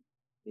woman,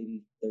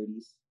 maybe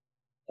 30s,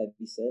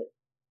 heavy set,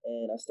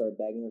 and I started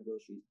bagging her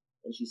groceries,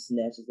 and she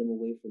snatches them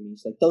away from me.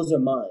 She's like, "Those are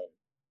mine,"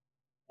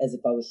 as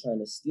if I was trying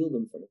to steal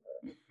them from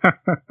her.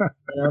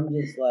 And I'm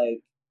just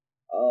like,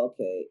 oh,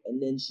 okay. And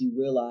then she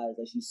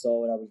realized, like, she saw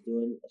what I was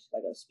doing,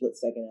 like a split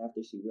second after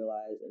she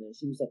realized, and then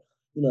she was like,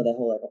 that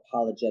whole like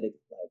apologetic,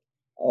 like,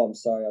 "Oh, I'm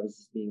sorry, I was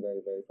just being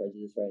very, very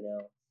prejudiced right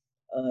now."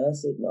 And I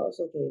said, "No,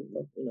 it's okay.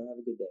 Have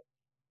a good day."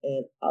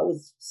 And I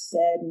was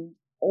saddened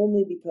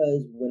only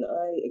because when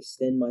I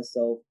extend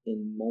myself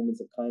in moments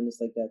of kindness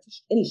like that to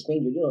any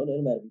stranger, no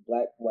matter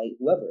black, white,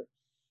 whoever,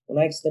 when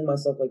I extend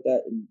myself like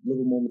that in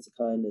little moments of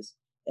kindness,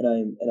 and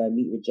I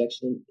meet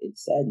rejection, it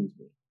saddens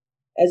me,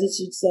 as it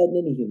should sadden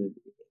any human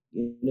being.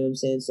 You know what I'm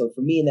saying? So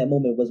for me, in that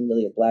moment, it wasn't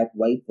really a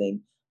black-white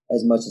thing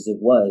as much as it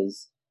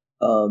was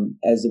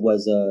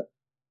a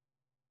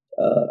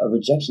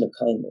rejection of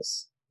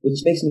kindness,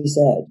 which makes me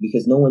sad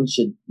because no one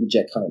should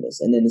reject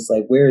kindness. And then it's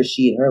like, where is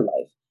she in her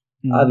life?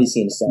 Mm-hmm.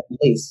 Obviously in a sad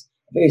place,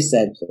 a very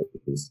sad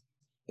place,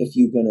 if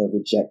you're going to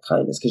reject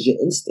kindness, because your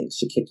instincts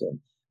should kick in,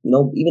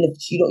 even if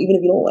you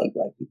don't like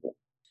black people.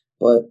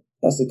 But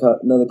that's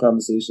another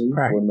conversation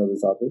for another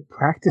topic.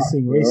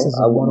 Practicing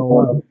racism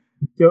 101.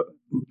 Yo,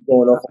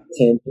 going off on a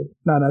tangent.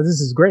 No, this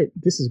is great.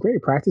 This is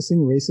great. Practicing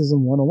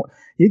racism 101.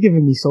 You're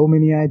giving me so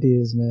many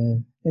ideas,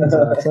 man.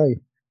 Enzo, I tell you,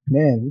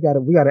 man, we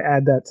gotta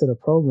add that to the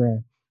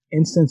program.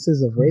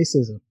 Instances of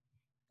racism.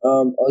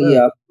 Oh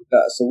yeah, I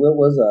forgot. So where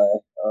was I?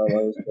 I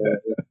was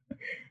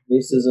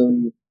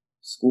racism,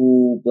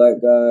 school, black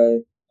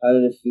guy. How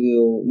did it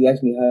feel? You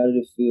asked me how did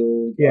it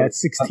feel. Yeah, at My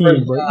first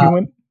 16, but you job.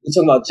 went. We're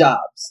talking about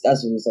jobs.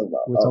 That's what we're talking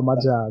about. We're talking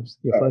about jobs.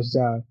 Your Right. first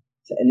job.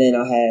 And then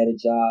I had a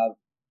job.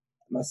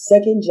 My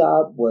second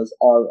job was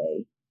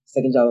RA.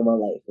 Second job of my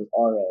life was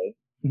RA.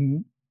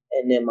 Mm-hmm.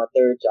 And then my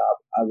third job,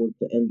 I worked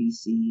for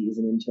NBC as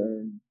an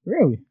intern.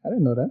 Really? I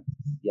didn't know that.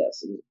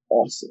 Yes, it was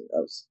awesome.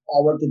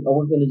 I worked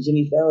on the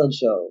Jimmy Fallon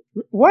show.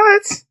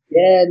 What?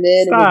 Yeah,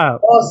 man, Stop.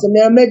 it was awesome.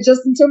 Man, I met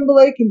Justin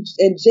Timberlake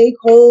and J.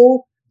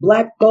 Cole,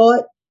 Black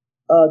Thought,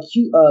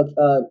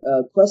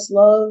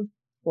 Questlove.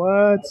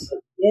 What?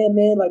 Yeah,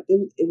 man, like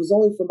it was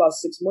only for about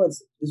 6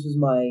 months. This was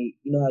my,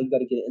 you know how you got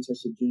to get an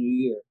internship junior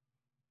year.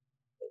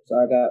 So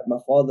my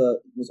father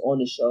was on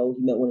the show.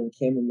 He met one of the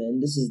cameramen.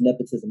 This is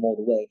nepotism all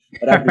the way.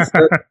 But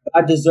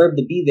I deserve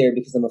to be there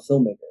because I'm a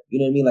filmmaker. You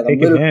know what I mean? Like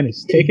Take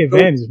advantage. Take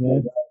advantage,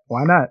 man.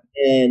 Why not?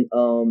 And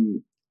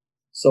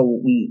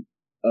so he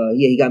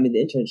got me the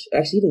internship.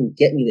 Actually, he didn't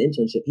get me the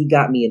internship. He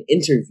got me an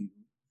interview.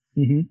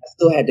 Mm-hmm. I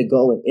still had to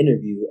go and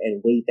interview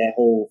and wait that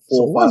whole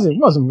 4 or 5. So it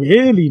wasn't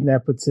really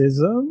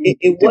nepotism.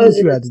 It was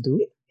what you had to do.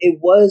 It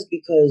was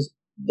because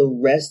the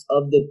rest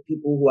of the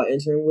people who I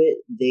interned with,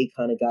 they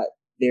kind of got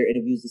their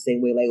interviews the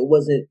same way. Like it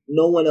wasn't.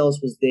 No one else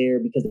was there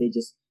because they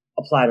just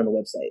applied on the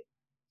website.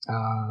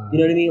 You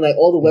know what I mean? Like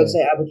all the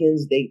website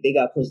applicants, they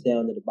got pushed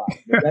down to the bottom.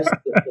 The rest,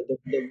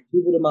 the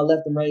people to my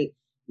left and right,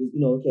 you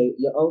know, okay,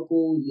 your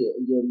uncle,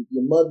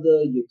 your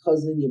mother, your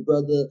cousin, your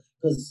brother,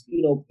 because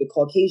you know the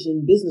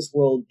Caucasian business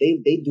world, they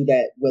do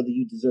that whether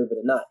you deserve it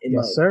or not. In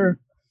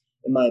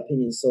my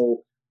opinion,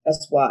 so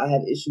that's why I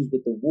have issues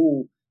with the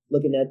Wu.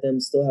 Looking at them,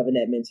 still having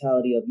that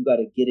mentality of you got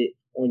to get it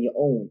on your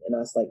own, and I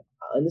was like,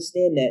 I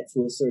understand that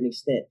to a certain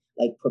extent.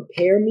 Like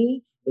prepare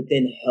me, but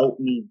then help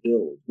me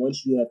build.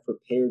 Once you have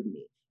prepared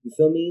me. You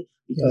feel me?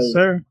 Because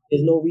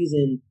there's no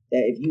reason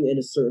that if you in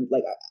a certain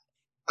like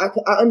I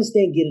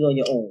understand get it on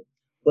your own,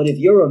 but if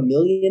you're a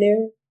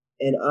millionaire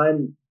and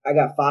I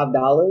got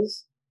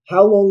 $5,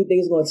 how long do you think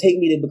it's going to take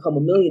me to become a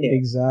millionaire?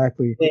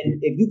 Exactly. When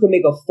if you can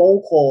make a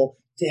phone call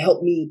to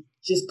help me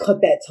just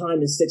cut that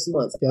time in 6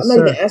 months, yes, I'm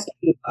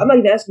not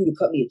even asking you to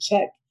cut me a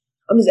check.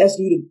 I'm just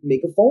asking you to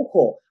make a phone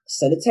call,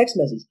 send a text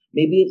message,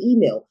 maybe an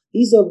email.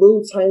 These are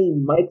little tiny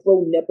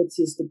micro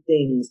nepotistic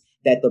things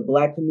that the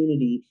black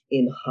community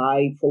in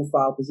high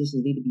profile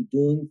positions need to be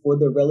doing for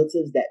their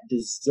relatives that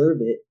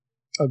deserve it.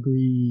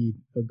 Agreed.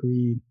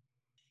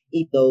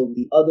 Even though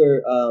the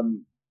other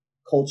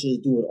cultures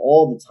do it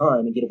all the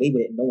time and get away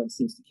with it and no one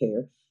seems to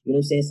care. You know what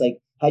I'm saying? It's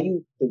like how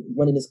you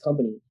running this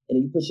company and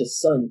then you put your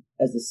son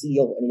as the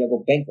CEO and then you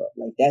go bankrupt.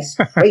 Like that's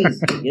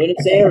crazy. You know what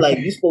I'm saying? Like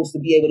you're supposed to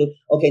be able to,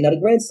 okay, now the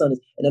grandson is,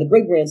 and then the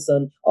great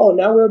grandson, oh,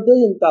 now we're $1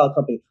 billion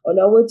company. Oh,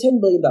 now we're a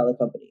 $10 billion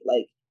company.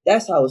 Like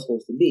that's how it's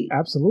supposed to be.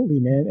 Absolutely,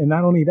 man. And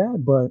not only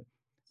that, but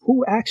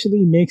who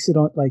actually makes it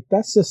on, like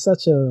that's just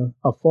such a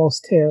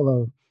false tale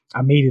of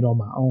I made it on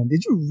my own.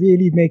 Did you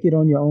really make it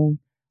on your own?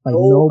 Like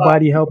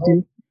nobody helped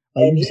you?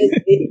 Like, and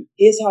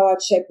here's how I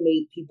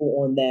checkmate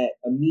people on that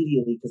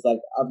immediately, because like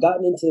I've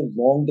gotten into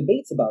long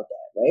debates about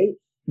that, right?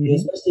 Mm-hmm. You know,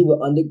 especially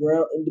with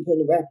underground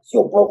independent rappers.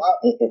 Yo, bro,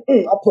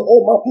 I put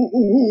all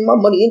my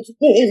money into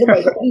it.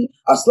 Nobody helped me.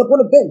 I slept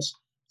on a bench.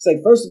 It's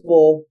like, first of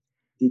all,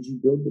 did you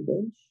build the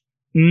bench?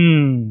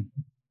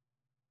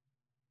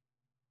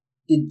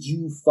 Did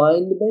you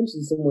find the bench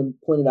and someone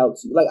pointed out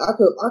to you? Like I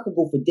could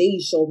go for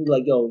days showing people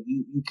like, yo,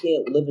 you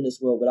can't live in this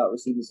world without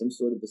receiving some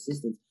sort of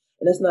assistance.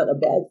 And that's not a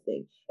bad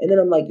thing. And then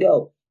I'm like,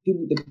 yo,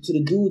 people to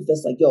the dudes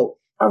that's like, yo,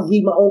 I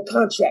read my own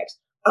contracts.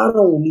 I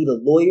don't need a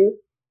lawyer.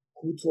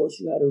 Who taught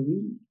you how to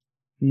read?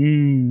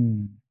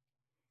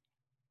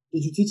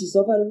 Did you teach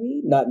yourself how to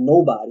read? Not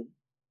nobody.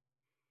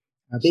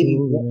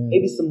 Absolutely,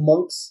 maybe some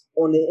monks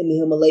in the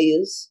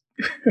Himalayas.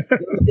 You know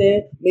what I'm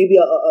saying? Maybe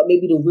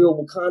the real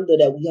Wakanda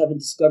that we haven't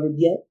discovered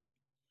yet.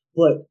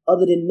 But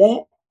other than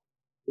that,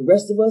 the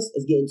rest of us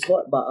is getting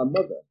taught by our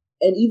mother.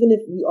 And even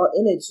if we are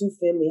in a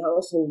 2-family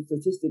household,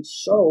 statistics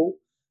show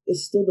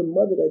it's still the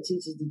mother that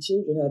teaches the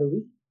children how to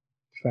read.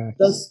 Facts.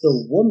 Thus,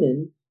 the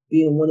woman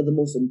being one of the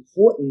most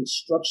important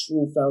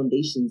structural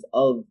foundations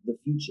of the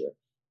future.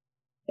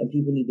 And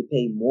people need to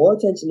pay more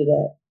attention to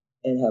that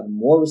and have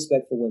more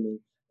respect for women,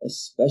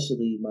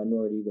 especially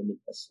minority women,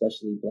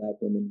 especially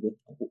black women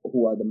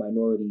who are the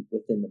minority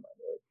within the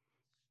minority.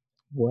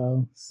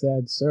 Well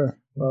said, sir.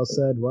 Well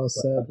said.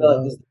 I feel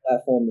like this is the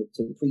platform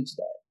to preach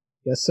that.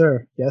 Yes,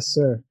 sir.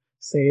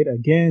 Say it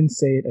again,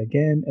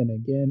 and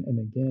again, and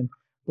again.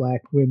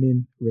 Black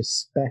women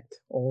respect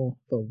all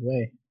the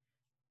way.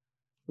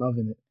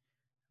 Loving it.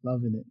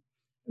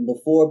 And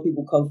before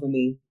people come for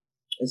me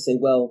and say,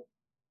 well,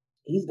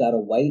 he's got a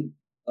white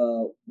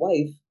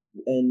wife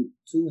and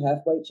 2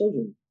 half-white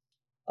children.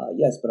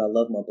 Yes, but I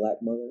love my black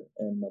mother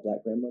and my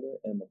black grandmother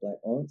and my black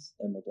aunts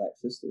and my black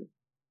sister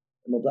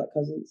and my black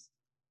cousins.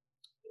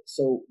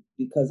 So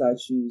because I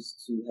choose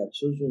to have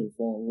children and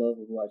fall in love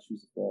with who I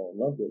choose to fall in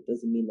love with,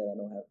 doesn't mean that I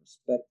don't have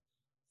respect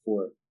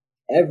for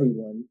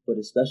everyone, but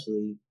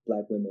especially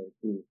Black women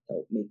who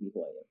help make me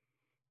who I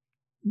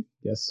am.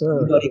 Yes, You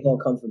sir. know they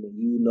gonna come for me.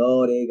 You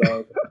know they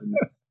gonna come for me.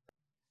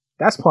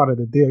 That's part of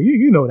the deal.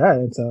 You know that,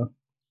 and so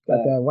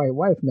got that white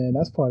wife, man.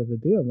 That's part of the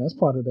deal, man. That's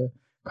part of the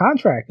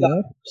contract,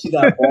 man. She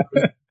got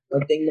bars.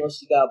 One thing though,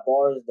 she got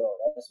bars though.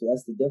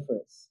 That's the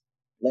difference.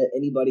 Let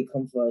anybody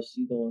come for us,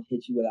 she gonna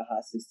hit you with a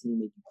hot 16,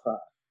 make you cry.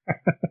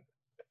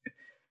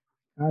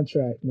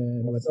 Contract,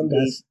 man. But some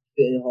days she's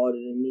hitting harder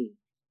than me.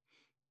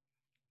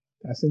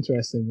 That's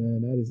interesting,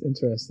 man. That is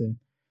interesting.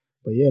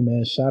 But yeah,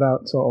 man, shout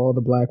out to all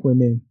the Black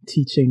women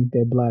teaching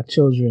their Black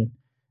children,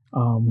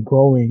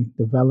 growing,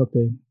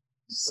 developing,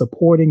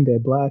 supporting their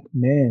Black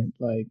men.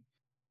 Like,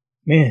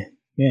 man.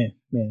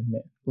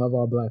 Love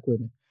our Black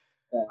women.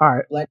 All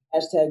right. Black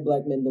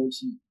men don't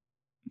cheat.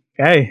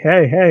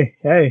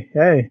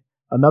 Hey.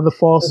 Another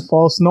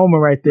false Noma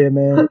right there,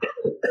 man.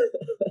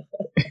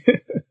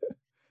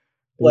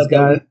 What,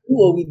 that we do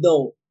or we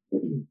don't?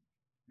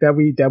 That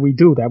we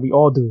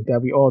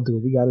all do.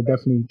 We gotta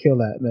definitely kill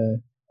that,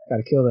 man.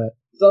 Gotta kill that.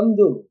 Some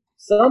do.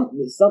 Some.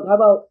 How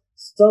about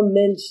some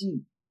men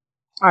cheat?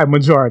 All right,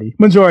 majority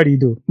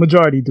do.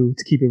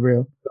 To keep it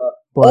real.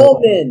 But,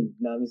 all men.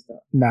 Nah, let me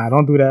stop. Nah,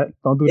 don't do that.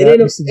 It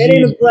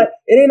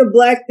ain't a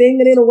black thing.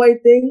 It ain't a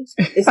white thing.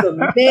 It's a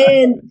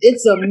man.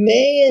 It's a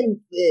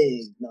man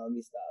thing. No, let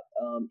me stop.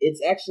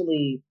 It's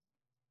actually,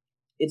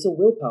 it's a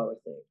willpower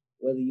thing.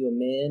 Whether you're a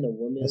man, a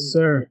woman. Yes,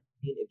 sir.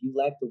 If you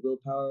lack the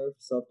willpower,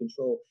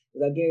 self-control,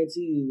 because I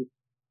guarantee you,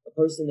 a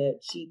person that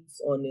cheats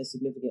on their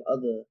significant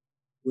other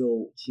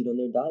will cheat on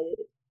their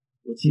diet,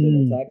 will cheat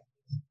on their taxes,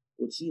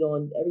 will cheat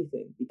on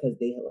everything because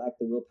they lack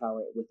the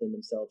willpower within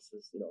themselves for,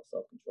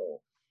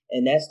 self-control.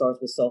 And that starts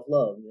with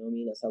self-love. You know what I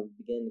mean? That's how we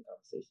begin the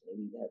conversation.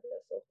 They need to have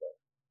that self-love.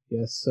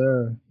 Yes,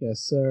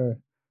 sir.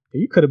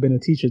 You could have been a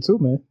teacher too,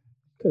 man.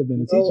 Could have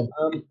been a teacher.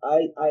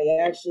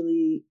 I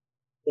actually,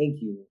 thank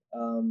you.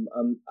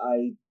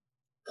 I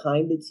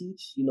kind of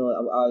teach.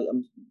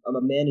 I'm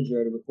a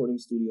manager at a recording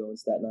studio in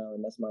Staten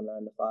Island. That's my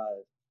 9 to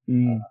 5.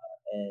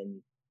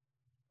 And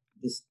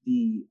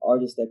the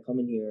artists that come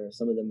in here,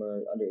 some of them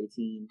are under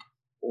 18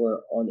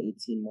 or on the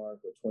 18 mark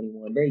or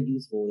 21. Very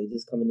useful. They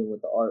just come in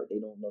with the art. They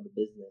don't know the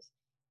business.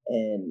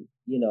 And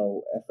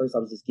at first I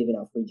was just giving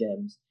out free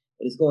gems,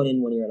 but it's going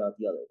in one ear and out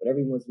the other. But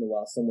every once in a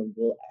while, someone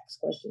will ask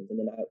questions, and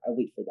then I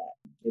wait for that,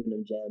 giving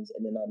them gems,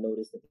 and then I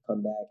notice that they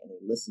come back and they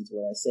listen to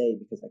what I say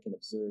because I can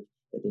observe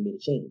that they made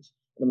a change.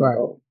 And I'm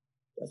like, oh,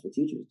 that's what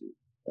teachers do.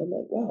 And I'm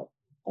like, wow,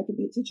 I could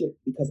be a teacher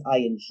because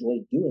I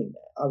enjoy doing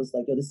that. I was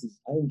like, yo,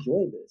 I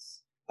enjoy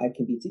this. I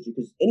can be a teacher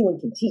because anyone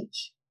can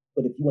teach,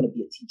 but if you want to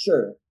be a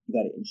teacher, you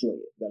got to enjoy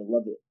it. You got to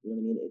love it. You know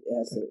what I mean? It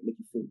has to make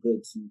you feel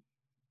good to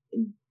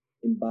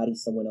embody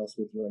someone else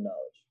with your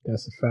knowledge.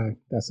 That's a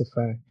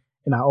fact.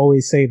 And I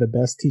always say the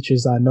best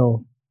teachers I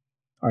know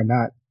are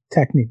not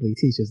technically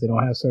teachers. They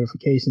don't have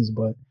certifications,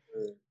 but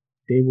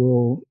they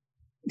will.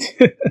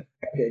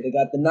 They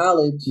got the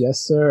knowledge. Yes,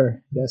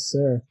 sir.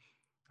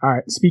 All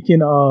right.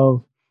 Speaking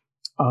of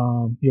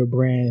your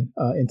brand,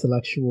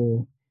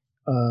 intellectual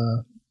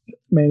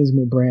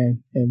management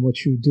brand, and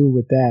what you do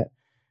with that,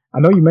 I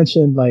know you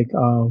mentioned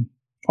on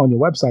your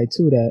website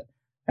too that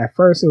at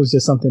first it was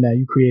just something that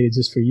you created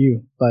just for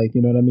you,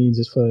 you know what I mean,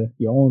 just for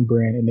your own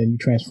brand, and then you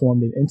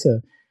transformed it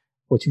into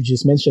what you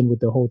just mentioned with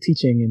the whole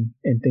teaching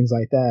and things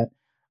like that.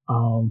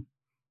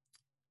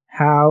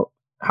 How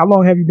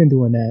long have you been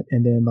doing that?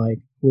 And then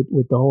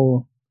with the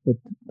whole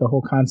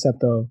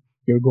concept of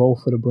your goal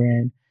for the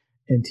brand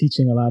and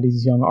teaching a lot of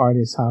these young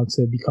artists how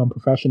to become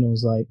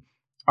professionals,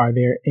 are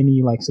there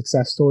any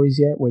success stories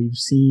yet where you've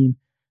seen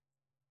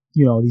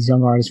these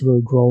young artists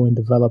really grow and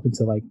develop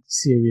into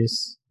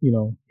serious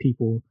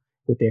people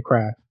with their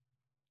craft?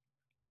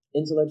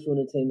 Intellectual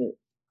entertainment,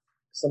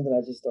 something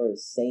I just started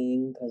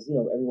saying because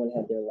everyone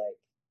had their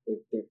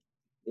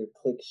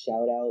click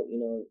shout out. It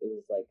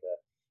was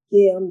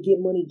yeah, I'm Get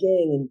Money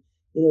Gang, and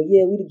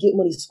yeah, we the Get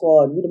Money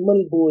Squad, we the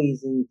Money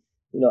Boys, and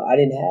I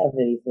didn't have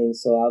anything,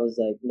 so I was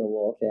like,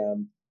 well, okay,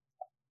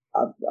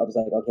 I was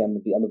like, okay, I'm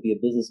gonna be a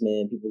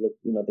businessman. People look,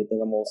 they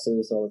think I'm all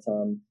serious all the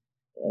time,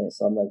 and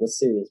so I'm like, what's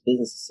serious?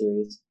 Business is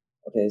serious.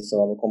 Okay, so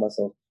I'm gonna call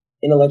myself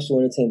intellectual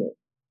entertainment.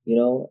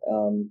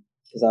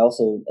 Because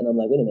and I'm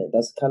like, wait a minute,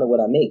 that's kind of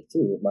what I make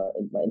too. My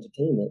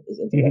entertainment is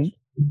intellectual.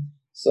 Mm-hmm.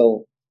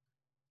 So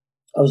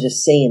I was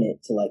just saying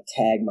it to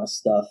tag my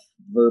stuff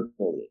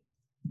verbally.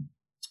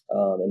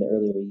 In the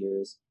earlier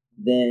years.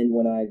 Then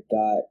when I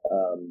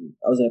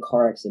was in a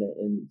car accident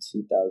in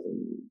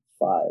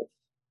 2005,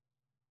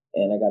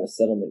 and I got a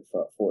settlement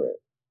for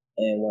it.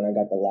 And when I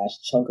got the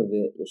last chunk of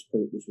it, which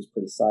was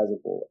pretty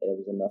sizable, it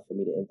was enough for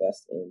me to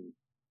invest in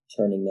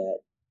turning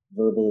that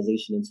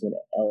verbalization into an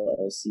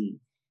LLC.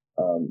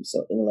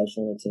 So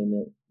Intellectual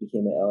Entertainment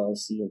became an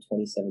LLC in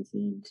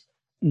 2017.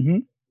 Mm-hmm.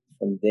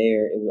 From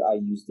there, I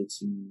used it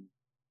to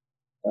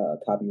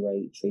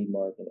copyright,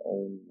 trademark, and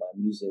own my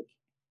music.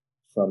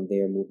 From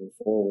there moving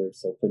forward,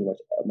 so pretty much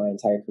my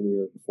entire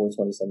career before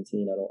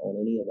 2017, I don't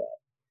own any of that.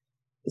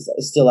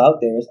 it's still out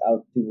there. It's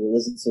out. People will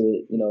listen to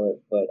it,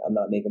 but I'm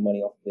not making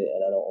money off of it,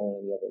 and I don't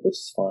own any of it, which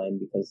is fine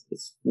because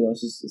it's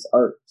it's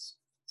art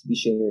to be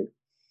shared.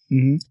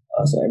 Mm-hmm.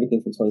 So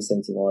everything from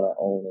 2017 on, I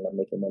own, and I'm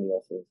making money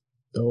off of.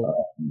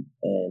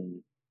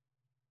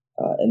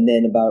 And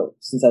then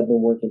since I've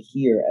been working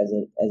here as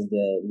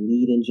the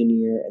lead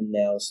engineer and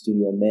now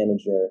studio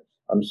manager,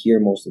 I'm here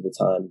most of the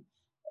time.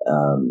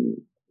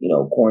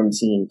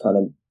 Quarantine kind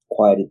of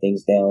quieted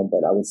things down,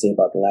 but I would say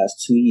about the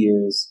last 2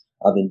 years,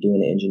 I've been doing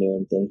the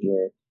engineering thing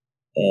here,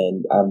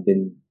 and I've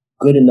been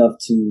good enough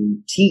to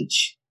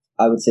teach,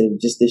 I would say,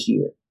 just this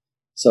year.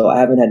 So I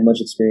haven't had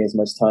much experience,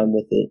 much time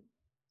with it,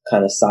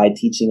 kind of side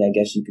teaching, I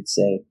guess you could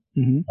say.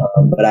 Mm-hmm.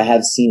 But I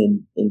have seen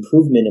an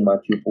improvement in my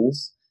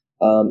pupils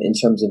in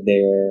terms of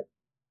their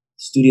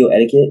studio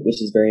etiquette,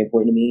 which is very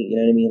important to me. You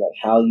know what I mean? Like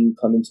how you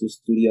come into a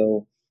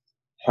studio,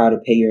 how to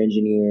pay your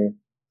engineer,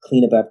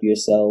 clean up after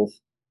yourself,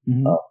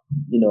 mm-hmm.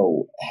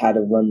 How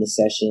to run the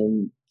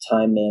session,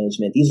 time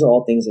management. These are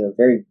all things that are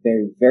very,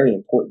 very, very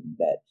important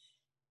that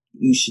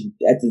you should,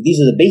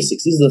 these are the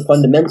basics. These are the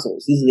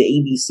fundamentals. These are the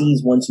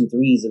ABCs, 1, 2,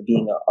 3s of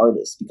being an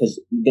artist,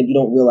 because you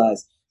don't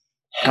realize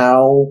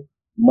how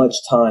much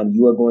time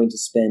you are going to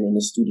spend in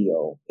the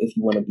studio if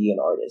you want to be an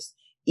artist.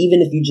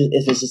 Even if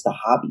it's just a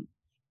hobby,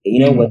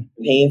 whether you're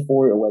paying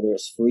for it or whether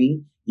it's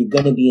free, you're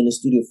going to be in the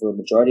studio for a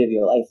majority of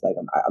your life. Like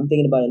I'm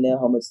thinking about it now,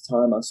 how much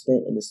time I've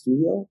spent in the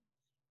studio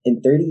in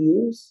 30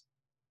 years,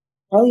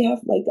 probably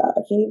half, like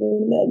I can't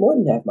even imagine, more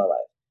than half my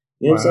life.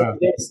 You know what I'm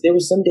saying? There were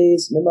some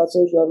days, remember I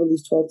told you I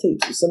released 12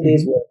 tapes. There's some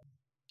days where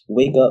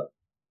wake up,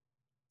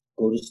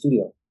 go to the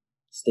studio,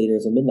 stay there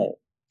until midnight.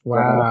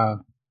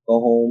 Wow. Go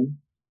home.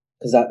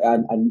 Because I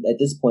at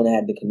this point, I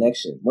had the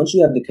connection. Once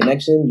you have the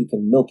connection, you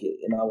can milk it.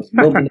 And I was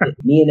milking it.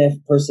 Me and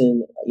that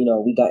person, we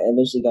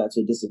eventually got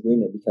into a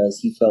disagreement because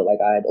he felt like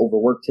I had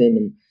overworked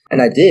him.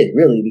 And I did,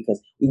 really,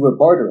 because we were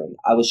bartering.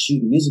 I was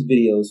shooting music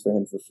videos for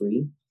him for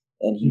free.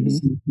 And he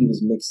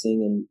was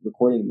mixing and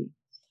recording me.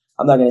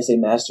 I'm not going to say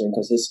mastering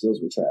because his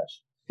skills were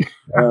trash.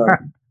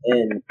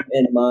 And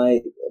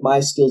my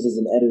skills as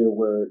an editor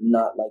were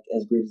not like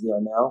as great as they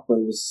are now, but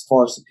it was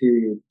far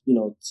superior,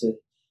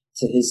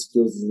 to his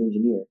skills as an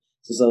engineer.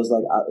 So it was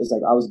like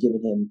I was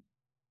giving him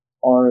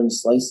orange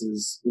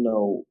slices,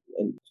 and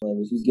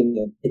he was giving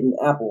me a bitten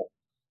apple.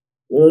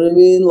 You know what I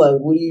mean?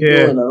 Like, what are you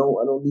doing?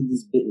 I don't need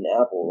this bitten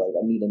apple. Like,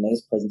 I need a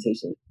nice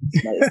presentation.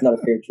 It's not a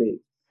fair trade.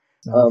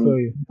 I feel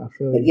you.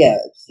 But yeah,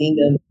 seeing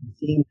them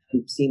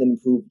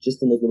improve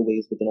just in those little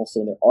ways, but then also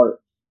in their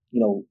art,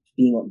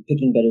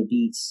 picking better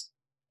beats,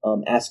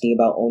 asking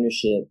about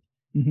ownership,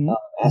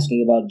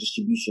 asking about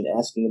distribution,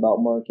 asking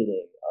about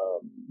marketing,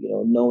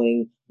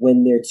 knowing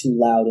when they're too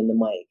loud in the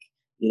mic,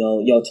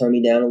 turn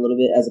me down a little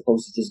bit, as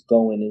opposed to just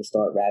going and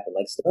start rapping,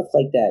 like stuff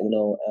like that.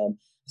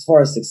 As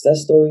far as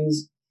success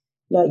stories,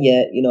 not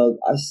yet.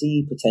 I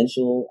see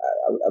potential.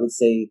 I would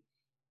say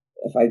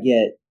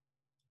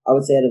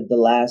out of the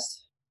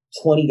last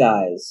 20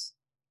 guys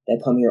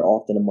that come here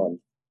often a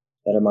month,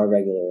 that are my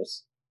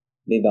regulars,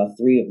 maybe about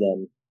 3 of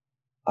them,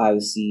 I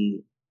would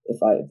see if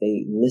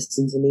they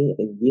listen to me, if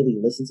they really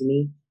listen to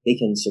me, they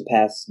can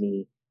surpass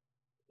me.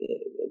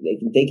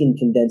 They can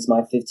condense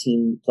my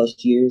 15 plus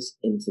years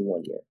into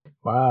 1 year.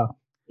 Wow.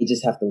 You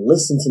just have to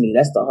listen to me.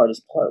 That's the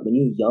hardest part. When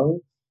you're young,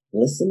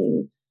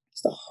 listening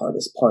is the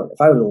hardest part. If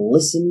I would have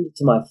listened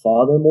to my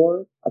father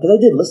more, because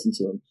I did listen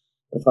to him,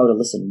 but if I would have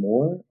listened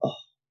more,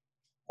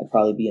 I'd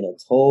probably be in a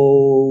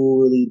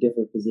totally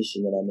different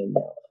position than I'm in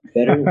now.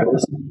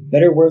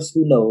 Better, worse,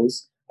 who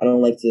knows? I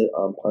don't like to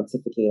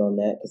pontificate on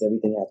that because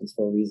everything happens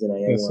for a reason. I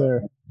am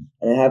one,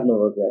 and I have no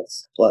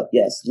regrets. But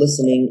yes,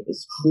 listening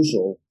is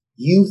crucial.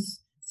 Youth,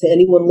 to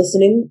anyone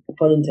listening,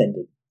 pun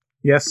intended.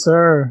 Yes,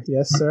 sir.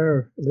 Yes,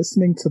 sir.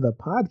 Listening to the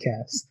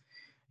podcast.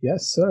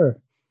 Yes,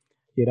 sir.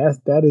 Yeah,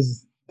 that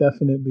is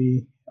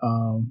definitely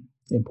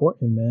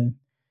important, man.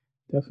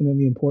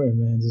 Definitely important,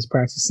 man. Just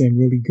practicing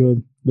really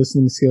good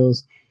listening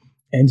skills.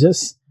 And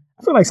just,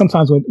 I feel like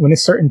sometimes when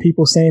it's certain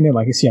people saying it,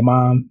 like it's your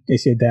mom,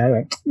 it's your dad,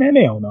 like, man,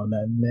 they don't know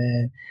nothing,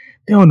 man.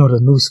 They don't know the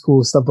new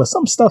school stuff, but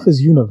some stuff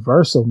is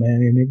universal,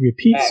 man, and it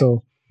repeats.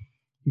 So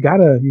you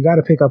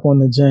gotta pick up on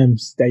the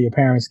gems that your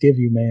parents give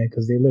you, man,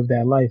 because they live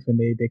that life and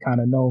they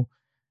kind of know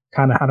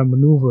how to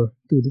maneuver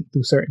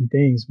through certain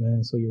things,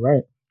 man. So you're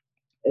right.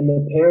 And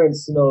the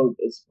parents,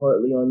 it's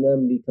partly on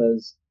them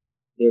because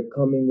they're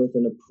coming with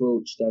an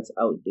approach that's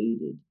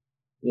outdated.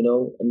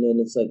 And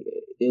then it's like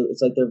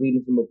they're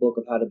reading from a book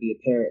of how to be a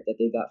parent that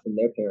they got from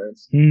their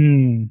parents,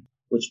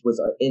 which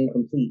was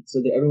incomplete. So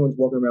that everyone's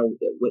walking around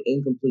with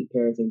incomplete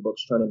parenting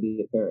books trying to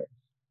be a parent.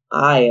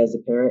 I, as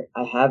a parent,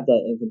 I have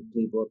that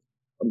incomplete book.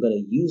 I'm going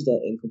to use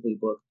that incomplete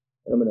book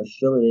and I'm going to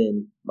fill it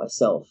in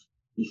myself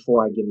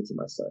before I give it to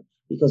my son.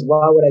 Because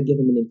why would I give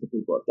him an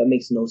incomplete book? That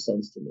makes no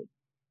sense to me.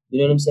 You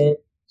know what I'm saying?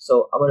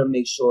 So I'm going to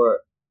make sure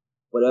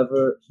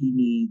whatever he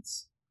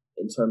needs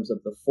in terms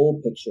of the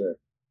full picture,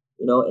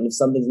 and if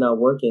something's not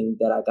working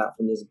that I got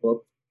from this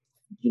book,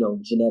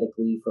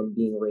 genetically from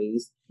being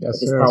raised, if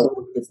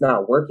it's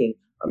not working,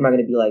 I'm not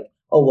going to be like,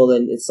 oh, well,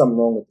 then it's something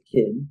wrong with the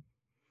kid.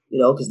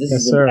 Because this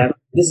Yes, sir.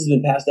 this has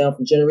been passed down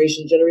from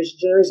generation to generation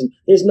to generation.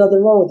 There's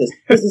nothing wrong with this.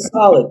 This is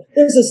solid.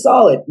 This is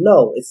solid.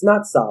 No, it's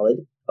not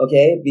solid.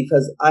 Okay,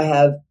 because I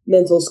have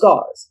mental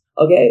scars.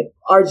 Okay,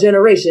 our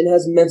generation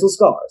has mental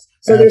scars.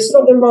 So there's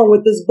something wrong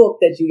with this book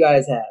that you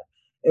guys have,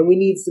 and we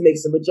need to make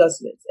some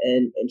adjustments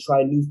and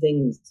try new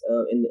things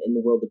in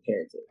the world of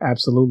parenting.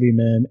 Absolutely,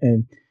 man.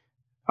 And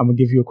I'm gonna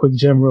give you a quick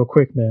gem real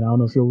quick, man. I don't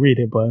know if you'll read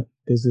it, but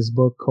there's this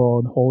book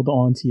called "Hold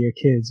On to Your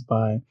Kids"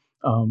 by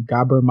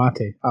Gabor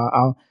Mate.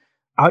 I'll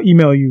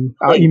email you.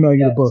 I'll email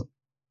you the book.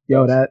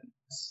 Yo, that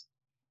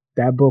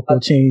book will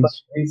change.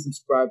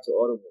 Resubscribe to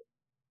Audible.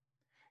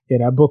 Yeah,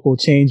 that book will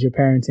change your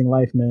parenting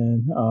life,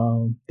 man.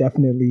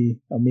 Definitely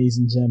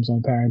amazing gems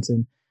on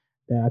parenting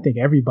that I think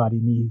everybody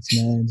needs,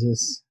 man.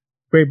 Just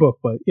great book.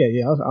 But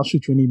yeah, I'll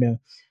shoot you an email.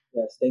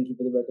 Yes, thank you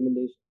for the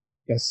recommendation.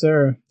 Yes,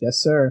 sir. Yes,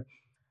 sir.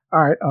 All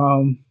right.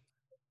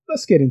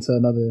 Let's get into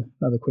another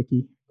quick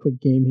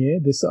game here.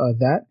 This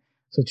that.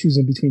 So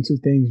choosing between two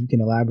things, you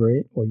can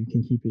elaborate or you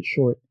can keep it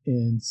short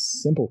and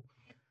simple.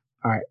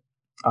 All right.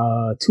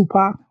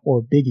 Tupac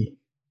or Biggie?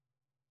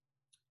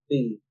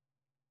 Biggie.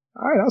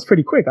 All right, that was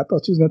pretty quick. I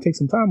thought you was gonna take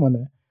some time on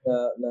that.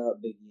 No,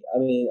 Biggie. I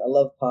mean, I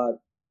love Pac,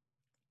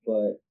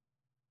 but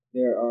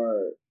there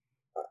are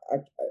I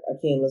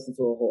can't listen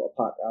to a whole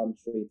Pac album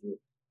straight through.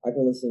 I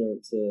can listen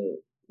to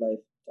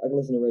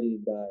Ready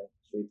to Die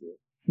straight through.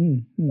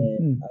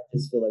 I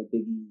just feel like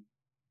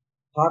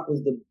Pac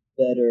was the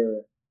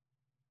better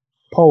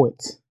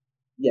poet.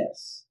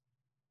 Yes.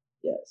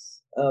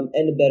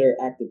 And the better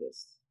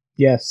activist.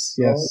 Yes.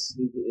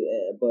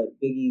 But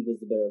Biggie was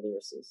the better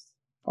lyricist.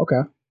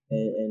 Okay.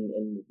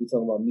 And we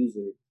talking about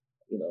music,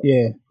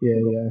 Yeah.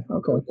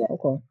 Okay.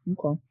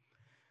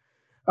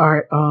 All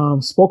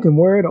right. Spoken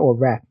word or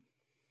rap?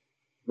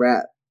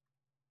 Rap.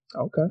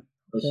 Okay.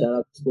 But shout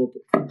out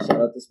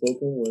to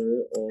spoken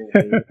word always.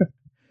 Yes,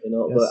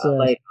 but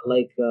sir. I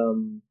like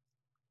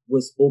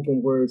with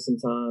spoken word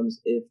sometimes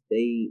if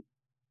they,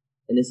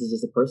 and this is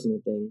just a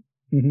personal thing,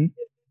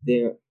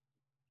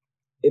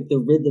 if the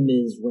rhythm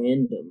is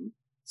random,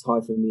 it's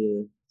hard for me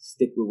to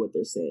stick with what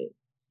they're saying.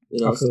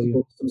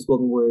 Some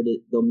spoken word,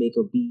 they'll make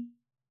a beat,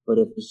 but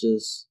if it's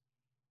just,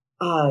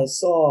 I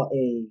saw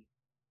a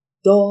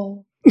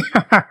dog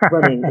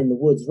running in the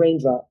woods,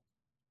 raindrop,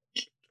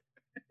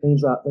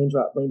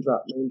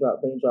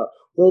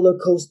 roller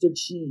coaster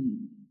cheese.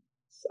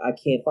 I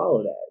can't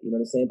follow that. You know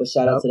what I'm saying? But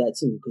shout out to that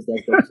too, because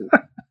that's dope too.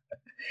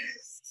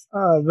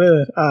 Oh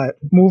man! All right,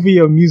 movie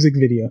or music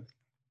video?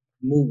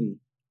 Movie.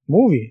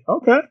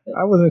 Okay, yeah.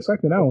 I wasn't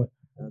expecting that one.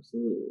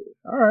 Absolutely.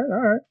 All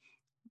right.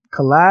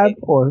 Collab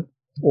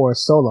or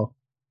solo?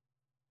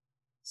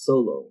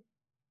 Solo.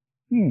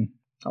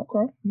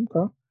 Okay.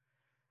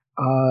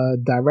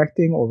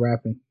 Directing or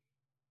rapping?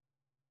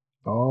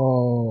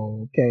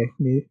 Oh, okay.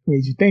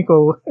 Made you think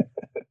of.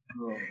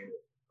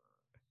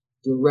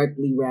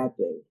 Directly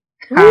rapping.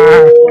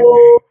 How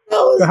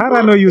did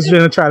I know you was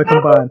going to try to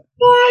combine?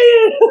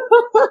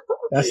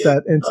 That's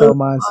that Intel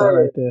mindset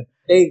right there.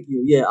 Thank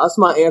you. Yeah, that's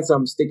my answer.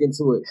 I'm sticking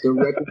to it.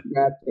 Directly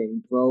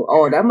rapping, bro.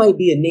 Oh, that might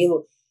be a name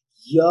of.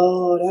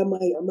 I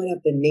might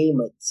have to name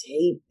a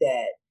tape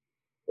that.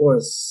 Or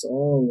a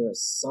song or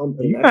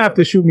something. You're gonna have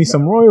to shoot me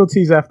some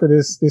royalties after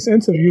this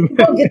interview. You're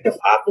gonna get the 5%.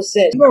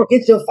 You're gonna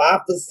get your 5%.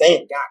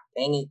 God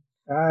dang it.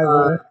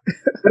 What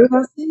did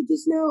I say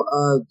just now?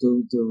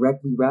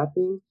 Directly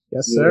rapping?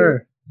 Yes,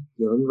 sir.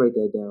 Yeah, let me write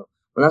that down.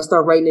 When I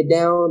start writing it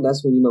down,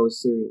 that's when you know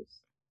it's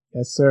serious.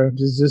 Yes, sir.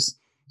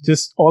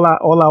 Just all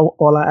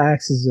I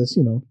ask is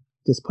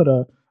just put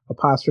a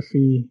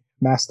apostrophe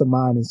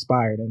mastermind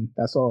inspired, and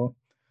that's all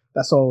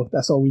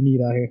we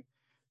need out here.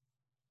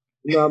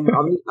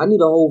 I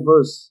need a whole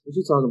verse. What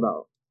you talking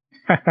about?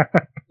 I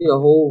need a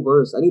whole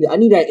verse. I need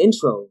that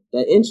intro.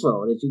 That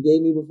intro that you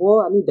gave me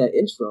before. I need that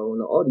intro in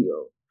the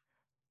audio.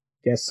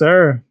 Yes,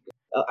 sir.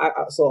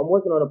 So I'm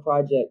working on a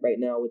project right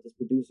now with this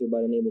producer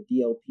by the name of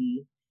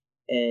DLP,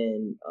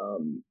 and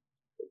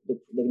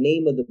the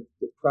name of the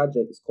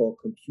project is called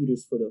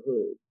Computers for the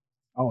Hood.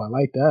 Oh, I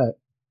like that.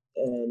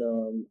 And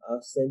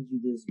I'll send you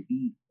this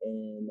beat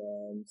and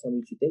tell me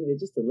what you think of it,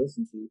 just to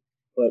listen to.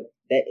 But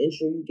that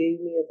intro you gave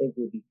me, I think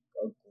would be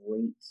a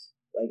great.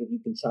 Like if you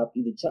can chop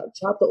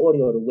the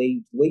audio the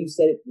way you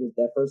said it was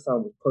that first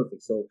time was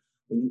perfect. So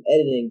when you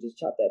editing, just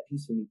chop that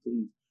piece for me,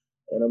 please,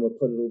 and I'm gonna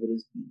put it over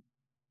this beat.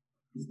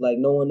 It's like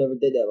no one ever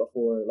did that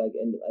before. Like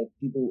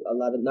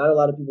not a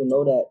lot of people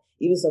know that.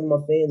 Even some of my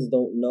fans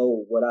don't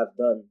know what I've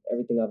done,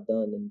 everything I've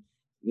done, and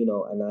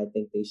and I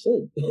think they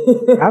should.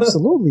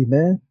 Absolutely,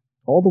 man.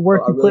 All the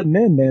work you're putting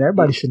in, man.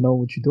 Everybody should know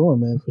what you're doing,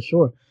 man, for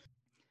sure.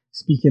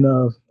 Speaking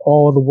of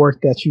all the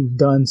work that you've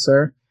done,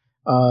 sir,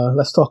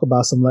 let's talk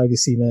about some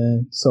legacy,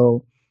 man.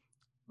 So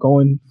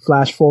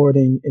flash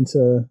forwarding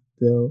into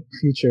the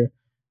future,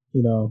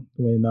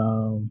 when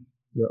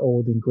you're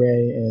old and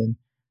gray and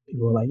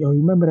people are like, yo, you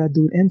remember that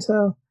dude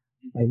Intel?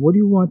 Like, what do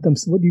you want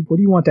what do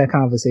you want that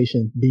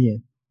conversation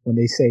being when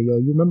they say, yo,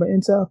 you remember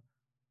Intel?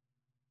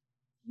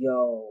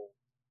 Yo,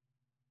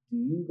 do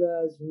you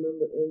guys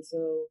remember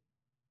Intel?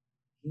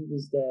 He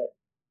was that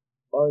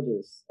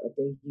artist. I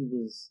think he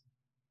was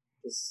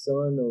the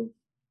son of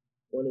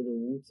one of the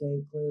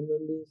Wu-Tang Clan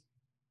members.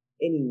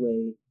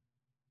 Anyway,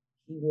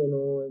 he went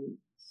on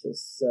to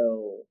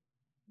sell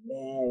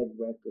mad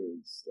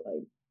records,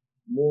 like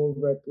more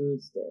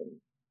records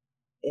than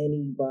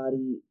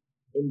anybody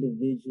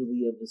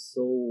individually ever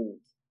sold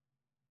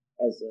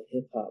as a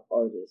hip hop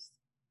artist.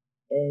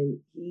 And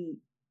he,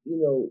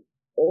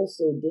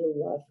 also did a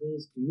lot for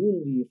his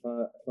community. If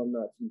I'm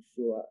not too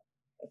sure,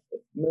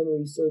 if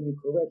memory serves me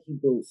correct, he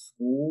built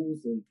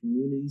schools and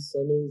community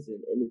centers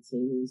and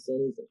entertainment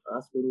centers and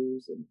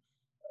hospitals and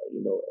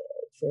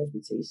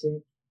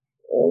transportation,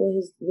 all in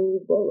his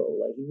little borough.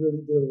 Like he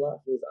really did a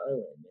lot for his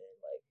island, man.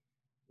 Like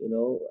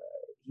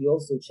he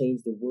also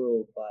changed the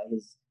world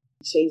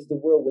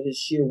with his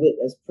sheer wit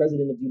as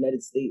president of the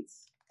United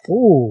States.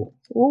 Ooh.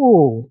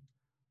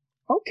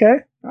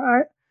 Okay. All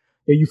right.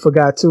 Yeah, you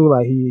forgot too.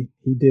 Like he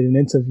did an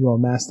interview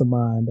on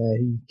Mastermind that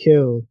he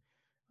killed.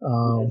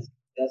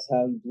 That's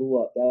how he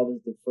blew up. That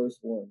was the first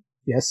one.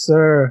 Yes,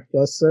 sir.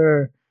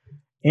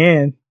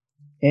 And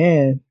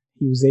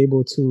he was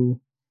able to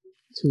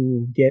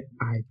get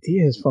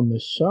ideas from the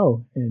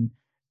show and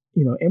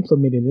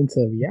implement it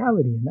into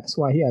reality, and that's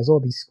why he has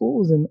all these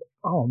schools. And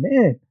oh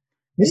man,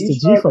 Mr.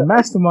 G from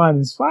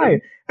Mastermind is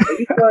fire.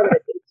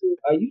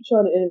 Are you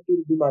trying to interview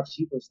to be my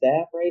chief of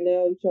staff right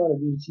now? You trying to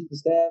be the chief of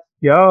staff?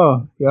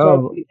 Yo. Trying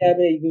to be the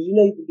cabinet, because you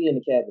can be in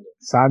the cabinet.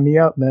 Sign me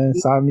up, man.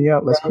 Sign me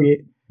up. Let's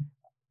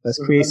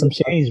create some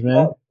change,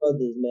 man.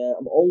 Brothers, man.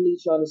 I'm only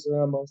trying to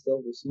surround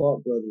myself with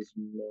smart brothers,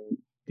 man.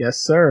 Yes,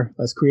 sir.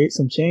 Let's create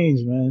some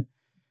change, man.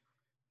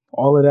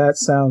 All of that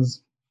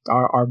sounds.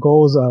 Our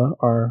goals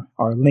are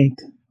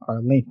linked.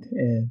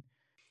 And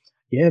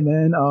yeah,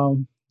 man.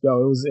 It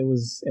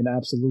was an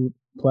absolute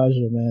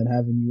pleasure, man,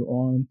 having you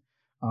on.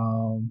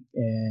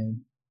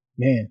 And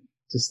man,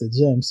 just the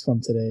gems from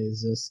today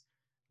is just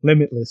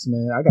limitless,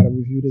 man. I gotta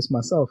review this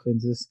myself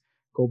and just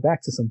go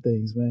back to some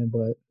things, man.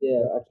 But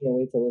yeah, I can't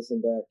wait to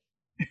listen back.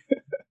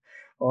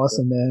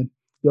 Awesome, man.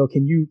 Yo,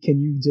 can you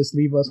just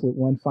leave us with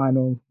one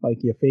final,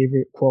 like your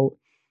favorite quote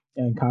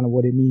and kind of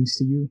what it means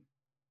to you?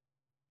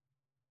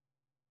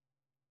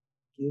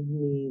 Give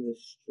me the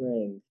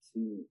strength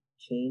to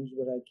change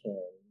what I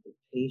can, the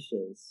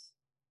patience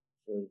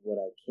for what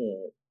I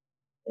can't,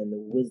 and the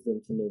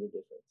wisdom to know the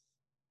difference.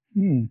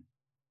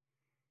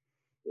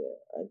 Yeah,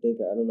 I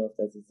don't know if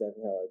that's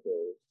exactly how it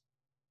goes,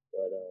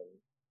 but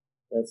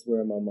that's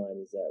where my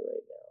mind is at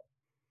right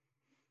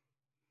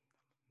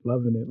now.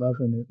 Loving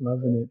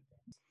it.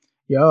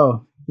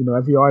 Yo,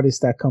 every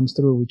artist that comes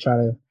through, we try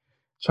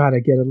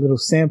to get a little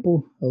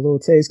sample, a little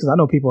taste, because I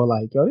know people are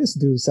like, yo, this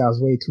dude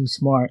sounds way too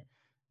smart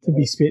to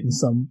be spitting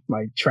some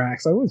like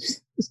tracks. Like,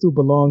 this dude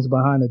belongs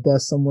behind a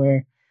desk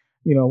somewhere,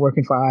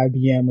 working for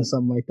IBM or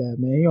something like that,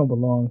 man. He don't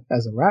belong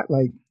as a rap.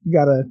 Like, you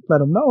gotta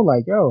let him know,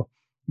 like, yo,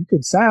 you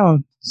could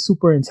sound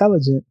super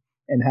intelligent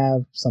and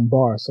have some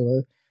bars.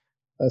 So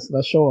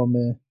let's show him,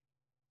 man.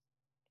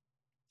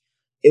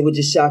 It would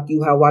just shock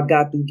you how I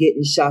got through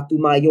getting shot through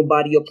my own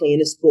body or playing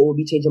a sport would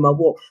be changing my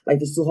walk.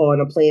 Life is too hard.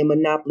 I'm playing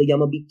Monopoly.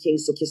 I'ma be king,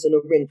 so kissing a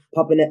ring,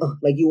 popping it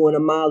like you on a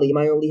Molly.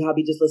 My only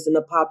hobby just listen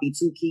to Poppy.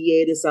 2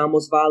 Kiedas,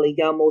 almost volley,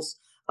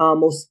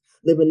 almost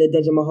live in the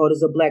dungeon. My heart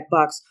is a black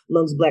box,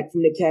 lungs black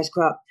from the cash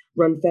crop.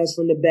 Run fast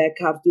from the bad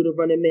cops through the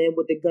running man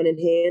with the gun in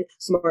hand.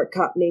 Smart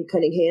cop named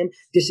Cunningham,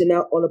 dishing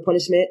out on a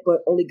punishment, but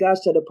only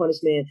God's try to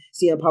punish man.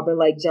 See him popping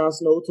like Jon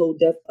Snow,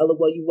 told death,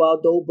 LOL, you wild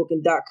dough,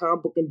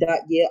 booking.com,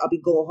 yeah, I'll be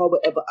going hard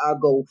wherever I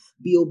go.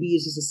 B.O.B.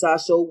 is just a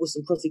sideshow with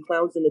some crusty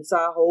clowns in the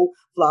Tahoe.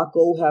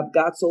 Flacco, have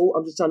Gato,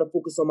 I'm just trying to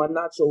focus on my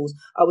nachos.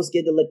 I was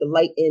scared to let the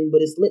light in,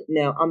 but it's lit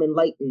now, I'm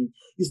enlightened.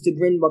 Used to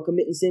grin while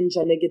committing sin,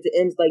 trying to get the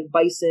M's like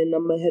Bison.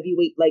 I'm a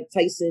heavyweight like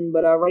Tyson,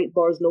 but I write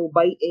bars, no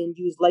biting.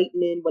 Use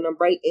lightning when I'm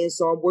writing,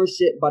 so I'm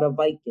worshipped by the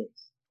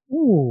Vikings.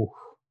 Ooh,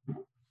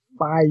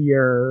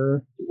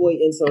 fire. Boy,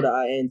 Intel, the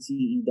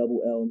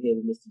INTELL. I'm here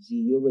with Mr. G.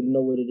 You already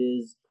know what it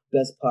is.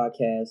 Best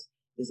podcast.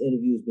 This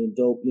interview has been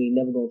dope. You ain't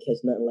never gonna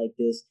catch nothing like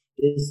this.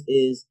 This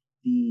is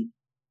the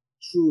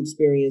true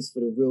experience for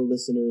the real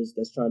listeners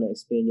that's trying to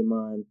expand your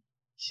mind.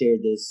 Share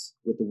this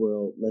with the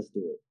world. Let's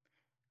do it.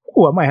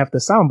 Oh, I might have to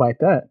soundbite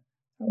that.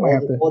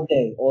 All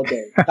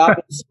day. Stop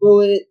it, screw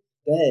it.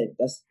 Go ahead.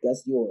 That's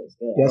yours.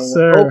 Yes,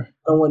 sir.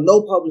 I don't want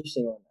no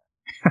publishing on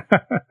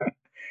that.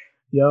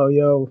 Yo,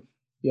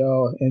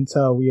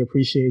 Intel, we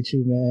appreciate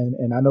you, man.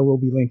 And I know we'll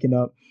be linking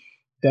up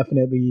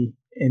definitely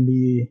in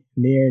the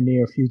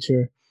near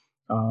future.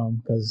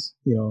 Because,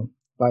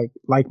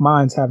 like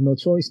minds have no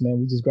choice, man.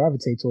 We just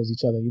gravitate towards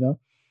each other,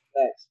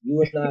 Facts.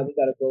 You and I, we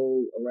got to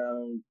go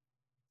around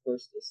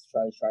first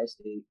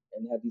tri-state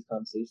and have these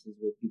conversations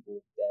with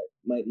people that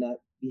might not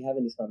be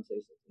having these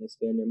conversations and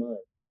expand their mind.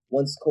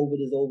 Once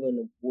COVID is over and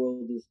the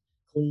world is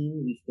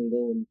clean, we can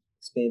go and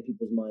expand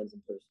people's minds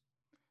in person.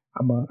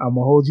 I'm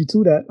gonna hold you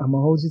to that.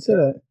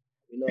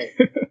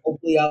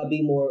 Hopefully I'll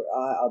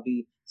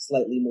be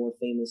slightly more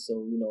famous,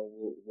 so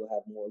we'll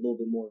have a little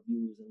bit more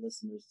viewers and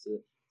listeners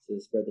to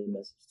spread the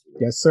message to.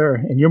 Yes, sir.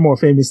 And you're more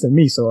famous than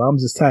me, so I'll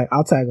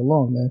tag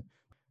along, man.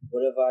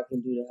 Whatever I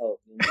can do to help.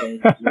 You know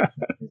what I'm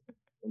saying?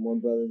 from one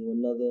brother to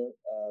another.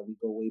 We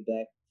go way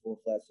back, 4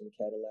 Flats and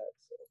Cadillac.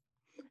 So.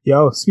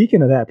 Yo,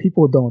 speaking of that,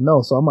 people don't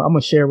know, so I'm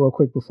gonna share real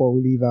quick before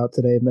we leave out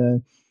today,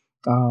 man.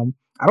 I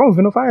don't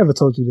even know if I ever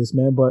told you this,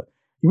 man, but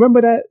you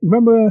remember that? You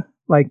remember,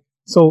 like,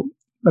 so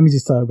let me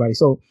just tell everybody.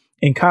 So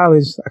in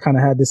college, I kind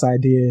of had this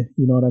idea,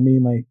 you know what I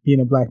mean? Like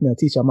being a black male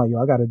teacher, I'm like,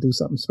 yo, I got to do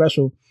something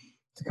special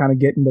to kind of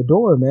get in the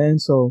door, man.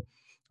 So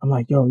I'm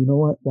like, yo, you know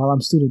what? While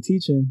I'm student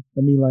teaching,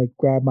 let me like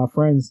grab my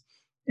friends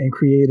and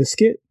create a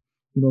skit,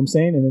 you know what I'm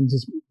saying? And then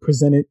just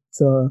present it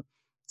to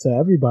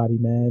everybody,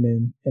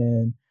 man.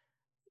 And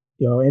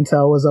yo,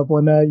 Intel was up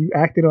on that. You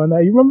acted on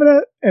that. You remember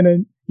that? And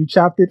then you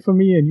chopped it for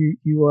me and you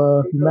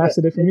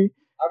mastered it for me.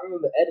 I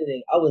remember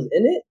editing. I was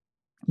in it.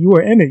 You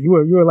were in it. You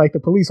were like the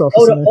police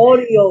officer. Oh, the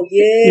audio.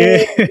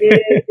 Yeah. I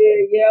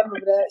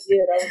remember that.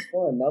 Yeah, that was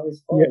fun. Yeah. And I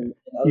was doing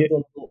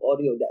the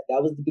audio.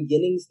 That was the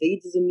beginning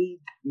stages of me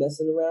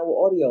messing around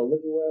with audio. Look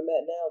at where I'm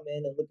at now,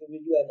 man. And look at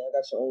where you at now. I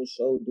got your own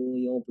show,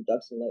 doing your own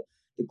production. Like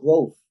the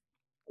growth.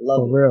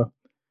 Love it. For real.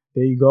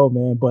 There you go,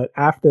 man. But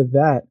after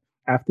that,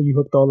 after you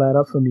hooked all that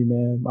up for me,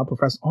 man, my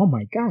professor, oh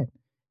my God,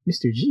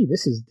 Mr. G,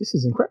 this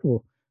is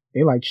incredible.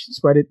 They like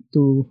spread it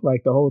through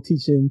like the whole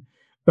teaching,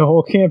 the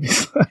whole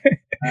campus.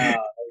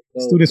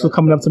 Students were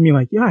coming up to me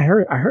like, yeah, I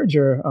heard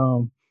your,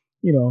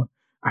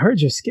 I heard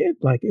your skit.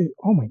 Like,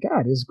 oh my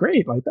God, it's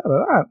great. Like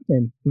that.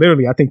 And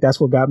literally, I think that's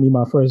what got me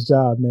my first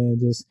job, man.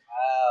 Just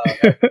wow,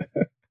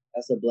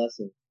 that's a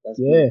blessing. That's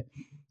yeah.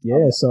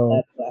 So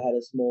I had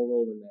a small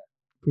role in that.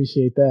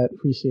 Appreciate that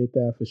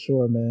for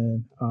sure,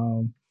 man.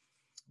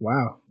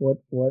 Wow, what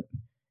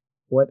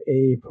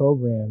a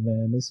program,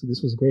 man. This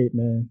was great,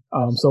 man.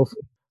 So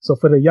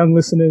for the young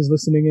listeners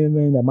listening in,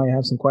 man, that might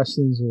have some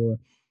questions or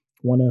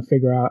want to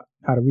figure out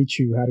how to reach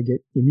you, how to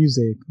get your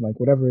music, like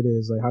whatever it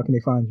is, like how can they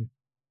find you?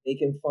 They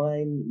can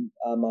find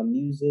my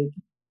music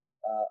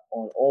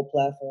on all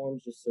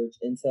platforms. Just search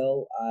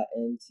Intell,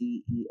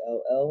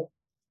 INTELL.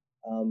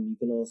 You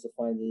can also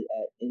find it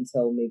at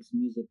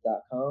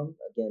intelmakesmusic.com.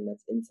 Again,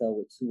 that's Intel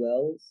with 2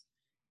 L's.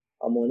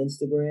 I'm on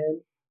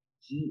Instagram,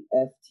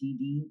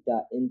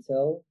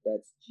 gftd.intel.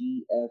 That's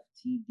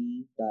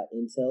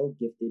gftd.intel,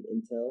 gifted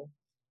intel.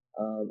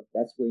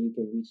 That's where you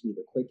can reach me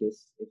the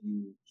quickest if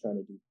you're trying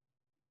to do.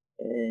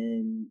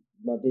 And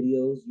my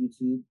videos,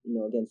 YouTube,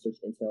 again, search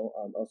Intel.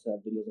 Also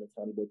have videos on the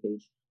Tiny Boy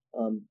page.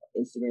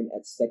 Instagram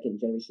at Second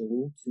Generation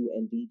Wu,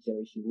 2ND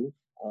Generation Wu.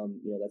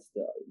 That's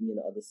me and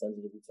the other sons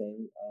of the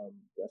Wu-Tang.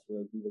 That's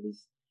where we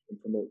release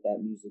and promote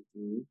that music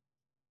through.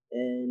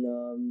 And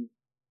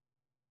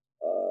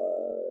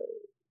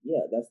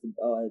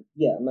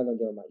I'm not gonna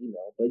give my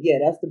email, but yeah,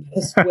 that's the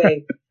best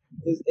way.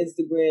 Is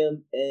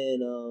Instagram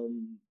and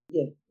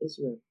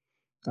Instagram.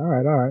 All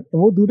right,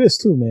 and we'll do this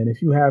too, man.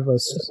 If you have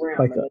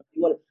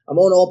I'm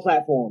on all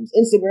platforms,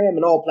 Instagram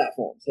and all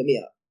platforms. Hit me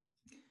up.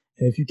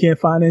 And if you can't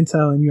find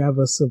Intel and you have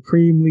a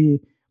supremely,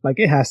 like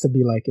it has to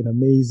be like an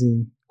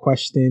amazing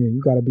question, and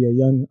you got to be a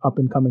young up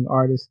and coming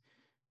artist,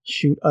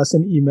 shoot us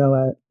an email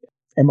at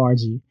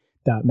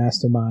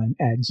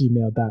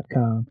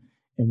mrg.mastermind@gmail.com,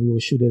 and we will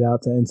shoot it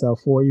out to Intel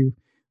for you.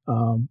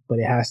 But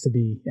it has to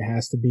be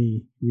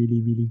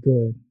really, really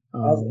good.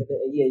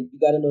 You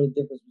got to know the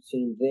difference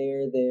between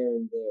there, and there.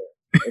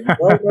 If you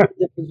don't know the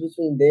difference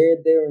between there,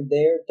 and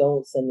there,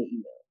 don't send an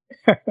email.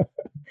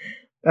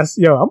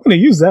 I'm gonna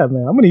use that,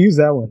 man. I'm gonna use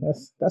that one.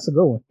 That's a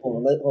good one.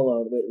 Hold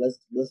on, wait.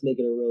 Let's make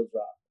it a real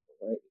drop,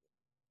 right?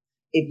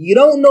 If you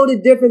don't know the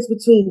difference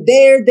between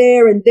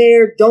there, and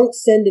there, don't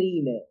send an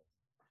email.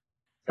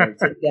 So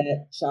take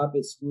that, chop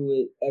it, screw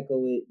it,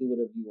 echo it, do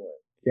whatever you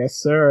want. Yes,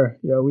 sir.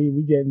 Yo, we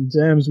getting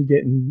gems, we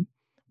getting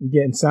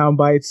sound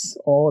bites,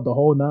 all the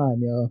whole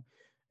nine, yo.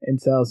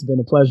 Intel, it's been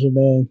a pleasure,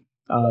 man.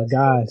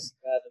 Guys.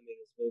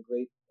 It's been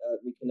great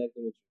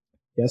reconnecting with you.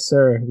 Yes,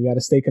 sir. We got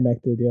to stay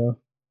connected, yo.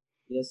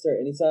 Yes, sir.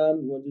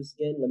 Anytime you want to do this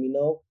again, let me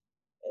know.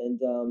 And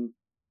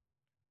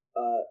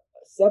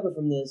separate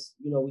from this,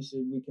 we should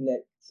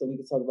reconnect so we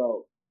can talk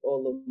about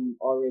all of them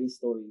RA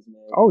stories,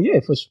 man. Oh yeah,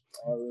 for sure.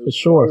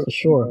 I'm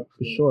sure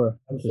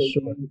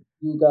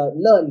you got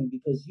none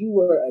because you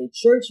were a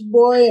church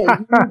boy and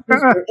you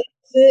were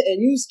innocent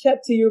and you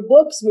kept to your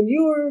books when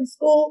you were in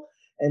school,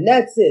 and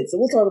that's it. So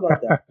we'll talk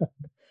about that.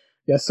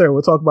 Yes, sir.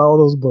 We'll talk about all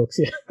those books.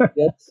 Yeah.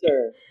 Yes,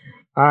 sir.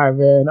 All right,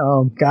 man.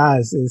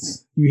 Guys,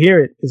 you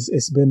hear it.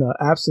 It's been an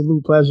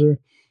absolute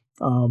pleasure.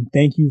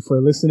 Thank you for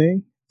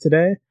listening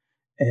today.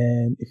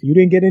 And if you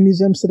didn't get any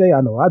gems today,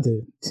 I know I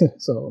did.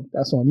 So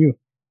that's on you.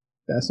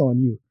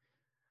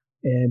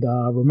 And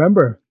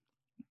remember,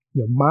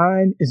 your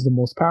mind is the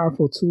most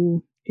powerful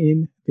tool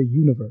in the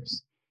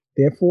universe.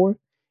 Therefore,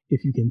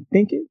 if you can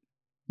think it,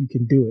 you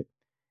can do it.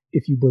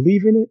 If you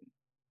believe in it,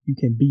 you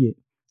can be it.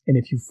 And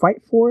if you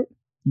fight for it,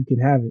 you can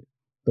have it.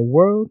 The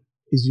world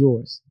is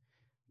yours.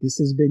 This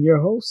has been your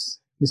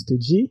host, Mr.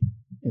 G,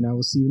 and I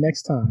will see you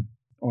next time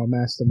on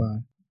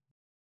Mastermind.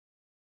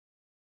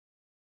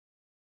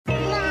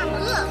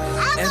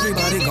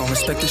 Everybody gon'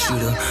 respect the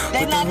shooter,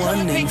 but the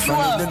one in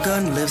front of the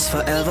gun lives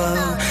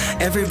forever.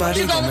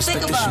 Everybody gon'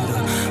 respect the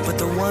shooter, but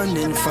the one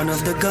in front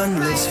of the gun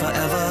lives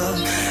forever.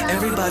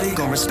 Everybody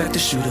gon' respect the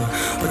shooter,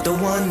 but the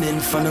one in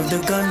front of the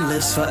gun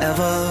lives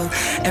forever.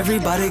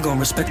 Everybody gon'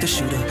 respect the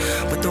shooter,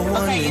 but the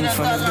one in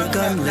front of the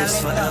gun lives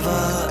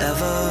forever,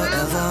 ever,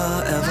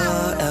 ever,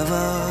 ever,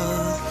 ever.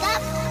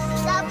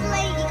 Stop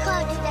playing your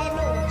car, do that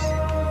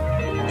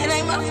noise. It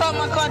ain't my fault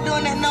my car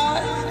doing that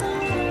noise.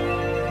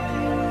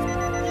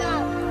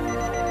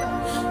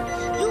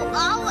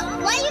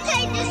 Why you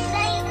can't just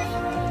say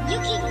you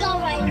can go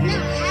right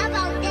now? How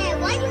about that?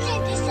 Why you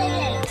can't just say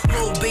that?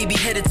 Little baby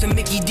headed to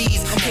Mickey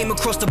D's. Came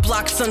across the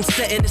block,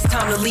 sunset, and it's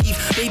time to leave.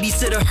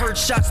 Babysitter heard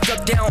shots,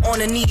 ducked down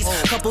on her knees.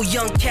 Couple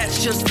young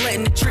cats just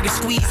letting the trigger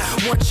squeeze.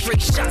 One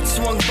straight shot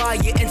swung by,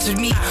 you entered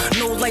me.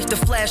 No life to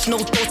flash, no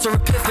thoughts or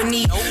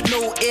epiphany.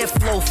 No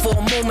airflow, for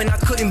a moment I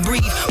couldn't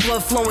breathe.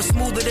 Blood flowing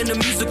smoother than a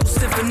musical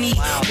symphony.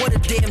 What a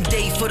damn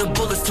day for the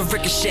bullets to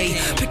ricochet.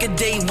 Pick a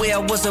day where I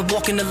wasn't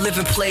walking to live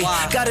and play.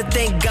 Gotta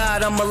thank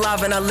God I'm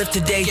alive and I live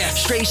today.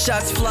 Straight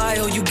shots fly,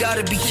 oh you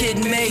gotta be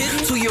kidding me.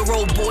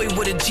 2-year-old boy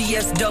with a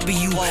GSW.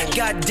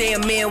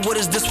 Goddamn man, what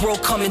is this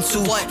world coming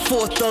to?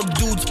 4 thug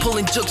dudes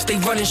pulling jokes, they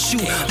run and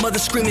shoot. Mother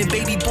screaming,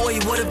 baby boy,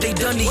 what have they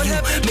done to you?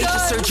 Major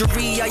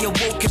surgery, I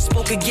awoke and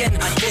spoke again.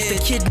 Lost a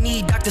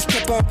kidney, doctors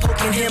kept on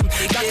poking him.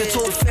 Doctor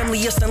told family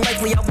it's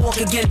unlikely I walk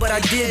again, but I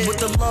did with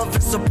the love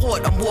and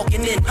support I'm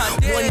walking in.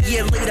 1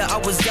 year later, I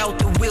was out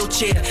the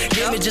wheelchair.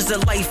 Damages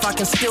of life, I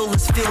can still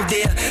feel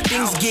there.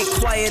 Things get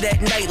quiet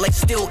at night like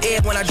still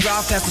air when I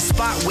drive past a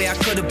spot where I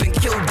could have been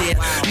killed there.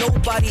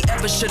 Nobody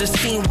ever should have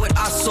seen what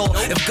I saw.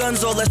 If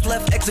guns all that's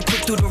left, exit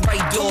quick through the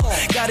right door.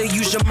 Gotta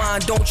use your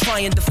mind, don't try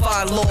and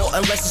defy law.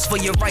 Unless it's for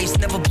your rights,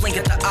 never blink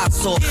at the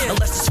eyesore.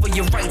 Unless it's for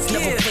your rights,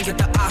 never blink at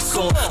the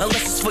eyesore.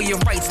 Unless it's for your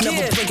rights,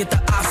 never blink at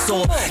the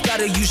eyesore.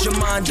 Gotta use your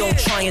mind, don't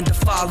try and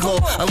defy law.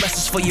 Unless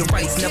it's for your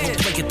rights, never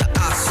blink at the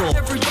eyesore.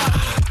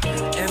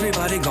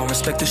 Everybody gon'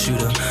 respect the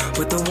shooter,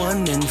 but the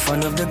one in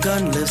front of the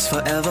gun lives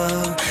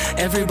forever.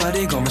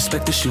 Everybody gon'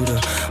 respect the shooter,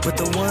 but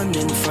the one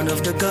in front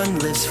of the gun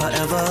lives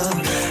forever.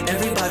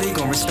 Everybody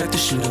gon' respect the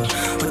shooter,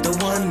 but the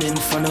one in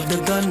front of the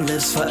gun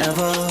lives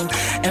forever.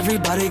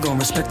 Everybody gon'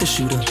 respect the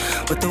shooter,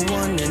 but the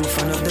one in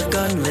front of the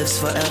gun lives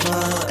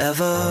forever,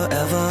 ever,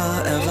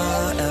 ever,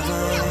 ever, ever.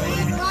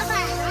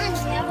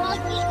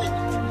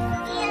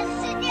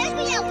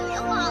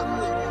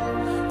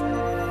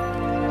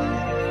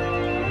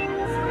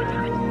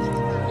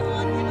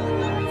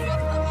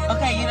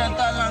 Okay, you done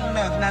thought long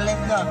enough. Now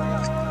let's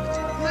go.